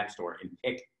to the App Store and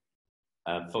pick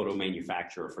a photo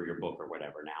manufacturer for your book or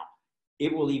whatever. Now,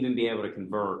 it will even be able to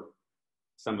convert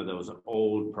some of those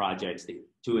old projects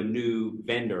to a new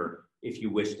vendor if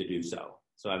you wish to do so.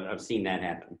 So I've seen that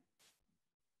happen.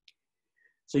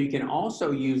 So you can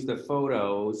also use the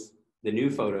photos, the new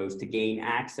photos, to gain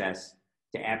access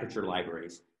to Aperture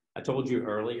libraries. I told you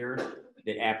earlier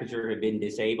that Aperture had been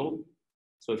disabled.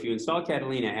 So if you install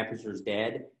Catalina, Aperture is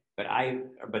dead, but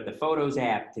the Photos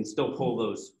app can still pull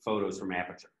those photos from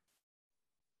Aperture.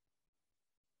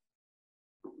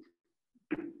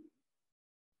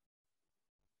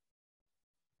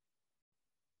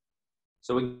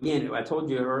 So again, I told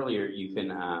you earlier, you can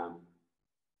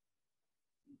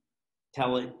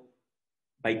tell it,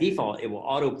 by default, it will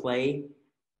autoplay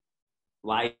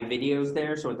live videos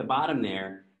there. So at the bottom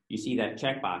there, you see that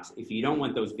checkbox. If you don't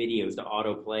want those videos to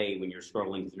autoplay when you're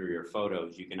scrolling through your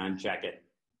photos, you can uncheck it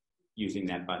using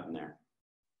that button there.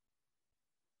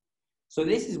 So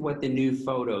this is what the new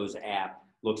Photos app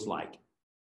looks like.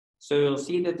 So you'll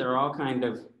see that they're all kind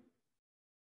of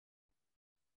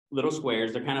little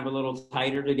squares. They're kind of a little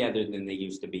tighter together than they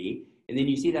used to be. And then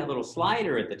you see that little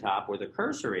slider at the top where the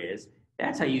cursor is.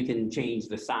 That's how you can change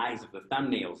the size of the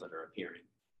thumbnails that are appearing.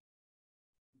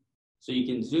 So you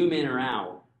can zoom in or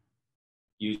out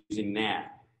using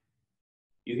that.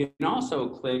 You can also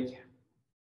click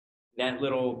that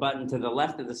little button to the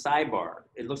left of the sidebar.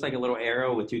 It looks like a little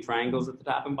arrow with 2 triangles at the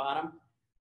top and bottom.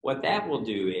 What that will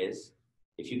do is,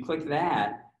 if you click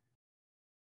that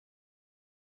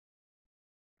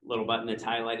little button that's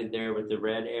highlighted there with the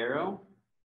red arrow,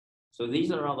 so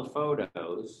these are all the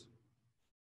photos,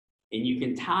 and you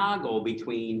can toggle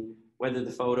between whether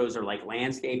the photos are like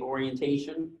landscape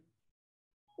orientation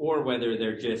or whether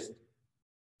they're just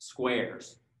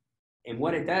squares. And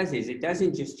what it does is, it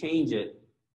doesn't just change it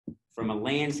from a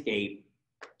landscape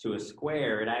to a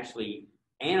square. It actually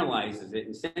analyzes it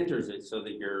and centers it so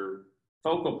that your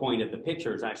focal point of the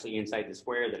picture is actually inside the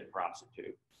square that it props it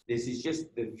to. This is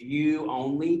just the view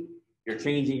only. You're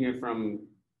changing it from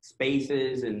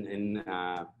spaces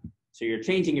so you're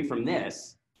changing it from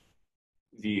this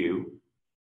view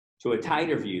to a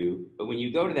tighter view. But when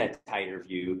you go to that tighter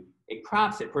view, it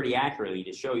crops it pretty accurately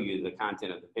to show you the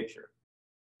content of the picture.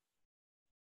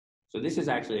 So this is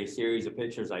actually a series of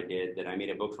pictures I did that I made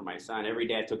a book for my son. Every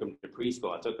day I took him to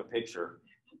preschool. I took a picture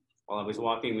while I was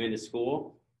walking him into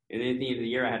school. And then at the end of the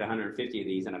year, I had 150 of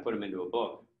these, and I put them into a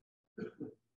book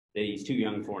that he's too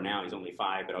young for now. He's only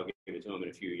 5, but I'll give it to him in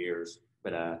a few years.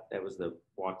 But that was the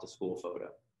walk to school photo.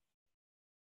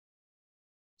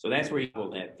 So that's where you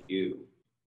hold that view.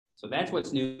 So that's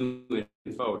what's new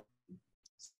in photo.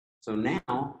 So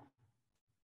now,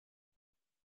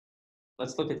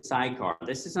 let's look at Sidecar.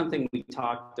 This is something we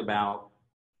talked about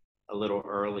a little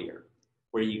earlier,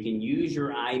 where you can use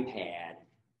your iPad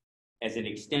as an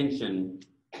extension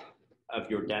of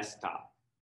your desktop.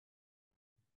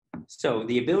 So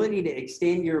the ability to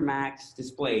extend your Mac's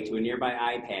display to a nearby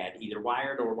iPad, either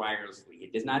wired or wirelessly,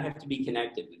 it does not have to be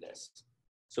connected to this.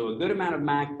 So a good amount of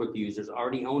MacBook users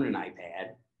already own an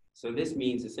iPad. So this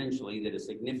means essentially that a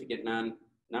significant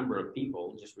number of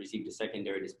people just received a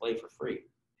secondary display for free.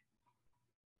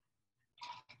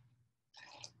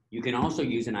 You can also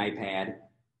use an iPad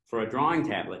for a drawing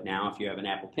tablet now if you have an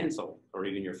Apple Pencil or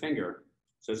even your finger.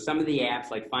 So some of the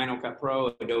apps like Final Cut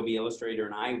Pro, Adobe Illustrator,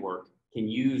 and iWork can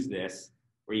use this,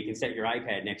 where you can set your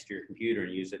iPad next to your computer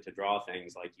and use it to draw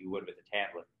things like you would with a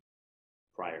tablet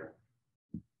prior.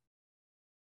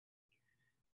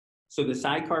 So the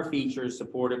Sidecar feature is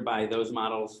supported by those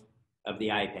models of the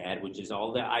iPad, which is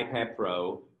all the iPad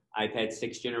Pro, iPad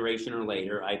 6th generation or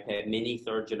later, iPad mini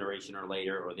 3rd generation or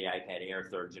later, or the iPad Air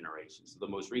 3rd generation. So the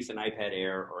most recent iPad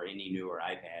Air or any newer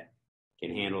iPad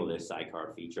can handle this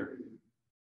sidecar feature.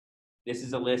 This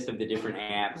is a list of the different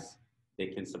apps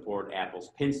that can support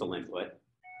Apple's Pencil input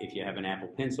if you have an Apple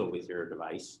Pencil with your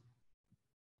device.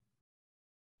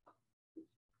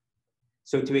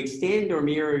 So to extend or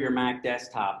mirror your Mac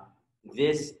desktop,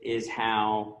 these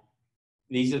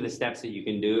are the steps that you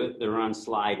can do it. They're on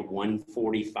slide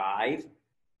 145.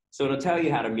 So it'll tell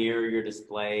you how to mirror your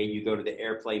display. You go to the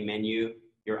AirPlay menu.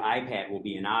 Your iPad will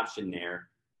be an option there,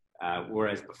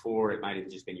 whereas before it might have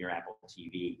just been your Apple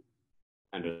TV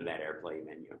under that AirPlay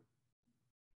menu.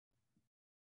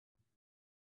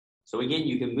 So again,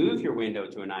 you can move your window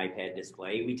to an iPad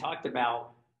display. We talked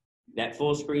about that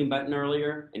full screen button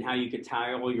earlier and how you could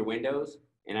tile your windows.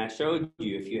 And I showed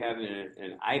you if you have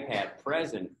an iPad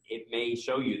present, it may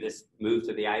show you this move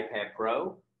to the iPad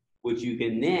Pro, which you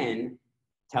can then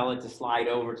tell it to slide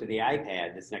over to the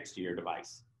iPad that's next to your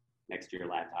device, next to your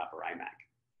laptop or iMac.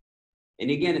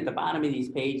 And again, at the bottom of these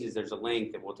pages, there's a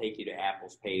link that will take you to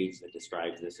Apple's page that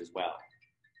describes this as well.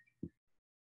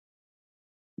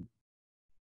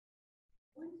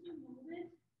 Once you move it,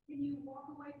 can you walk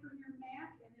away from your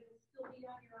Mac and it will still be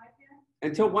on your iPad?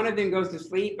 Until one of them goes to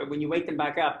sleep, but when you wake them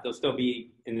back up, they'll still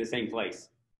be in the same place.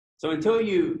 So if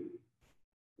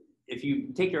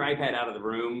you take your iPad out of the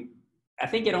room, I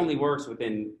think it only works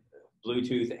within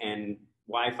Bluetooth and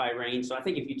Wi-Fi range. So I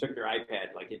think if you took your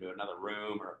iPad like into another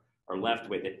room or left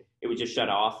with it, it would just shut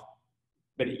off.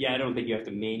 But yeah, I don't think you have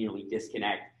to manually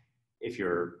disconnect if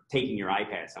you're taking your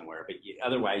iPad somewhere, but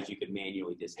otherwise you could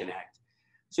manually disconnect.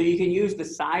 So you can use the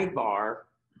sidebar.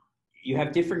 You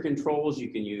have different controls you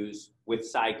can use with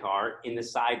Sidecar in the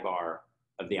sidebar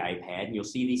of the iPad, and you'll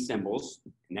see these symbols,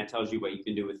 and that tells you what you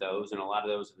can do with those, and a lot of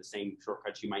those are the same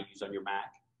shortcuts you might use on your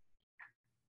Mac.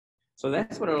 So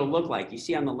that's what it'll look like. You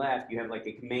see on the left, you have like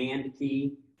a command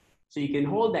key. So you can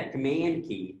hold that command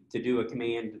key to do a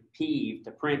command P to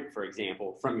print, for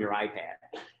example, from your iPad.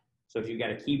 So if you've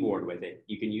got a keyboard with it,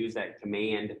 you can use that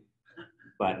command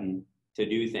button to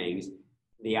do things.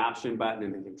 The option button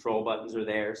and the control buttons are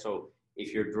there. So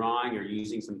if you're drawing or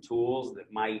using some tools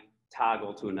that might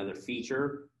toggle to another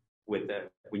feature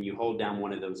when you hold down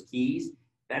one of those keys,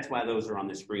 that's why those are on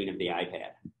the screen of the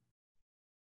iPad.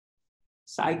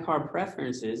 Sidecar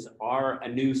preferences are a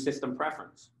new system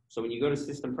preference. So when you go to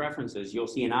system preferences, you'll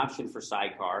see an option for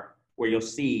Sidecar where you'll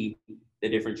see the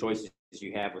different choices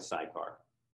you have with Sidecar.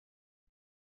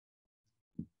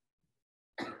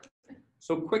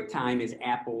 So QuickTime is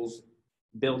Apple's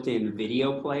built-in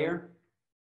video player.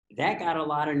 That got a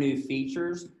lot of new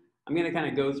features. I'm going to kind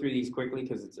of go through these quickly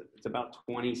because it's about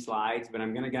 20 slides, but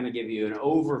I'm going to kind of give you an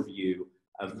overview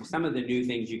of some of the new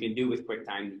things you can do with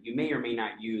QuickTime that you may or may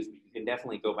not use, but you can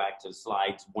definitely go back to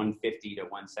slides 150 to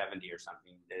 170 or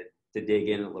something to dig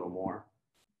in a little more.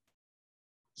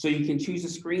 So you can choose a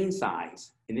screen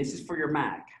size, and this is for your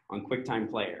Mac on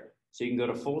QuickTime Player. So you can go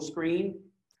to full screen.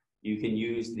 You can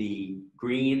use the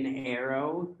green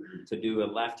arrow to do a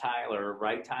left tile or a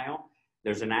right tile.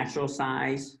 There's an actual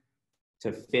size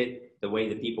to fit the way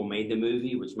that people made the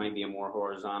movie, which might be a more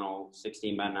horizontal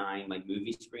 16:9 like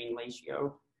movie screen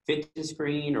ratio. Fit to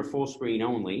screen or full screen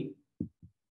only.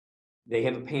 They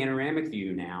have a panoramic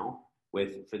view now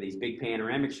for these big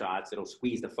panoramic shots. It'll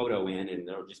squeeze the photo in and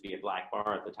there'll just be a black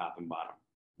bar at the top and bottom.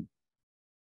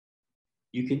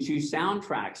 You can choose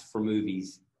soundtracks for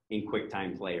movies in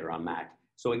QuickTime Player on Mac.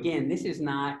 So again, this is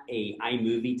not a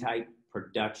iMovie type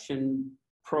production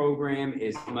program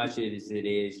as much as it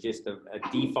is just a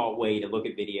default way to look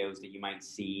at videos that you might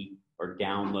see or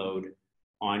download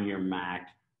on your Mac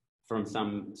from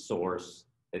some source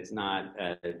that's not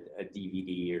a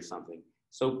DVD or something.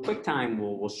 So QuickTime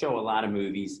will show a lot of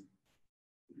movies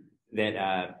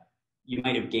that you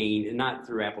might have gained, not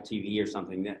through Apple TV or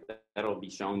something, that'll be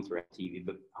shown through Apple TV,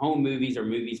 but home movies or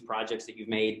movies projects that you've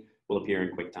made will appear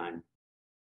in QuickTime.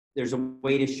 There's a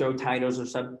way to show titles or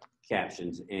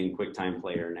subcaptions in QuickTime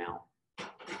Player now.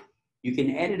 You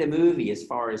can edit a movie as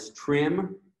far as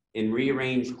trim and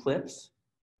rearrange clips,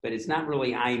 but it's not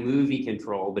really iMovie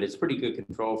control, but it's pretty good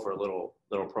control for a little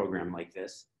program like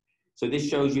this. So this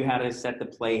shows you how to set the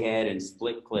playhead and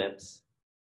split clips,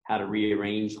 how to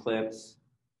rearrange clips,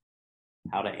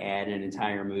 how to add an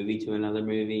entire movie to another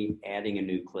movie, adding a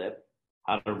new clip,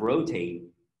 how to rotate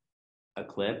a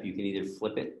clip. You can either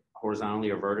flip it horizontally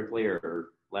or vertically or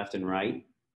left and right.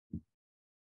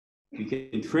 You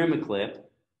can trim a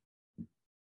clip,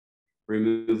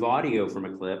 remove audio from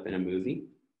a clip in a movie.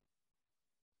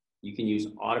 You can use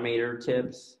automator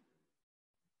tips,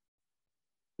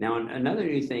 Now, another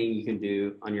new thing you can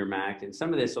do on your Mac, and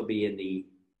some of this will be in the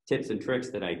tips and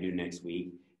tricks that I do next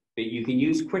week, but you can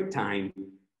use QuickTime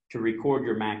to record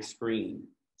your Mac screen.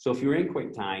 So if you're in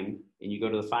QuickTime and you go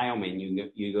to the File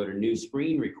menu, you go to New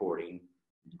Screen Recording,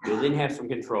 you'll then have some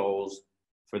controls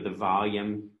for the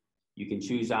volume. You can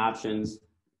choose options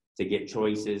to get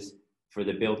choices for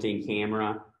the built-in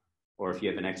camera, or if you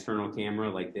have an external camera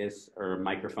like this, or a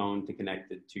microphone to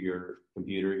connect it to your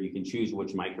computer, you can choose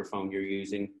which microphone you're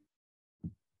using.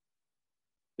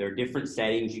 There are different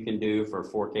settings you can do for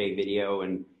 4K video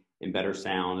and better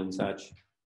sound and such.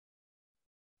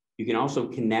 You can also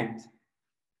connect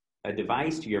a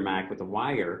device to your Mac with a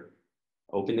wire,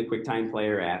 open the QuickTime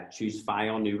Player app, choose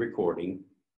File, New Recording,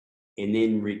 and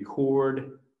then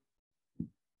record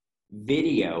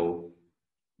video,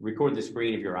 record the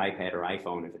screen of your iPad or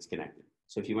iPhone if it's connected.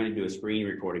 So if you want to do a screen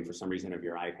recording for some reason of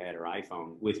your iPad or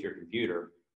iPhone with your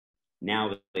computer,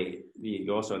 now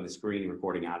you also have the screen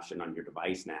recording option on your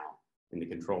device now in the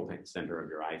control center of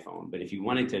your iPhone. But if you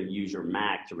wanted to use your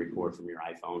Mac to record from your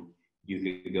iPhone,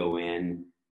 you could go in,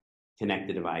 connect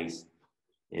the device,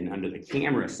 and under the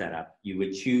camera setup, you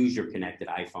would choose your connected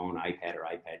iPhone, iPad, or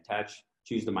iPad Touch,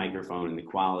 choose the microphone and the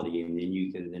quality, and then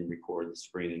you can then record the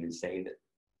screen and save it.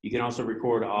 You can also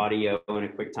record audio in a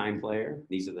QuickTime player.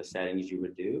 These are the settings you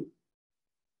would do.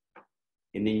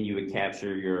 And then you would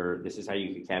capture this is how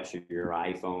you could capture your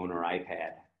iPhone or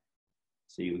iPad.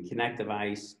 So you would connect the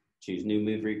device, choose New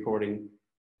Move Recording,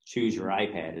 choose your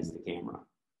iPad as the camera.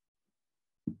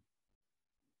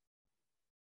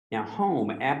 Now Home,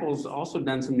 Apple's also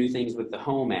done some new things with the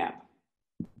Home app.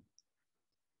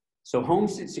 So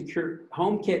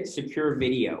HomeKit Secure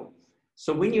Video.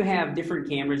 So when you have different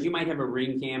cameras, you might have a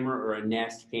Ring camera or a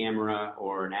Nest camera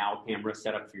or an Owl camera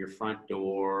set up for your front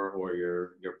door or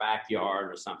your backyard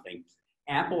or something.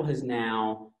 Apple has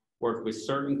now worked with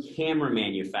certain camera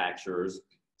manufacturers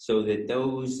so that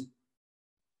those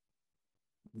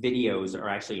videos are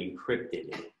actually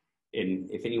encrypted.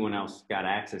 And if anyone else got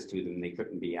access to them, they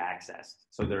couldn't be accessed.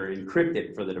 So they're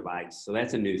encrypted for the device. So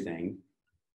that's a new thing.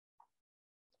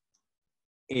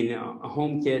 In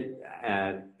HomeKit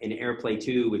and AirPlay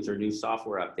 2, which are new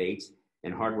software updates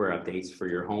and hardware updates for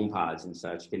your HomePods and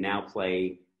such, can now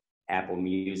play Apple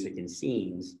Music and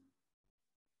scenes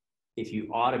if you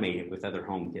automate it with other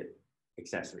HomeKit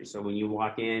accessories. So when you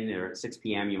walk in or at 6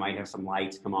 p.m., you might have some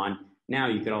lights come on. Now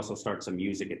you could also start some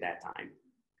music at that time.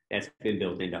 That's been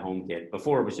built into HomeKit.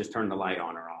 Before it was just turn the light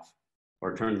on or off,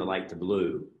 or turn the light to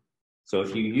blue. So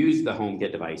if you use the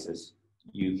HomeKit devices,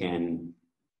 you can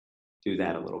do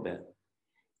that a little bit.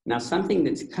 Now something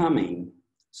that's coming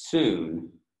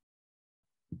soon,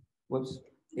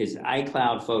 is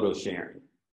iCloud photo sharing.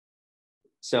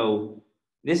 So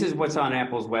this is what's on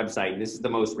Apple's website. This is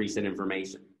the most recent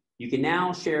information. You can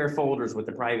now share folders with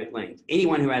the private link.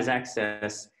 Anyone who has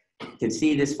access can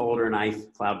see this folder in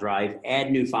iCloud Drive,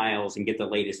 add new files, and get the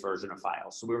latest version of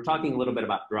files. So we were talking a little bit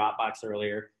about Dropbox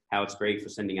earlier, how it's great for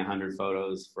sending 100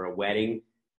 photos for a wedding.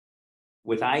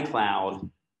 With iCloud,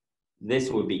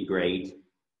 this would be great.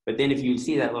 But then if you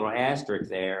see that little asterisk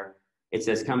there, it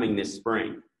says coming this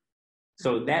spring.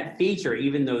 So that feature,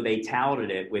 even though they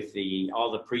touted it with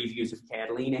all the previews of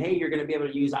Catalina, hey, you're going to be able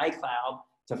to use iCloud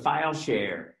to file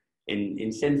share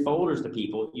and send folders to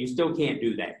people, you still can't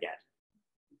do that yet.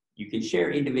 You can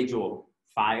share individual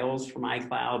files from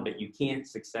iCloud, but you can't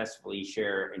successfully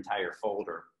share entire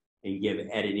folder and give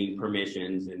editing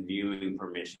permissions and viewing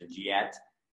permissions yet.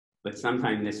 But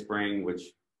sometime this spring, which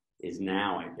is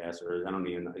now, I guess, or I don't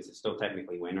even know, is it still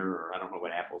technically winter, or I don't know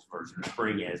what Apple's version of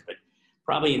spring is, but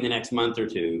probably in the next month or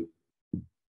two,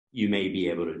 you may be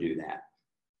able to do that.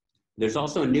 There's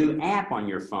also a new app on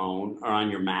your phone or on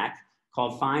your Mac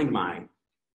called Find My.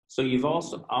 So you've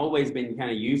also always been kind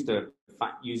of used to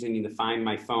using the Find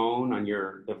My phone on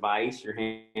your device, your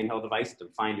handheld device, to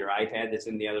find your iPad that's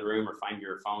in the other room or find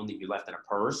your phone that you left in a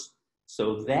purse.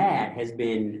 So that has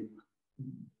been,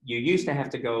 you used to have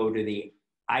to go to the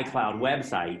iCloud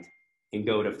website and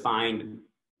go to Find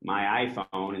My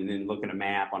iPhone and then look at a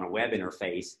map on a web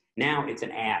interface. Now it's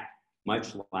an app,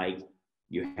 much like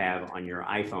you have on your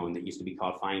iPhone that used to be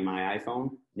called Find My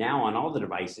iPhone. Now on all the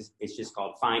devices, it's just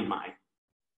called Find My.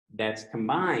 That's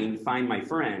combined Find My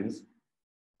Friends,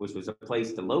 which was a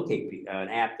place to locate, an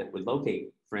app that would locate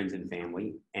friends and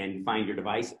family and find your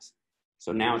devices.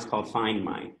 So now it's called Find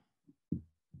My.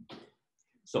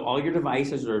 So all your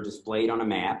devices are displayed on a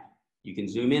map. You can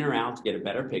zoom in or out to get a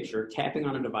better picture. Tapping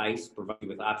on a device provides you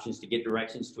with options to get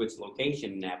directions to its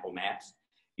location in Apple Maps.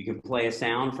 You can play a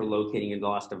sound for locating a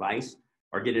lost device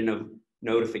or get a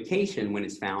notification when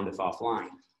it's found if offline.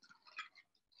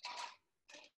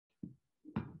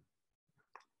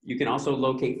 You can also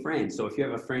locate friends. So if you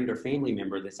have a friend or family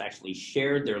member that's actually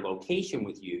shared their location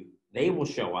with you, they will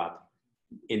show up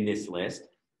in this list.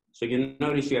 So you'll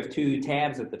notice you have two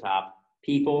tabs at the top,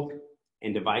 people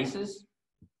and devices.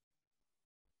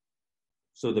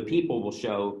 So the people will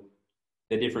show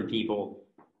the different people,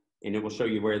 and it will show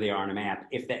you where they are on a map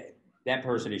if that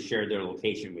person has shared their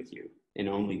location with you, and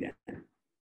only then.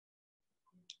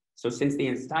 So since the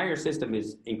entire system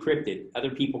is encrypted, other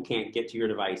people can't get to your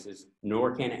devices,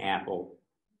 nor can Apple.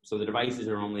 So the devices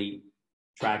are only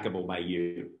trackable by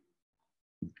you.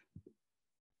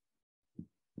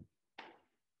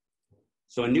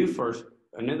 So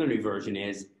another new version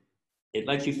is, it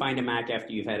lets you find a Mac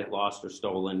after you've had it lost or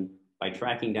stolen by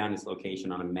tracking down its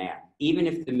location on a map. Even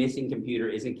if the missing computer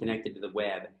isn't connected to the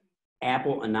web,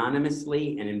 Apple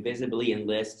anonymously and invisibly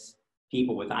enlists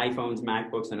people with iPhones,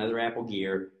 MacBooks, and other Apple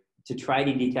gear to try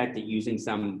to detect it using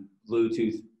some low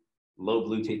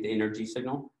Bluetooth energy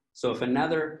signal. So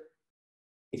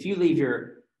if you leave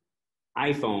your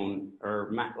iPhone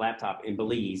or laptop in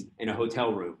Belize in a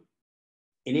hotel room,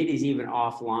 and it is even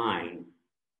offline,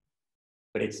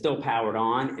 but it's still powered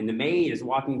on, and the maid is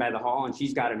walking by the hall and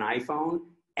she's got an iPhone,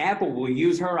 Apple will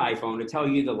use her iPhone to tell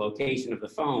you the location of the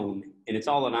phone, and it's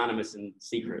all anonymous and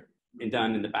secret and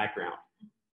done in the background.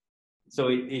 So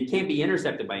it can't be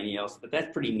intercepted by anyone else, but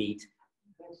that's pretty neat.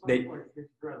 That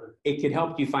it could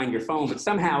help you find your phone, but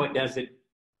somehow it does it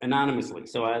anonymously.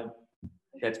 So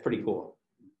that's pretty cool.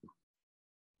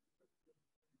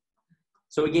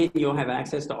 So again, you'll have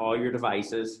access to all your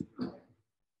devices.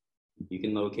 You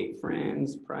can locate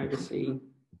friends, privacy.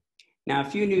 Now, a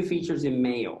few new features in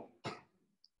Mail.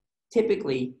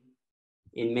 Typically,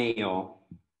 in Mail,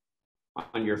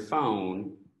 on your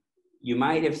phone, you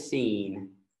might have seen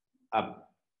a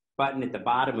button at the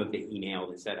bottom of the email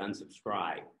that said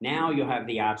unsubscribe. Now you'll have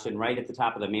the option right at the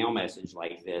top of the mail message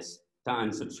like this to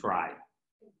unsubscribe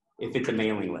if it's a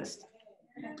mailing list.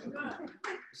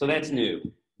 So that's new.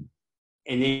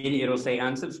 And then it'll say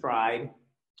unsubscribe.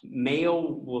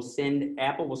 Apple will send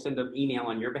an email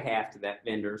on your behalf to that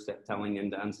vendor telling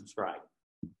them to unsubscribe.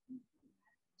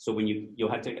 So when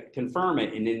you'll have to confirm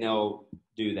it, and then they'll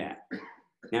do that.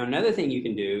 Now, another thing you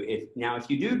can do, if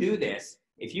you do this,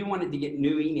 if you wanted to get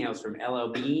new emails from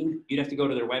LL Bean, you'd have to go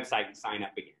to their website and sign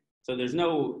up again. So there's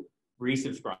no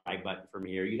resubscribe button from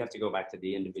here. You'd have to go back to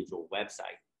the individual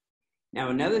website. Now,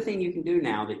 another thing you can do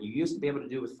now that you used to be able to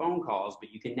do with phone calls, but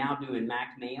you can now do in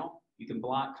Mac Mail, you can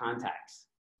block contacts.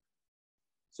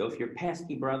 So if your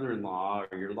pesky brother-in-law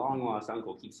or your long-lost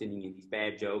uncle keeps sending you these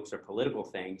bad jokes or political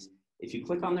things, if you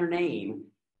click on their name,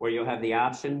 where you'll have the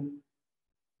option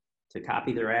to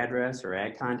copy their address or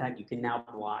add contact, you can now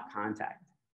block contact.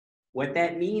 What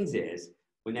that means is,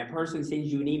 when that person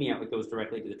sends you an email, it goes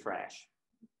directly to the trash.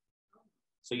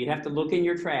 So you'd have to look in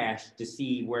your trash to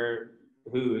see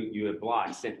who you have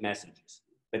blocked sent messages.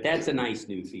 But that's a nice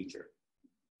new feature.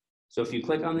 So if you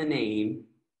click on the name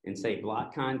and say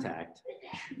block contact.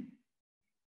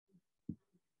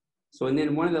 So, and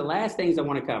then one of the last things I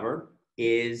want to cover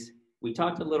is, we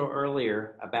talked a little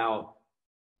earlier about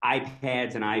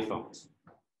iPads and iPhones.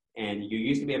 And you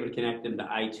used to be able to connect them to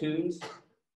iTunes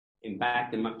and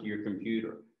back them up to your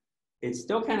computer. It's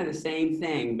still kind of the same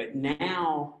thing, but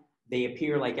now they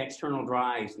appear like external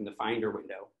drives in the Finder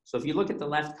window. So if you look at the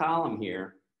left column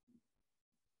here,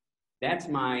 that's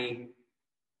my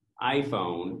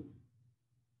iPhone,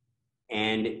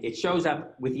 and it shows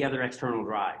up with the other external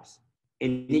drives.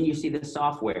 And then you see the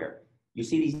software. You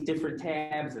see these different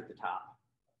tabs at the top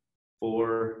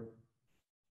for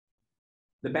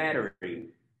the battery.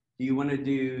 Do you want to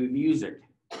do music?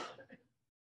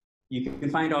 You can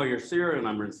find all your serial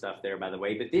number and stuff there, by the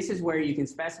way, but this is where you can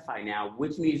specify now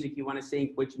which music you want to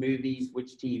sync, which movies,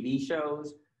 which TV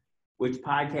shows, which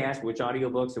podcasts, which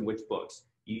audiobooks, and which books.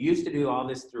 You used to do all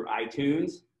this through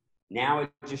iTunes. Now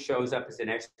it just shows up as an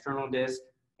external disk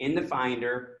in the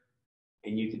Finder,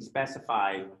 and you can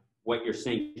specify what you're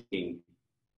syncing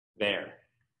there.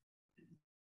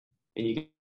 And you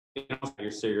can also have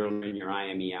your serial number and your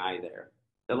IMEI there.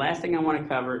 The last thing I want to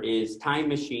cover is Time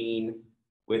Machine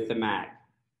with the Mac.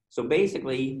 So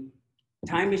basically,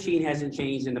 Time Machine hasn't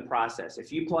changed in the process.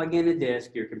 If you plug in a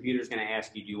disk, your computer's going to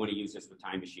ask you, do you want to use this with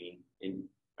Time Machine?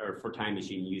 Or for Time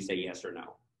Machine, you say yes or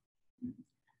no.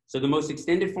 So the most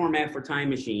extended format for Time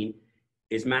Machine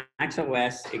is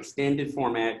macOS extended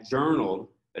format journaled,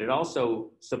 but it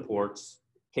also supports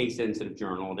case-sensitive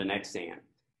journaled and XAN.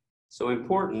 So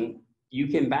important, you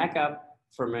can back up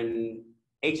from an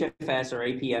HFS or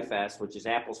APFS, which is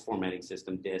Apple's formatting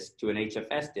system disk, to an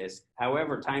HFS disk.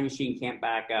 However, Time Machine can't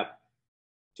back up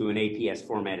to an APS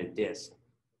formatted disk.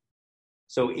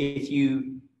 So if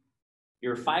you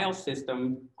Your file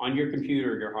system on your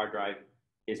computer, your hard drive,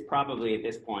 is probably at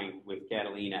this point with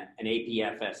Catalina an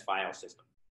APFS file system.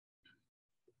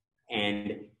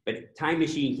 But Time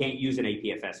Machine can't use an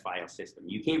APFS file system.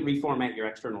 You can't reformat your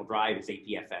external drive as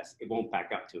APFS. It won't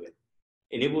back up to it.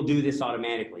 And it will do this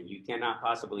automatically. You cannot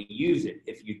possibly use it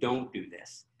if you don't do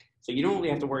this. So you don't really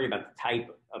have to worry about the type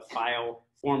of file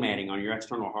formatting on your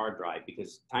external hard drive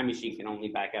because Time Machine can only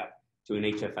back up to an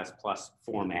HFS Plus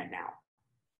format now.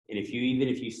 And even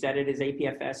if you set it as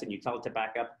APFS and you tell it to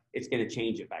back up, it's going to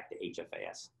change it back to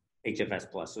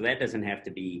HFS Plus. So that doesn't have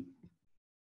to be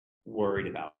worried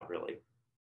about really.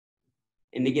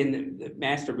 And again, the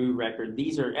master boot record,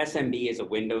 these are SMB is a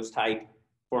Windows type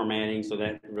formatting, so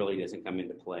that really doesn't come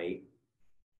into play.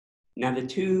 Now the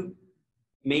two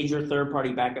major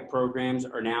third-party backup programs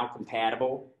are now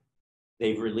compatible.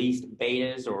 They've released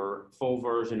betas or full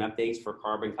version updates for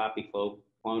Carbon Copy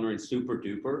Cloner and Super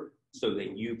Duper so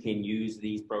that you can use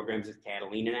these programs with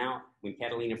Catalina now. When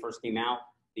Catalina first came out,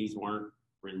 these weren't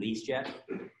released yet.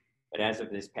 But as of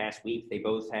this past week, they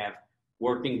both have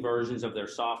working versions of their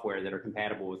software that are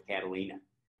compatible with Catalina.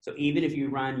 So even if you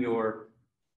run your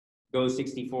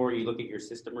Go64, you look at your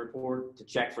system report to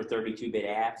check for 32-bit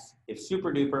apps. If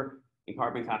Super Duper and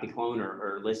Carbon Copy Cloner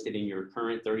are listed in your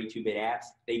current 32-bit apps,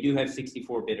 they do have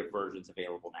 64-bit versions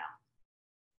available now.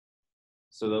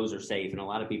 So those are safe, and a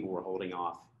lot of people were holding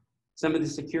off. Some of the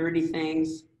security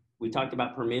things, we talked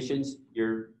about permissions.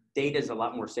 Your data is a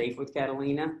lot more safe with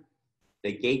Catalina.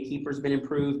 The gatekeeper's been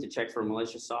improved to check for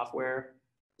malicious software.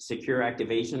 Secure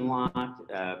activation lock.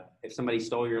 If somebody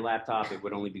stole your laptop, it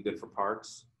would only be good for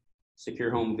parts.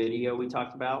 Secure home video we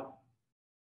talked about.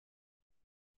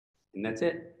 And that's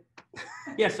it.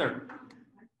 Yes, sir.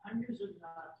 I'm using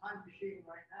Time Machine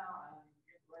right now and I'm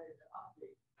getting ready to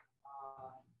update.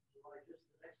 Just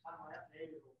the next time I update,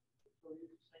 it'll still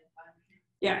use the same Time Machine?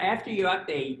 Yeah, after you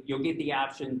update, you'll get the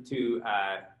option to,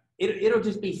 it'll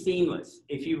just be seamless.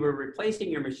 If you were replacing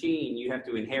your machine, you have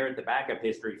to inherit the backup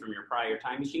history from your prior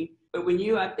Time Machine. But when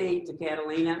you update to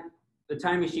Catalina, the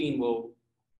Time Machine will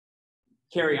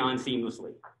carry on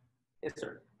seamlessly. Yes,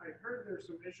 sir. I heard there's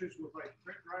some issues with like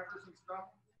print drivers and stuff,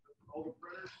 older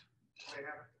printers, they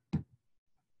have.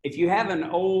 If you have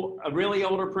a really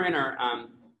older printer,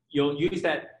 you'll use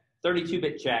that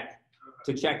 32-bit check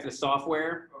to check the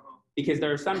software because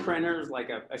there are some printers like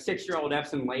a 6-year-old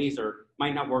Epson laser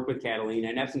might not work with Catalina,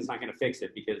 and Epson's not going to fix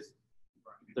it because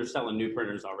they're selling new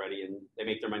printers already and they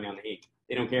make their money on the ink.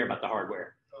 They don't care about the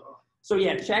hardware. So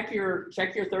yeah, check your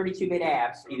 32-bit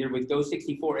apps either with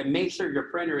Go64 and make sure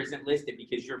your printer isn't listed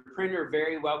because your printer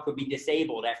very well could be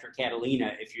disabled after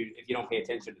Catalina if you don't pay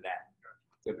attention to that.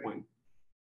 Good point.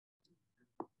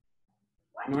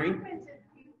 What Marie? happens if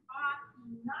you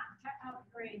opt not to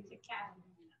upgrade to Catalina?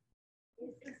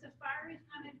 Is the Safari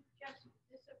going to just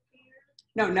disappear?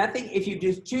 No, nothing. If you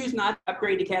just choose not to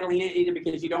upgrade to Catalina either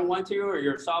because you don't want to or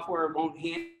your software won't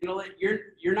handle it,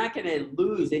 you're not going to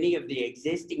lose any of the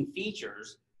existing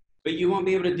features, but you won't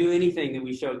be able to do anything that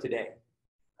we showed today.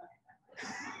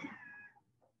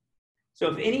 So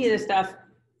if any of this stuff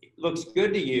looks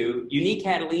good to you, you need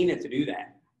Catalina to do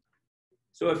that.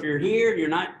 So if you're here, you're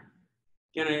not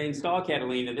going to install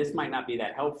Catalina, this might not be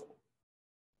that helpful.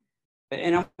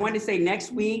 And I wanted to say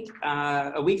next week,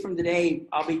 a week from today,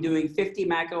 I'll be doing 50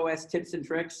 Mac OS tips and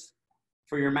tricks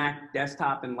for your Mac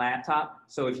desktop and laptop.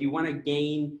 So if you want to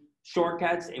gain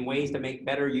shortcuts and ways to make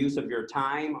better use of your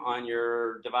time on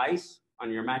your device,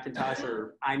 on your Macintosh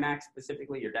or iMac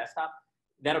specifically, your desktop,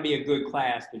 that'll be a good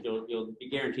class because you'll be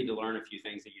guaranteed to learn a few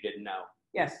things that you didn't know.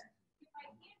 Yes? If I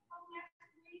can't come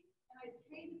next week and I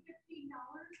paid $15,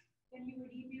 then you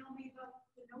would email me the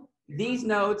notes? These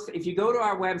notes, if you go to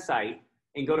our website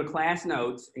and go to class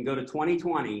notes and go to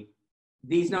 2020,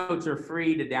 these notes are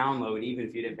free to download even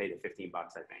if you didn't pay the 15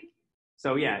 bucks, I think.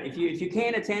 So yeah, if you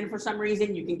can't attend for some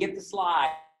reason, you can get the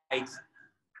slides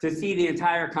to see the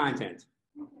entire content.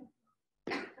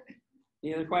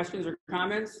 Any other questions or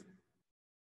comments?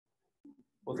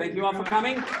 Well, thank you all for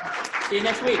coming. See you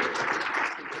next week.